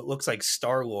carrying what looks like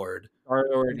Star-Lord.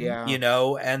 Star-Lord, yeah. You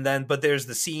know, and then but there's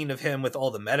the scene of him with all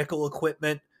the medical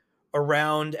equipment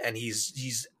around, and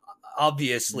he's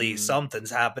obviously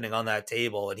something's happening on that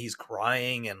table, and he's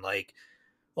crying, and like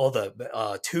all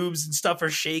the tubes and stuff are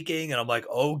shaking, and I'm like,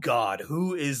 oh god,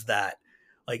 who is that?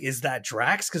 Like, is that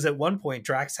Drax? Because at one point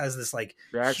Drax has this like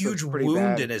huge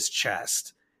wound in his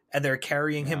chest, and they're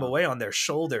carrying him away on their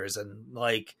shoulders, and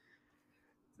like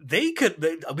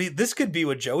this could be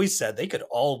what Joey said. They could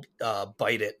all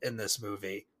bite it in this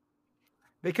movie.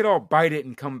 They could all bite it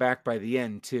and come back by the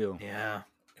end too. Yeah,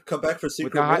 come back for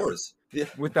Secret Wars. Yeah.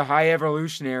 With the High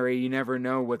Evolutionary, you never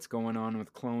know what's going on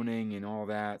with cloning and all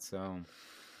that. So.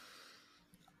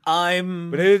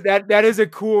 But that is a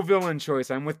cool villain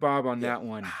choice. I'm with Bob on that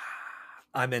one.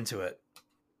 I'm into it.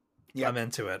 Yeah, I'm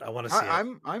into it. I want to see it.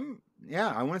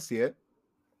 I want to see it.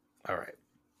 All right,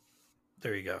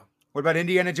 there you go. What about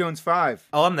Indiana Jones 5?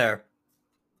 Oh, I'm there.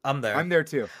 I'm there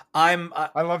too. I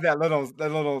love that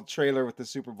little trailer with the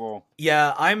Super Bowl.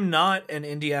 Yeah, I'm not an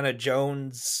Indiana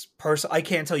Jones person. I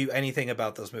can't tell you anything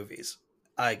about those movies,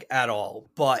 like at all.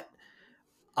 But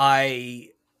I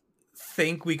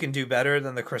think we can do better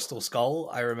than the Crystal Skull.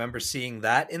 I remember seeing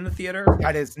that in the theater.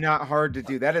 That is not hard to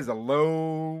do. That is a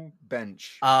low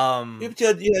bench. You had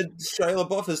Shia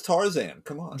LaBeouf as Tarzan.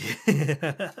 Come on.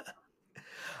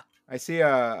 I see.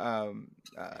 Yeah,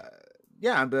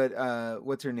 but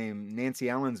what's her name? Nancy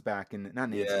Allen's back, and not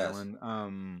Nancy Yes.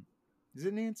 Allen. Is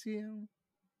it Nancy Allen?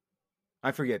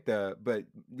 I forget but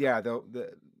yeah,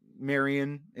 the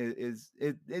Marion is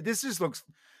it. This just looks.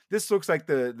 This looks like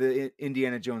the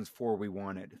Indiana Jones 4 we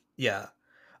wanted. Yeah.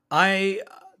 I'm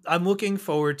looking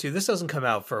forward to this. Doesn't come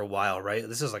out for a while, right?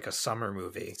 This is like a summer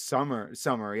movie. Summer,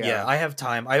 yeah. Yeah, I have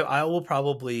time. I will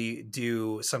probably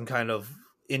do some kind of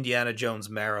Indiana Jones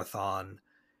marathon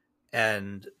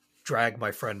and drag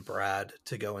my friend Brad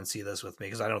to go and see this with me,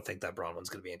 because I don't think that Bronwyn's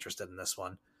going to be interested in this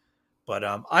one. But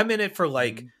I'm in it for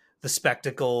like the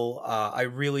spectacle. I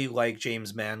really like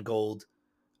James Mangold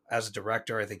as a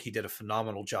director. I think he did a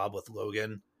phenomenal job with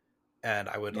Logan, and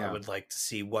I would like to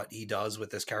see what he does with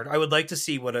this character. I would like to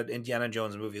see what an Indiana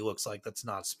Jones movie looks like that's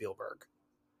not Spielberg.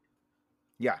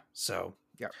 Yeah. So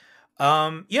yeah.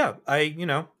 I'm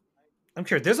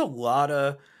curious. There's a lot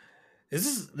of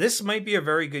this might be a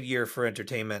very good year for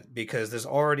entertainment, because there's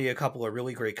already a couple of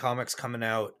really great comics coming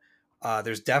out.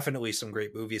 There's definitely some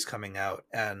great movies coming out,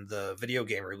 and the video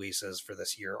game releases for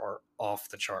this year are off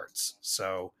the charts.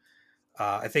 So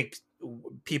I think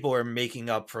people are making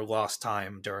up for lost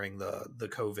time during the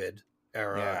COVID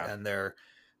era, and they're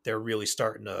really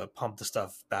starting to pump the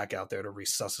stuff back out there to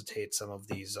resuscitate some of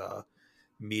these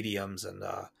mediums and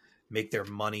make their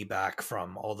money back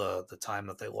from all the time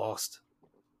that they lost.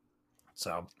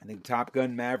 So I think Top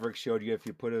Gun Maverick showed you if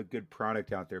you put a good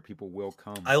product out there, people will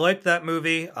come. I liked that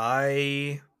movie.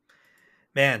 Talk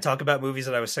about movies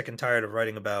that I was sick and tired of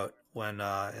writing about when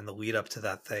in the lead up to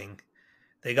that thing.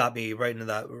 They got me right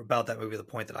into about that movie to the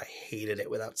point that I hated it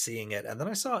without seeing it. And then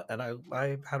I saw it, and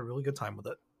I had a really good time with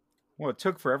it. Well, it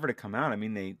took forever to come out. I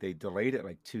mean, they delayed it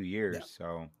like 2 years,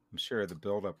 so I'm sure the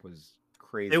buildup was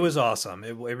crazy. It was awesome.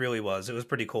 It really was. It was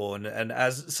pretty cool. And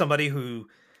as somebody who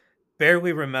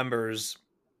barely remembers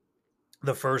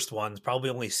the first one's probably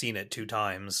only seen it 2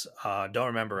 times, don't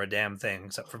remember a damn thing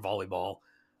except for volleyball.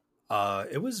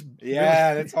 It was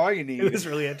that's all you need. It was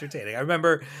really entertaining. I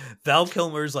remember Val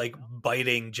Kilmer's like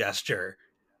biting gesture,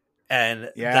 and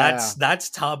that's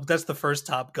the first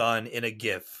Top Gun in a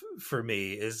GIF for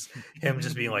me, is him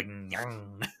just being like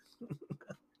Nyang.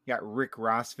 Got Rick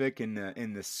Rosvick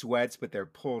in the sweats, but they're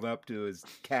pulled up to his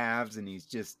calves, and he's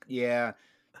just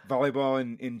volleyball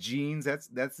in jeans.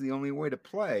 That's the only way to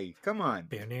play. Come on.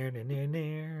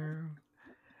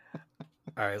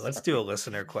 All right, let's do a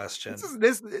listener question.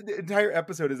 This entire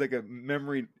episode is like a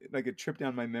memory, like a trip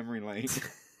down my memory lane.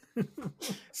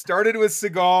 Started with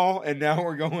Seagal, and now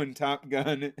we're going Top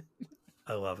Gun.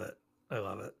 I love it.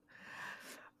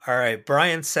 All right,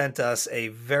 Brian sent us a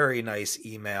very nice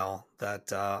email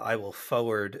that I will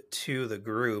forward to the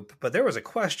group. But there was a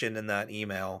question in that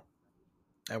email,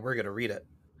 and we're going to read it.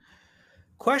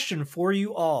 Question for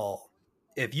you all.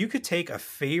 If you could take a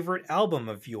favorite album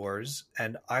of yours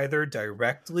and either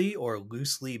directly or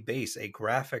loosely base a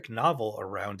graphic novel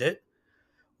around it,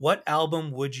 what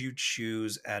album would you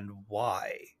choose and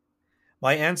why?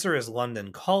 My answer is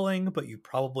London Calling, but you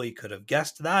probably could have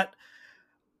guessed that.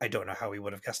 I don't know how we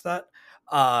would have guessed that.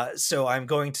 So I'm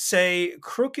going to say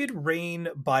Crooked Rain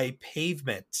by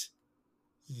Pavement.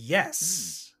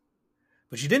 Yes.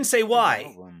 But you didn't say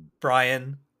why,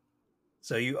 Brian.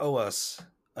 So you owe us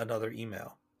another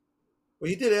email. Well,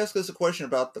 he did ask us a question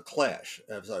about the Clash,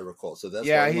 as I recall. So that's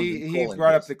he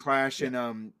brought up the Clash,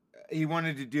 and he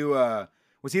wanted to do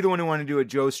was he the one who wanted to do a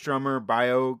Joe Strummer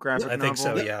biographic novel? I think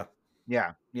so.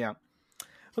 Yeah.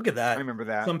 Look at that. I remember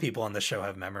that. Some people on the show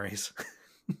have memories.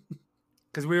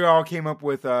 Because we all came up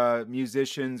with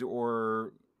musicians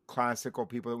or classical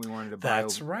people that we wanted to bio.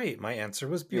 That's right. My answer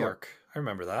was Bjork. I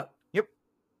remember that. Yep.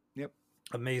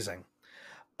 Amazing.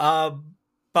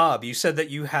 Bob, you said that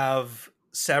you have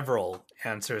several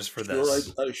answers for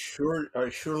this. I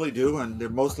surely do, and they're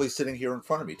mostly sitting here in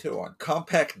front of me too on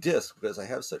compact disc, because I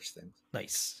have such things.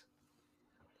 Nice.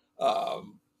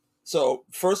 So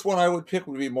first one I would pick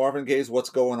would be Marvin Gaye's "What's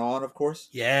Going On," of course.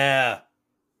 Yeah.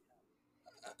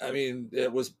 I mean,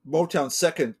 it was Motown's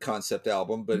second concept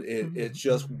album, but it's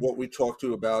just what we talked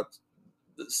to about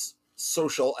the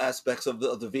social aspects of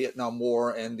the Vietnam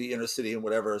War and the inner city and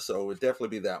whatever. So it would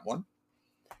definitely be that one.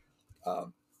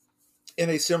 In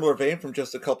a similar vein, from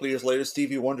just a couple of years later,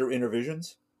 Stevie Wonder, Inner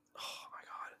Visions. Oh my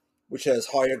God. Which has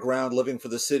Higher Ground, Living for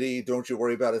the City, Don't You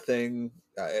Worry About a Thing.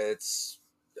 It's,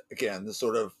 again, the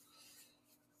sort of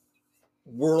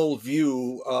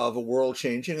worldview of a world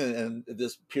changing, and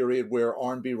this period where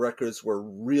R&B records were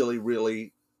really,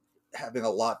 really having a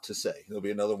lot to say. There'll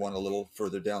be another one a little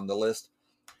further down the list,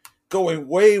 going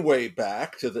way, way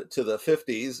back to the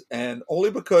 50s, and only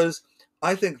because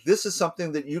I think this is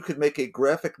something that you could make a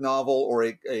graphic novel or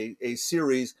a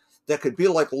series that could be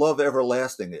like Love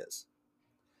Everlasting is.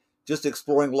 Just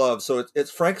exploring love. So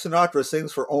it's Frank Sinatra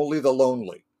Sings for Only the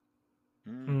Lonely.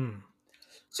 Mm.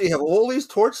 So you have all these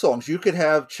torch songs. You could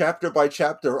have chapter by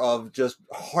chapter of just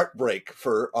heartbreak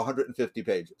for 150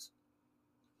 pages.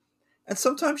 And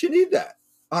sometimes you need that.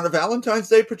 On a Valentine's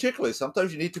Day particularly.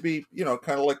 Sometimes you need to be,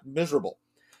 kind of like miserable.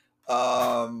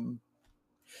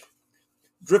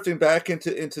 Drifting back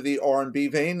into the R&B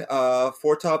vein,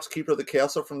 Four Tops' Keeper of the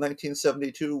Castle from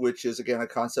 1972, which is, again, a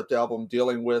concept album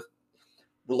dealing with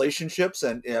relationships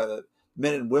and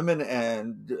men and women,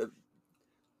 and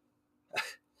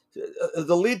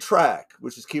the lead track,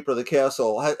 which is Keeper of the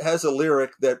Castle, has a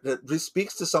lyric that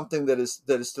speaks to something that is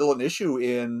still an issue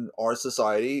in our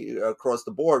society across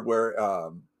the board, where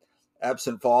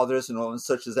absent fathers and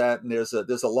such as that. And there's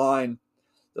a line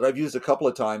that I've used a couple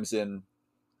of times in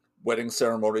wedding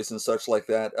ceremonies and such like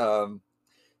that.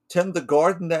 Tend the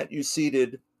garden that you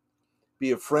seeded,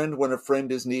 be a friend when a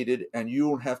friend is needed, and you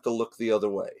won't have to look the other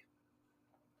way.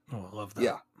 Oh, I love that.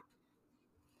 Yeah.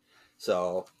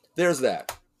 So there's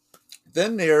that.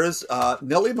 Then there's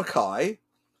Nellie McKay,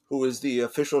 who is the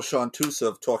official chanteuse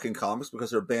of Talking Comics,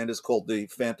 because her band is called the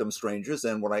Phantom Strangers.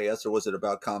 And when I asked her, was it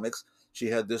about comics, she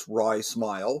had this wry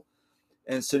smile.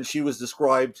 And since she was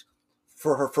described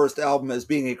for her first album as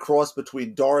being a cross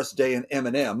between Doris Day and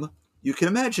Eminem, you can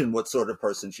imagine what sort of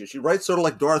person she is. She writes sort of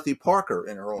like Dorothy Parker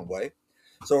in her own way.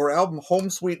 So her album Home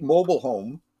Sweet Mobile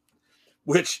Home,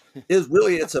 which is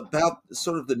really, it's about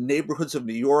sort of the neighborhoods of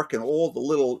New York and all the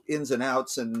little ins and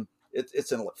outs, and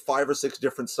it's in like 5 or 6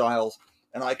 different styles.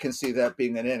 And I can see that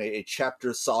being a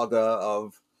chapter saga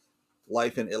of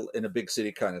life in a big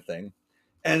city kind of thing.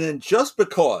 And then just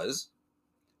because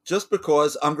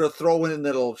I'm going to throw in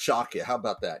that'll shock you. How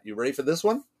about that? You ready for this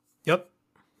one? Yep.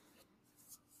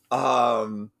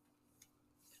 Queensryche,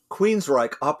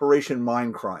 Operation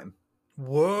Mindcrime.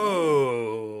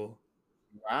 Whoa.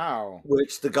 Wow.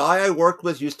 Which the guy I worked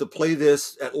with used to play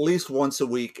this at least once a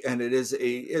week, and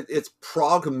it's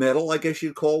prog metal, I guess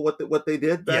you'd call what they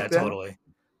did back then. Yeah, totally.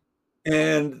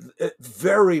 And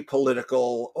very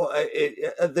political.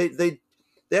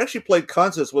 They actually played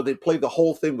concerts where they played the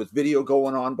whole thing with video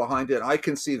going on behind it. I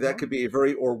can see that could be a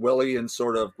very Orwellian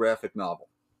sort of graphic novel.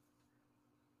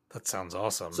 That sounds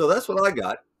awesome. So that's what I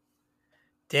got.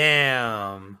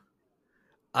 Damn.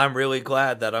 I'm really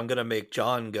glad that I'm going to make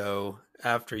John go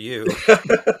after you.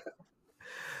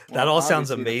 That all sounds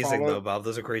amazing, though, Bob.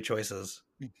 Those are great choices.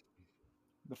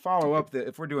 The follow-up,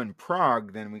 if we're doing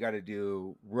Prague, then we got to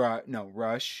do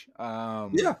Rush.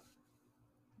 Yeah.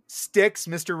 Styx,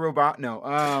 Mr. Robot. No.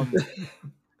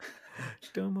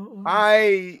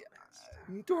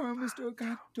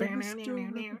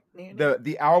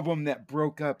 The album that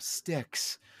broke up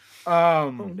Styx.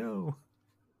 Oh no.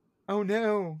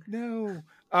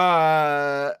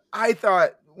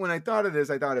 When I thought of this,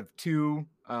 I thought of 2.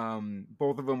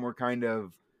 Both of them were kind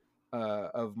of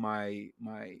my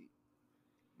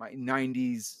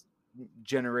 90s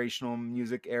generational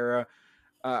music era.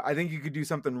 I think you could do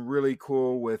something really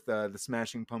cool with the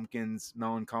Smashing Pumpkins'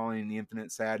 Melancholy and the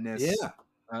Infinite Sadness. Yeah.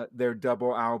 Their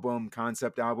double album,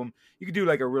 concept album. You could do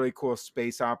like a really cool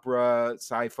space opera,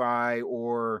 sci-fi,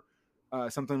 or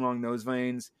something along those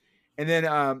veins. And then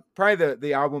probably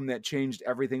the album that changed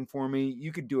everything for me,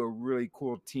 you could do a really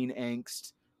cool teen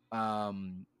angst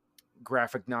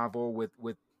graphic novel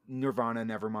with Nirvana,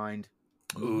 Nevermind.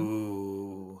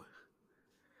 Ooh.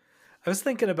 I was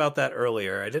thinking about that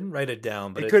earlier. I didn't write it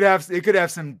down, but it could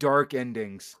have some dark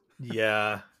endings.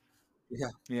 Yeah.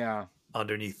 Yeah.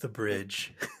 Underneath the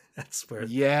bridge. That's where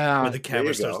the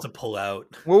camera starts to pull out.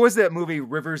 What was that movie,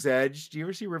 River's Edge? Do you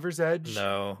ever see River's Edge?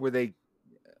 No. Where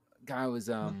guy was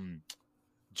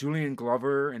Julian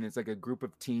Glover, and it's like a group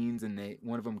of teens, and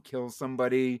one of them kills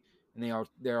somebody, and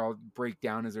they all break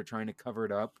down as they're trying to cover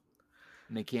it up,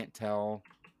 and they can't tell.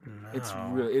 No. It's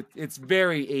really it's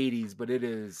very 80s, but it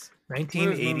is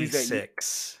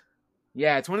 1986.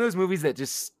 It's one of those movies that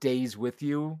just stays with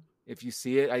you if you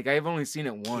see it. Like, I've only seen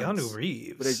it once. Keanu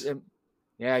Reeves. But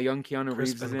young Keanu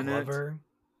Reeves is in Glover.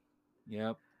 it.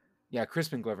 Yep. Yeah,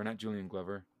 Crispin Glover, not Julian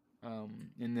Glover.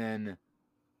 And then,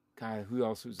 God, who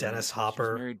else was Dennis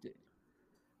Hopper.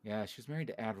 She was married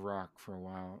to Ad Rock for a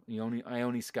while.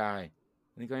 Ione Skye. I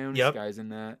think Ione Skye's in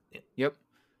that. Yep.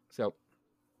 So.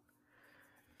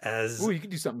 You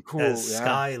could do something cool. As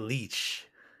Sky Leach.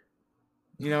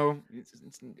 You know,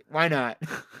 why not?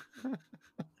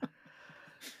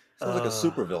 Sounds like a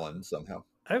supervillain somehow.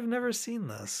 I've never seen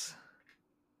this.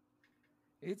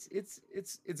 It's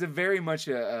a very much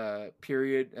a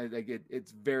period.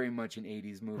 It's very much an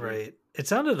 80s movie. Right. It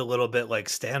sounded a little bit like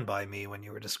Stand By Me when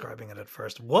you were describing it at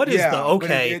first. What is Yeah, the but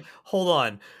okay? Hold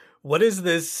on. What is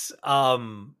this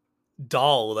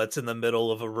doll that's in the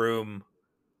middle of a room?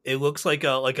 It looks like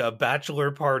a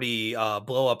bachelor party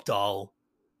blow up doll.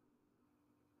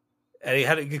 And he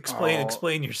had to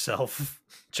explain yourself,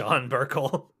 John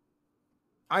Burkle.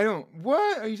 I don't.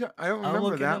 What are you? I don't I'm remember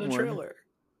looking that at a one. trailer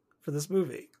for this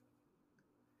movie.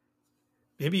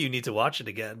 Maybe you need to watch it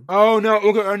again. Oh no!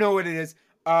 Okay, I know what it is.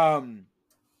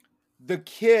 The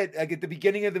kid, like at the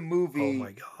beginning of the movie, Oh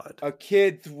my god! a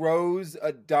kid throws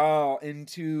a doll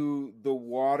into the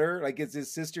water, like it's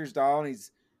his sister's doll, and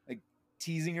he's like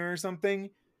teasing her or something,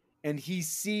 and he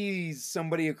sees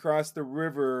somebody across the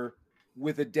river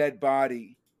with a dead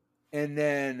body, and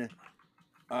then,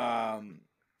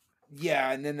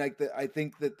 yeah, and then like I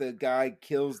think that the guy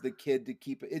kills the kid to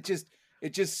keep it.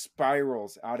 It just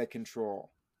spirals out of control.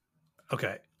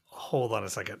 Okay, hold on a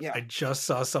second. Yeah. I just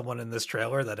saw someone in this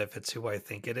trailer that if it's who I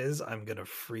think it is, I'm gonna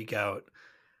freak out.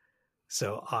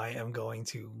 So I am going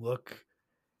to look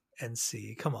and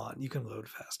see. Come on, you can load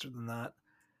faster than that.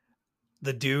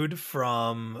 The dude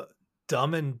from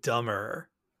Dumb and Dumber,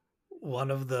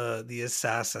 one of the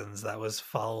assassins that was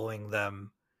following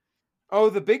them. Oh,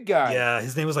 the big guy. Yeah,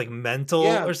 his name was like Mental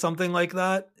Yeah. or something like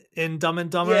that in Dumb and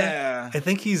Dumber. Yeah. I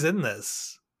think he's in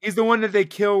this. He's the one that they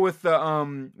kill with the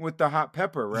hot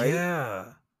pepper, right?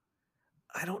 Yeah.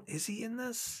 Is he in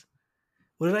this?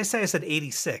 What did I say? I said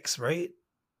 86, right?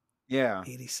 Yeah.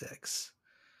 86.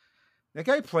 That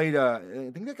guy played I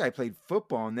think that guy played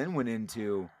football and then went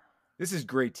into this is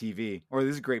great TV or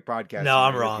this is great podcast. No,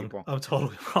 I'm wrong. I'm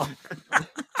totally wrong.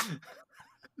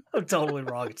 I'm totally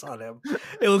wrong. It's on him.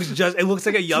 It looks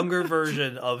like a younger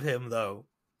version of him though.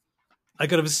 I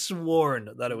could have sworn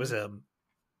that it was him.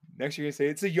 Next you're gonna say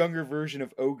it's a younger version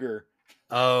of Ogre.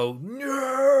 Oh,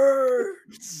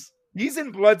 nerds! He's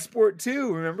in Bloodsport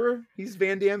too, remember? He's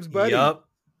Van Damme's buddy. Yup.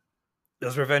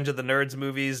 Those Revenge of the Nerds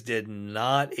movies did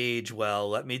not age well,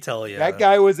 let me tell you. That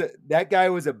guy was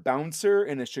a bouncer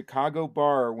in a Chicago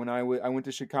bar when I went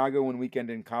to Chicago one weekend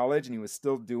in college, and he was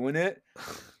still doing it.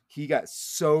 He got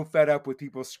so fed up with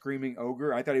people screaming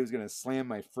Ogre, I thought he was gonna slam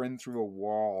my friend through a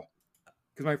wall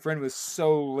because my friend was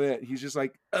so lit. He's just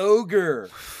like, Ogre.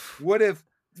 What if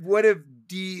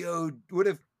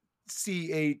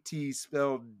CAT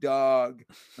spelled dog?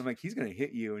 I'm like, he's gonna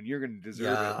hit you, and you're gonna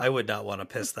deserve it. I would not want to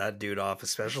piss that dude off,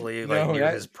 especially No, like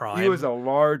near his prime. He was a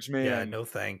large man. Yeah, no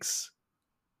thanks.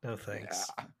 No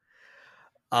thanks. Yeah.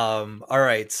 All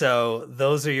right, so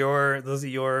those are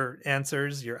your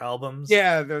answers, your albums.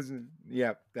 Yeah, that's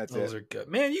Those it. are good.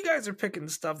 Man, you guys are picking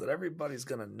stuff that everybody's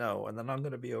gonna know, and then I'm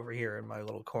gonna be over here in my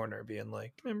little corner being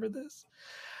like, remember this?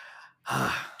 Do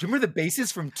you remember the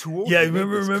bassist from Tool? Yeah, He made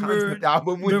this concept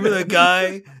album with remember them? the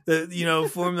guy that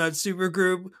formed that super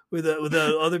group with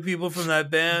the other people from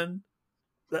that band?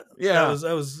 That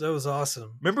was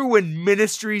awesome. Remember when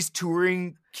Ministry's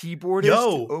touring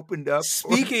keyboardist opened up?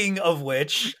 Speaking of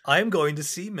which, I'm going to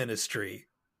see Ministry.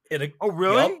 Oh,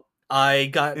 really? Yep. I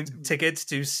got tickets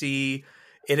to see.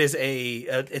 It is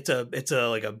it's a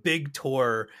like a big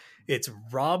tour. It's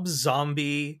Rob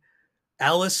Zombie,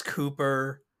 Alice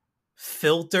Cooper,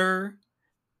 Filter,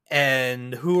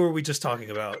 and who are we just talking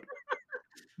about?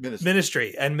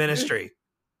 Ministry.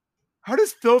 How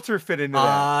does Filter fit into that?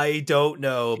 I don't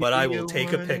know, but I will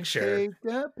take a wanna picture. Take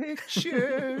a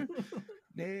picture.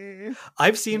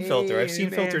 I've seen Filter. I've seen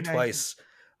Hey, Filter man, twice.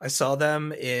 I saw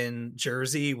them in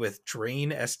Jersey with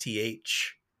Drain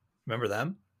STH. Remember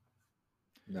them?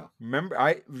 No.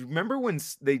 Remember when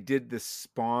they did the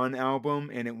Spawn album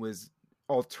and it was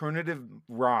alternative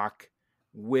rock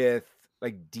with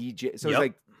like DJ. So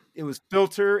it was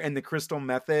Filter and the Crystal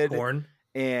Method. Horn.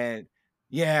 And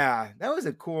yeah, that was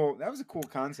a cool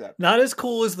concept. Not as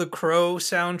cool as the Crow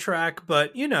soundtrack,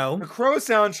 but The Crow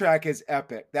soundtrack is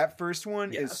epic. That first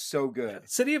one is so good. Yeah.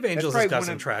 City of Angels has got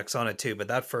some tracks on it too, but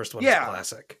that first one is a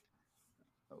classic.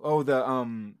 Oh,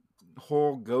 the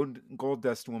whole Gold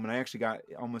Dust Woman. I actually got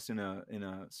almost in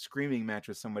a screaming match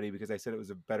with somebody because I said it was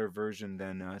a better version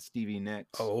than Stevie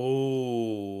Nicks.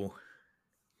 Oh,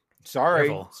 sorry,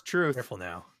 careful. It's truth. Careful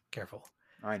now. Careful.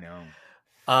 I know.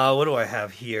 What do I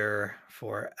have here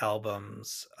for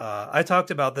albums? I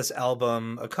talked about this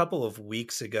album a couple of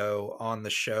weeks ago on the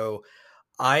show.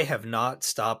 I have not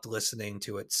stopped listening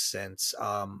to it since.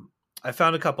 I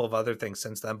found a couple of other things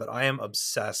since then, but I am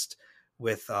obsessed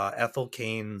with Ethel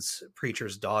Cain's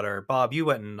Preacher's Daughter. Bob, you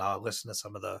went and listened to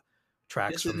some of the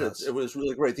tracks Yes, from it this. is. It was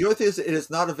really great. The only thing is, it is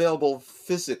not available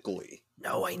physically.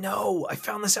 No, I know. I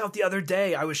found this out the other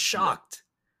day. I was shocked.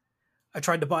 I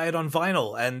tried to buy it on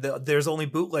vinyl, and there's only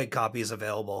bootleg copies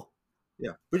available.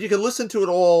 Yeah, but you can listen to it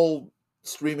all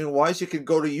streaming wise. You can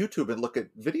go to YouTube and look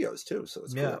at videos too. So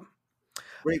it's cool.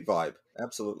 Great vibe.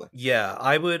 Absolutely. Yeah,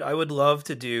 I would love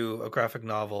to do a graphic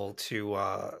novel to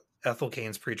Ethel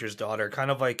Cain's Preacher's Daughter,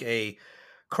 kind of like a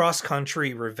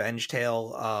cross-country revenge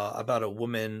tale about a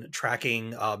woman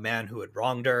tracking a man who had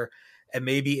wronged her, and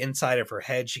maybe inside of her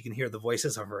head she can hear the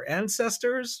voices of her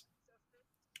ancestors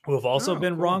who have also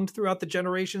been wronged throughout the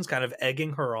generations, kind of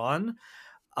egging her on.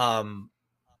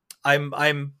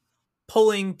 I'm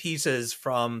pulling pieces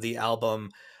from the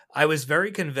album. I was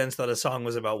very convinced that a song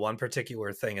was about one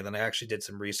particular thing, and then I actually did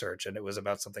some research, and it was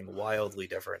about something wildly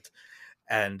different.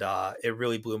 And it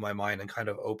really blew my mind and kind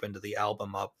of opened the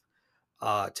album up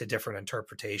to different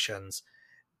interpretations.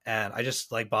 And I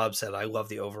just, like Bob said, I love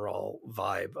the overall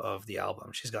vibe of the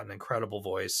album. She's got an incredible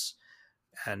voice,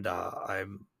 and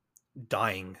I'm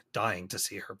dying to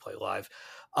see her play live.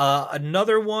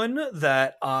 Another one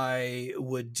that I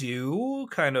would do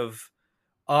kind of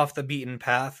off the beaten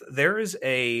path, there is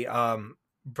a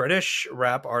British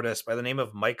rap artist by the name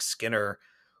of Mike Skinner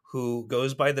who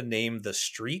goes by the name The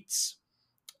Streets.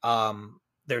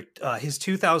 His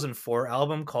 2004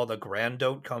 album called A Grand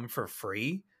Don't Come for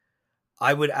Free,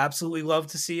 I would absolutely love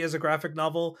to see as a graphic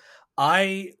novel.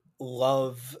 I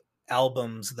love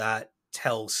albums that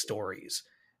tell stories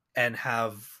and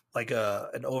have like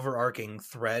an overarching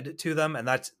thread to them, and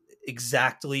that's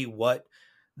exactly what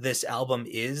this album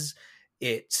is.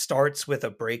 It starts with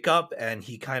a breakup, and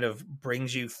he kind of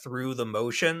brings you through the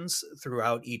motions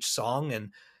throughout each song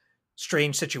and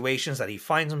strange situations that he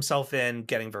finds himself in,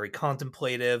 getting very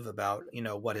contemplative about,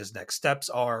 what his next steps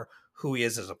are, who he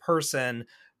is as a person,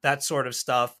 that sort of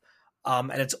stuff.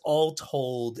 And it's all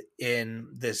told in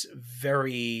this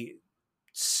very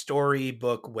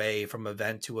storybook way from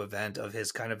event to event of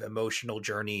his kind of emotional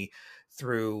journey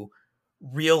through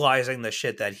realizing the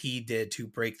shit that he did to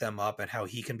break them up and how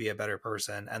he can be a better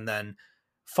person, and then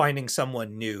finding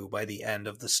someone new by the end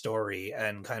of the story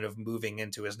and kind of moving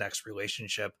into his next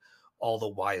relationship all the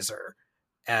wiser.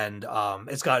 And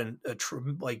it's got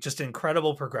just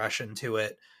incredible progression to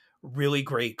it, really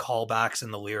great callbacks in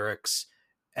the lyrics,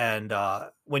 and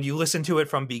when you listen to it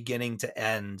from beginning to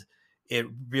end, it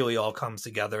really all comes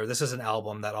together. This is an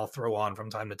album that I'll throw on from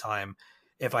time to time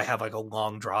if I have like a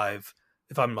long drive.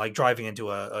 If I'm like driving into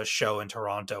a show in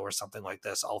Toronto or something like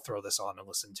this, I'll throw this on and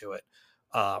listen to it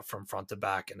from front to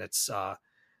back. And it's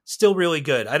still really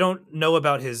good. I don't know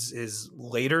about his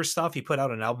later stuff. He put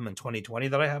out an album in 2020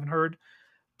 that I haven't heard,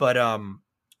 but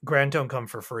Grand Don't Come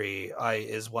for Free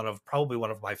is probably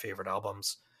one of my favorite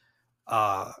albums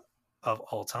of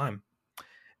all time.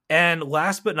 And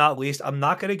last but not least, I'm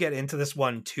not going to get into this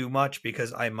one too much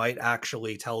because I might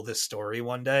actually tell this story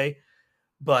one day,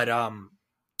 but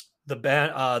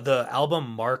the album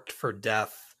Marked for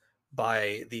Death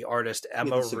by the artist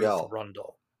Emma Ruth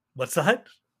Rundle. What's that?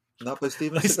 Not by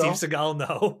Steven Seagal? Steve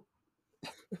Seagal,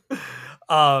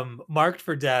 no. Marked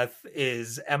for Death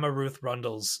is Emma Ruth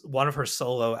Rundle's one of her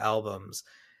solo albums.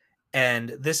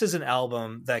 And this is an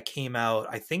album that came out,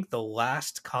 I think, the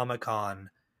last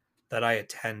Comic-Con that I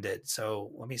attended.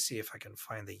 So let me see if I can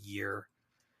find the year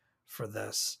for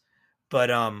this. But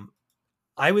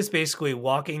I was basically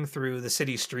walking through the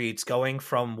city streets, going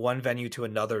from one venue to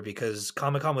another because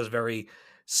Comic-Con was very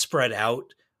spread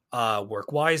out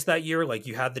work-wise that year. Like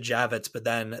you had the Javits, but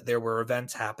then there were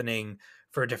events happening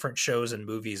for different shows and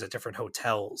movies at different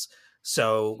hotels.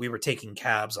 So we were taking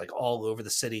cabs like all over the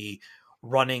city,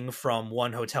 running from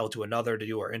one hotel to another to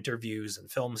do our interviews and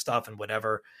film stuff and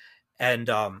whatever. And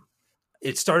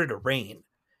it started to rain,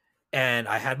 and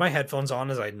I had my headphones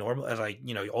on as I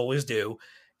always do.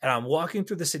 And I'm walking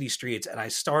through the city streets, and I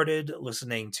started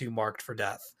listening to Marked for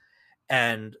Death,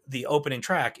 and the opening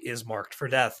track is Marked for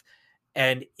Death.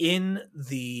 And in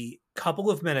the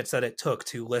couple of minutes that it took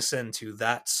to listen to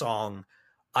that song,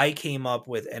 I came up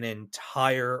with an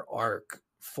entire arc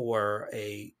for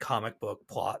a comic book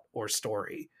plot or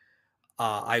story.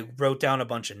 I wrote down a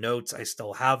bunch of notes. I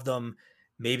still have them.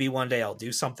 Maybe one day I'll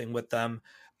do something with them,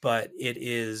 but it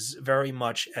is very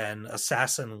much an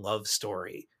assassin love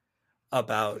story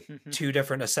about two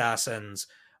different assassins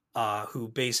who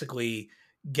basically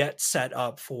get set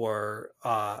up for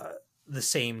the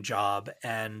same job,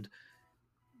 and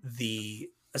the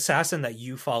assassin that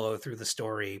you follow through the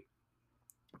story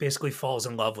basically falls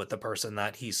in love with the person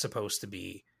that he's supposed to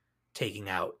be taking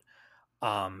out.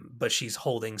 but she's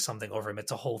holding something over him.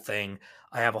 It's a whole thing.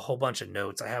 I have a whole bunch of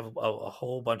notes. I have a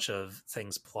whole bunch of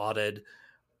things plotted,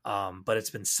 but it's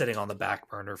been sitting on the back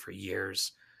burner for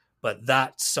years. But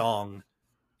that song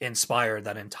inspired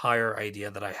that entire idea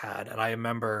that I had. And I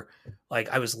remember, like,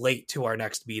 I was late to our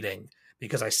next meeting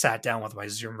because I sat down with my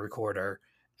Zoom recorder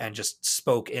and just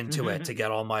spoke into it to get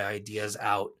all my ideas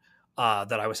out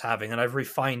that I was having. And I've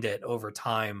refined it over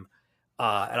time.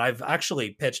 And I've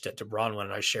actually pitched it to Bronwyn,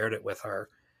 and I shared it with her.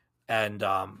 And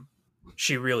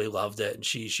she really loved it. And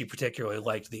she particularly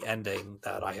liked the ending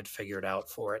that I had figured out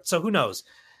for it. So who knows?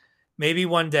 Maybe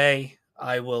one day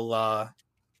I will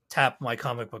tap my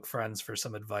comic book friends for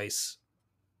some advice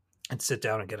and sit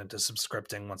down and get into some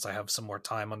scripting once I have some more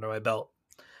time under my belt.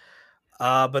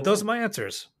 But those are my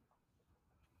answers.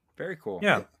 Very cool.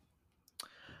 Yeah.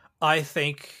 I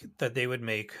think that they would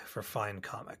make for fine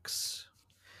comics.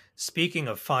 Speaking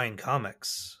of fine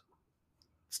comics,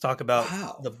 let's talk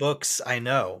about the books I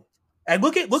know. And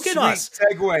look at Sweet us.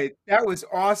 Segue. That was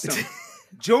awesome.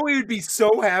 Joey would be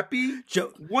so happy.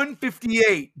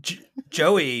 158.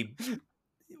 Joey,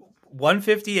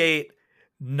 158,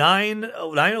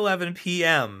 9:11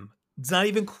 p.m. It's not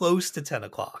even close to 10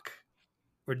 o'clock.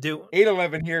 We're doing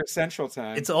 8:11 here Central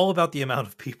Time. It's all about the amount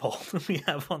of people we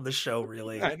have on the show,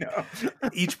 really. I know.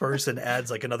 Each person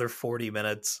adds like another 40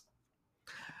 minutes.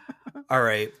 All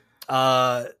right.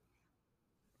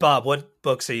 Bob, what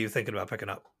books are you thinking about picking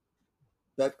up?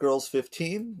 Batgirls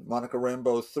 15, Monica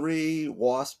Rambeau 3,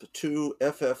 Wasp 2,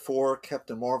 FF4,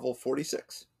 Captain Marvel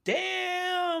 46.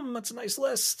 Damn, that's a nice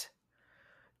list.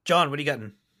 John, what are you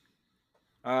getting?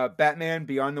 Batman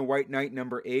Beyond the White Knight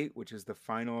number 8, which is the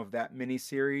final of that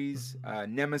miniseries.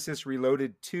 Nemesis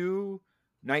Reloaded 2,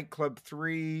 Nightclub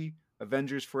 3,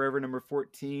 Avengers Forever number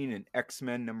 14, and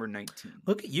X-Men number 19.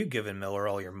 Look at you giving Miller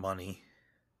all your money.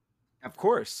 Of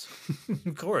course.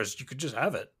 Of course, you could just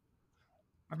have it.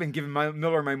 I've been giving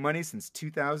Miller my money since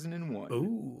 2001.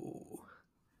 Ooh.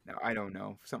 No, I don't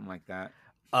know. Something like that.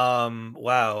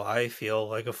 Wow, I feel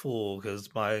like a fool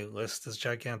because my list is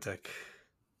gigantic.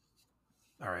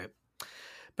 All right.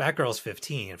 Batgirls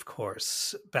 15, of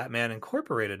course. Batman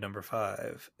Incorporated number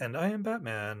 5. And I Am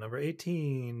Batman number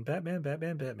 18.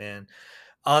 Batman.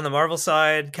 On the Marvel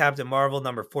side, Captain Marvel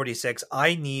number 46.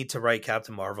 I need to write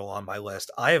Captain Marvel on my list.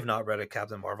 I have not read a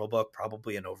Captain Marvel book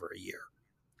probably in over a year.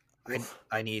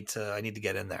 I need to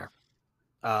get in there.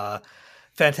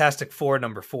 Fantastic Four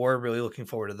number 4. Really looking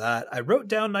forward to that. I wrote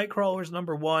down Nightcrawlers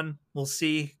number 1. We'll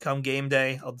see come game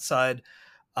day. I'll decide.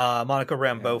 Monica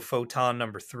Rambeau Photon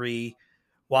number 3.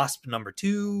 Wasp number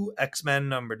 2. X-Men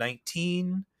number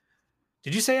 19.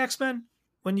 Did you say X-Men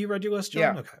when you read your list, John?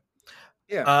 Yeah. Okay.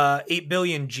 Yeah. 8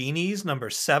 Billion Genies number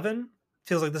 7.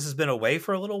 Feels like this has been away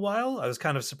for a little while. I was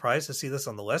kind of surprised to see this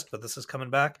on the list, but this is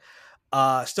coming back.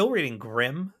 Still reading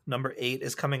Grimm number 8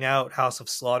 is coming out. House of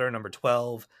Slaughter number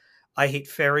 12. I Hate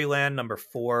Fairyland number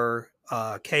 4.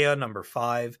 Kea number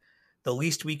 5. The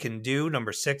Least We Can Do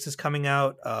number 6 is coming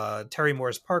out. Terry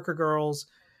Moore's Parker Girls.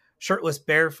 Shirtless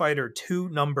Bear Fighter 2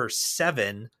 number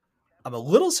 7. I'm a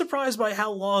little surprised by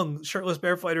how long Shirtless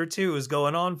Bear Fighter 2 is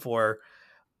going on for.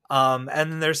 And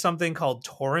then there's something called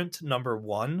Torrent number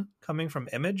 1 coming from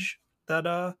Image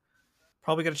that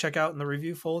probably got to check out in the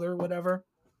review folder or whatever.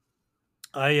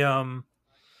 I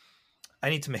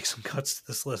need to make some cuts to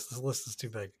this list. This list is too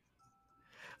big.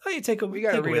 Oh, you take away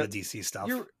the DC stuff.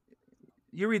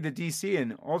 You read the DC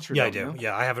and Ultra. Yeah, I do. No?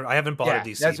 Yeah, I haven't bought a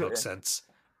DC book since.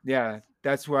 Yeah,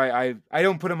 that's why I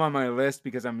don't put them on my list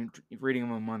because I'm reading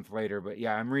them a month later. But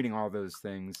yeah, I'm reading all those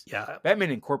things. Yeah,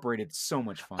 Batman Incorporated, so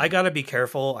much fun. I gotta be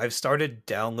careful. I've started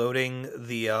downloading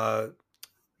the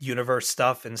universe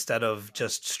stuff instead of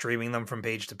just streaming them from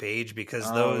page to page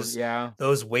because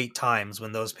those wait times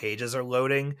when those pages are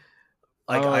loading.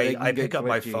 Like I pick up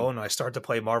my phone and I start to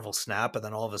play Marvel Snap, and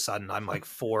then all of a sudden I'm like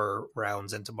 4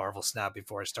 rounds into Marvel Snap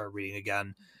before I start reading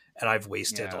again, and I've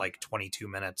wasted like 22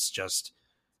 minutes just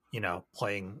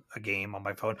playing a game on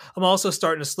my phone. I'm also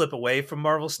starting to slip away from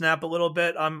Marvel Snap a little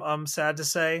bit. I'm sad to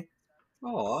say.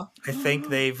 Oh, I think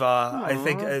they've. I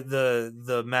think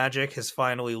the magic has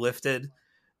finally lifted.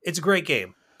 It's a great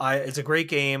game. It's a great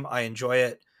game. I enjoy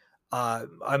it.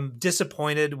 I'm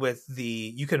disappointed with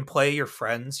you can play your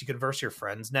friends. You can verse your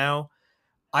friends now.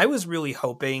 I was really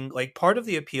hoping, like, part of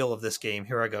the appeal of this game.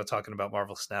 Here I go talking about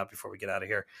Marvel Snap before we get out of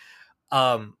here.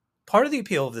 Part of the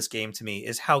appeal of this game to me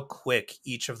is how quick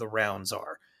each of the rounds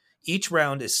are. Each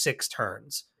round is 6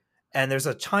 turns, and there's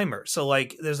a timer. So,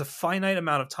 like, there's a finite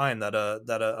amount of time that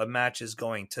a match is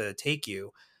going to take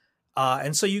you.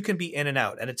 And so you can be in and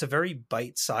out, and it's a very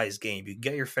bite-sized game. You can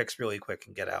get your fix really quick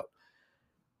and get out.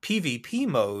 PvP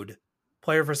mode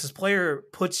player versus player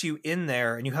puts you in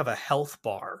there and you have a health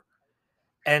bar.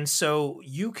 And so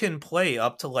you can play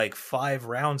up to like 5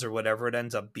 rounds or whatever it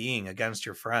ends up being against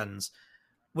your friends,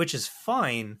 which is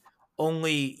fine.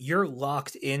 Only you're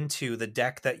locked into the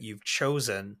deck that you've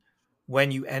chosen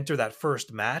when you enter that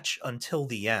first match until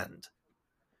the end.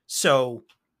 So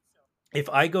if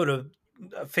I go to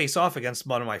face off against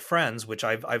one of my friends, which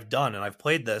I've done and I've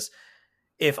played this,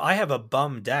 if I have a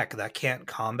bum deck that can't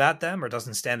combat them or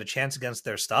doesn't stand a chance against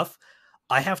their stuff,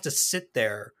 I have to sit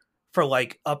there for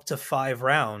like up to 5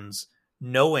 rounds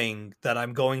knowing that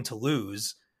I'm going to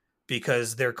lose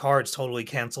because their cards totally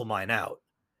cancel mine out.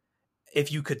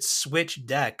 If you could switch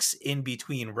decks in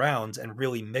between rounds and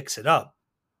really mix it up,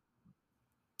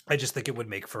 I just think it would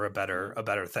make for a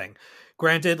better thing.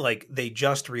 Granted, like they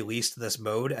just released this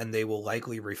mode and they will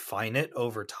likely refine it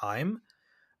over time.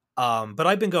 But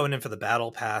I've been going in for the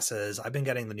battle passes. I've been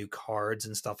getting the new cards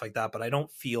and stuff like that, but I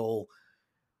don't feel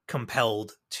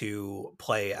compelled to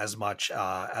play as much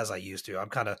as I used to. I'm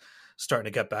kind of starting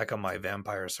to get back on my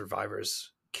Vampire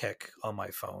Survivors kick on my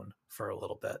phone for a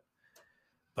little bit.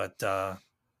 But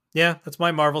yeah, that's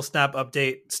my Marvel Snap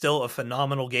update. Still a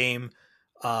phenomenal game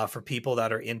for people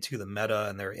that are into the meta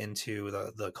and they're into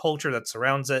the culture that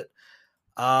surrounds it.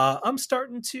 I'm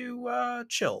starting to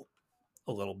chill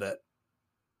a little bit.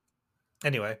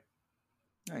 Anyway,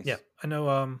 Nice. yeah, I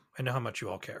know how much you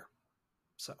all care.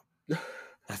 So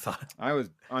I thought I was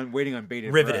waiting on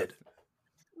bated riveted.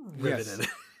 breath. Riveted.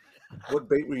 What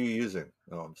bait were you using?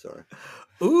 Oh, I'm sorry.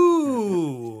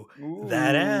 Ooh, Ooh.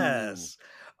 that ass.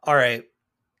 All right.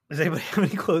 Does anybody have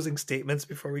any closing statements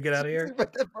before we get out of here?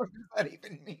 What the fuck does that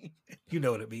even mean? You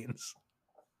know what it means.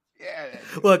 Yeah.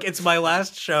 Look, it's my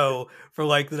last show for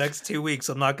like the next 2 weeks.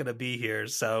 I'm not going to be here,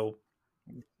 so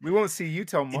We won't see you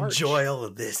till March. enjoy all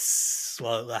of this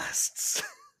while it lasts.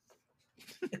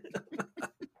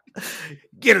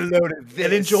 Get a load of this.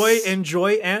 And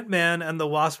enjoy Ant-Man and the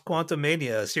Wasp: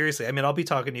 Quantumania. Seriously, I mean, I'll be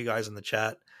talking to you guys in the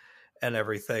chat and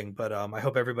everything, but I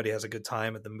hope everybody has a good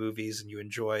time at the movies and you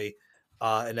enjoy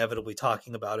inevitably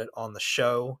talking about it on the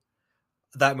show.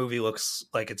 That movie looks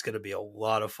like it's going to be a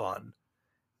lot of fun,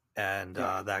 and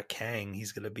that Kang,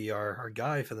 he's going to be our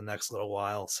guy for the next little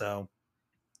while. So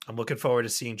I'm looking forward to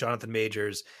seeing Jonathan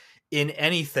Majors in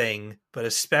anything, but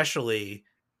especially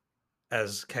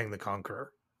as Kang the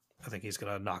Conqueror. I think he's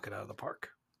going to knock it out of the park.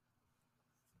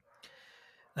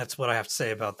 That's what I have to say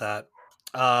about that.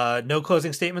 No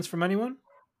closing statements from anyone?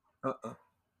 All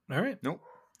right. Nope.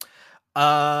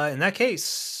 In that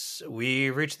case, we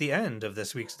reached the end of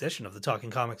this week's edition of the Talking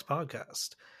Comics podcast.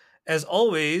 As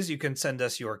always, you can send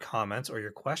us your comments or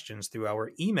your questions through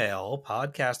our email,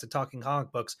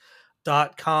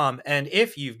 podcast@talkingcomicbooks.com. And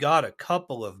if you've got a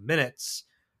couple of minutes,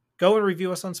 go and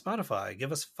review us on Spotify.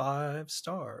 Give us 5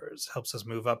 stars. Helps us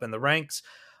move up in the ranks.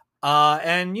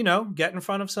 And, get in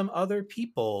front of some other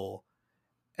people.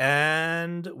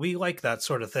 And we like that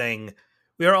sort of thing.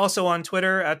 We are also on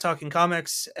Twitter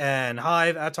 @TalkingComics and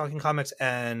Hive @TalkingComics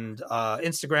and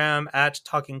Instagram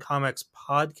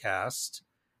 @TalkingComicsPodcast.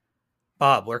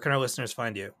 Bob, where can our listeners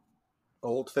find you?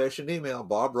 Old-fashioned email,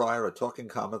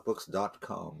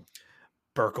 bobryer@talkingcomicbooks.com.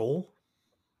 Burkle.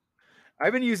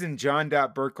 I've been using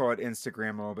John.Burkle at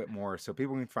Instagram a little bit more, so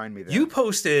people can find me there. You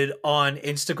posted on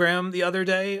Instagram the other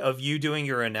day of you doing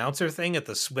your announcer thing at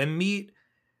the swim meet.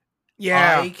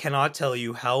 Yeah. I cannot tell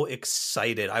you how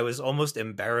excited. I was almost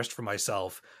embarrassed for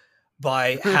myself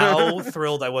by how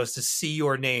thrilled I was to see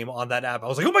your name on that app. I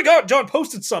was like, oh my God, John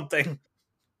posted something.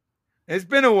 It's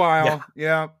been a while.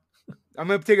 Yeah. I'm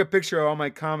going to take a picture of all my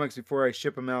comics before I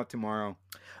ship them out tomorrow.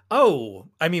 Oh,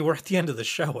 I mean, we're at the end of the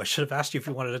show. I should have asked you if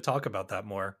you wanted to talk about that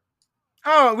more.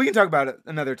 Oh, we can talk about it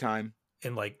another time.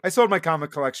 I sold my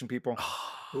comic collection, people.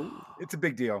 It's a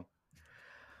big deal.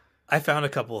 I found a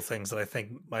couple of things that I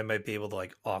think I might be able to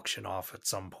auction off at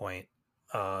some point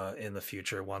in the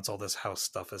future once all this house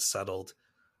stuff is settled.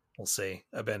 We'll see.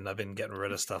 I've been getting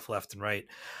rid of stuff left and right.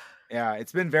 Yeah,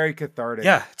 it's been very cathartic.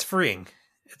 Yeah, it's freeing.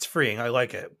 It's freeing. I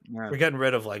like it. Yeah. We're getting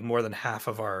rid of more than half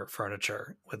of our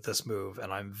furniture with this move,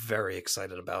 and I'm very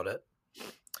excited about it.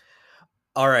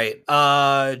 All right.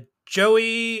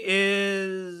 Joey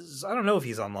is, I don't know if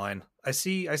he's online. I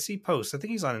see posts. I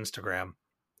think he's on Instagram.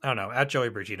 I don't know, @Joey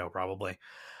Brigino probably.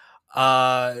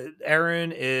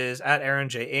 Aaron is @Aaron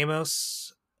J.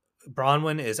 Amos.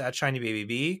 Bronwyn is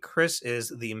 @ShinyBabyB. Chris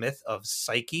is the Myth of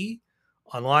Psyche.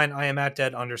 Online, I am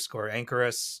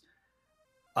 @dead_Anchorus.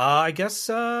 I guess,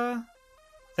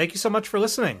 thank you so much for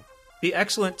listening. Be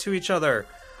excellent to each other.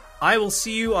 I will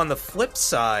see you on the flip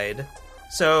side.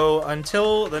 So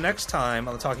until the next time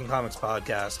on the Talking Comics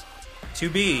podcast, to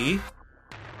be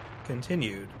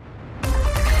continued.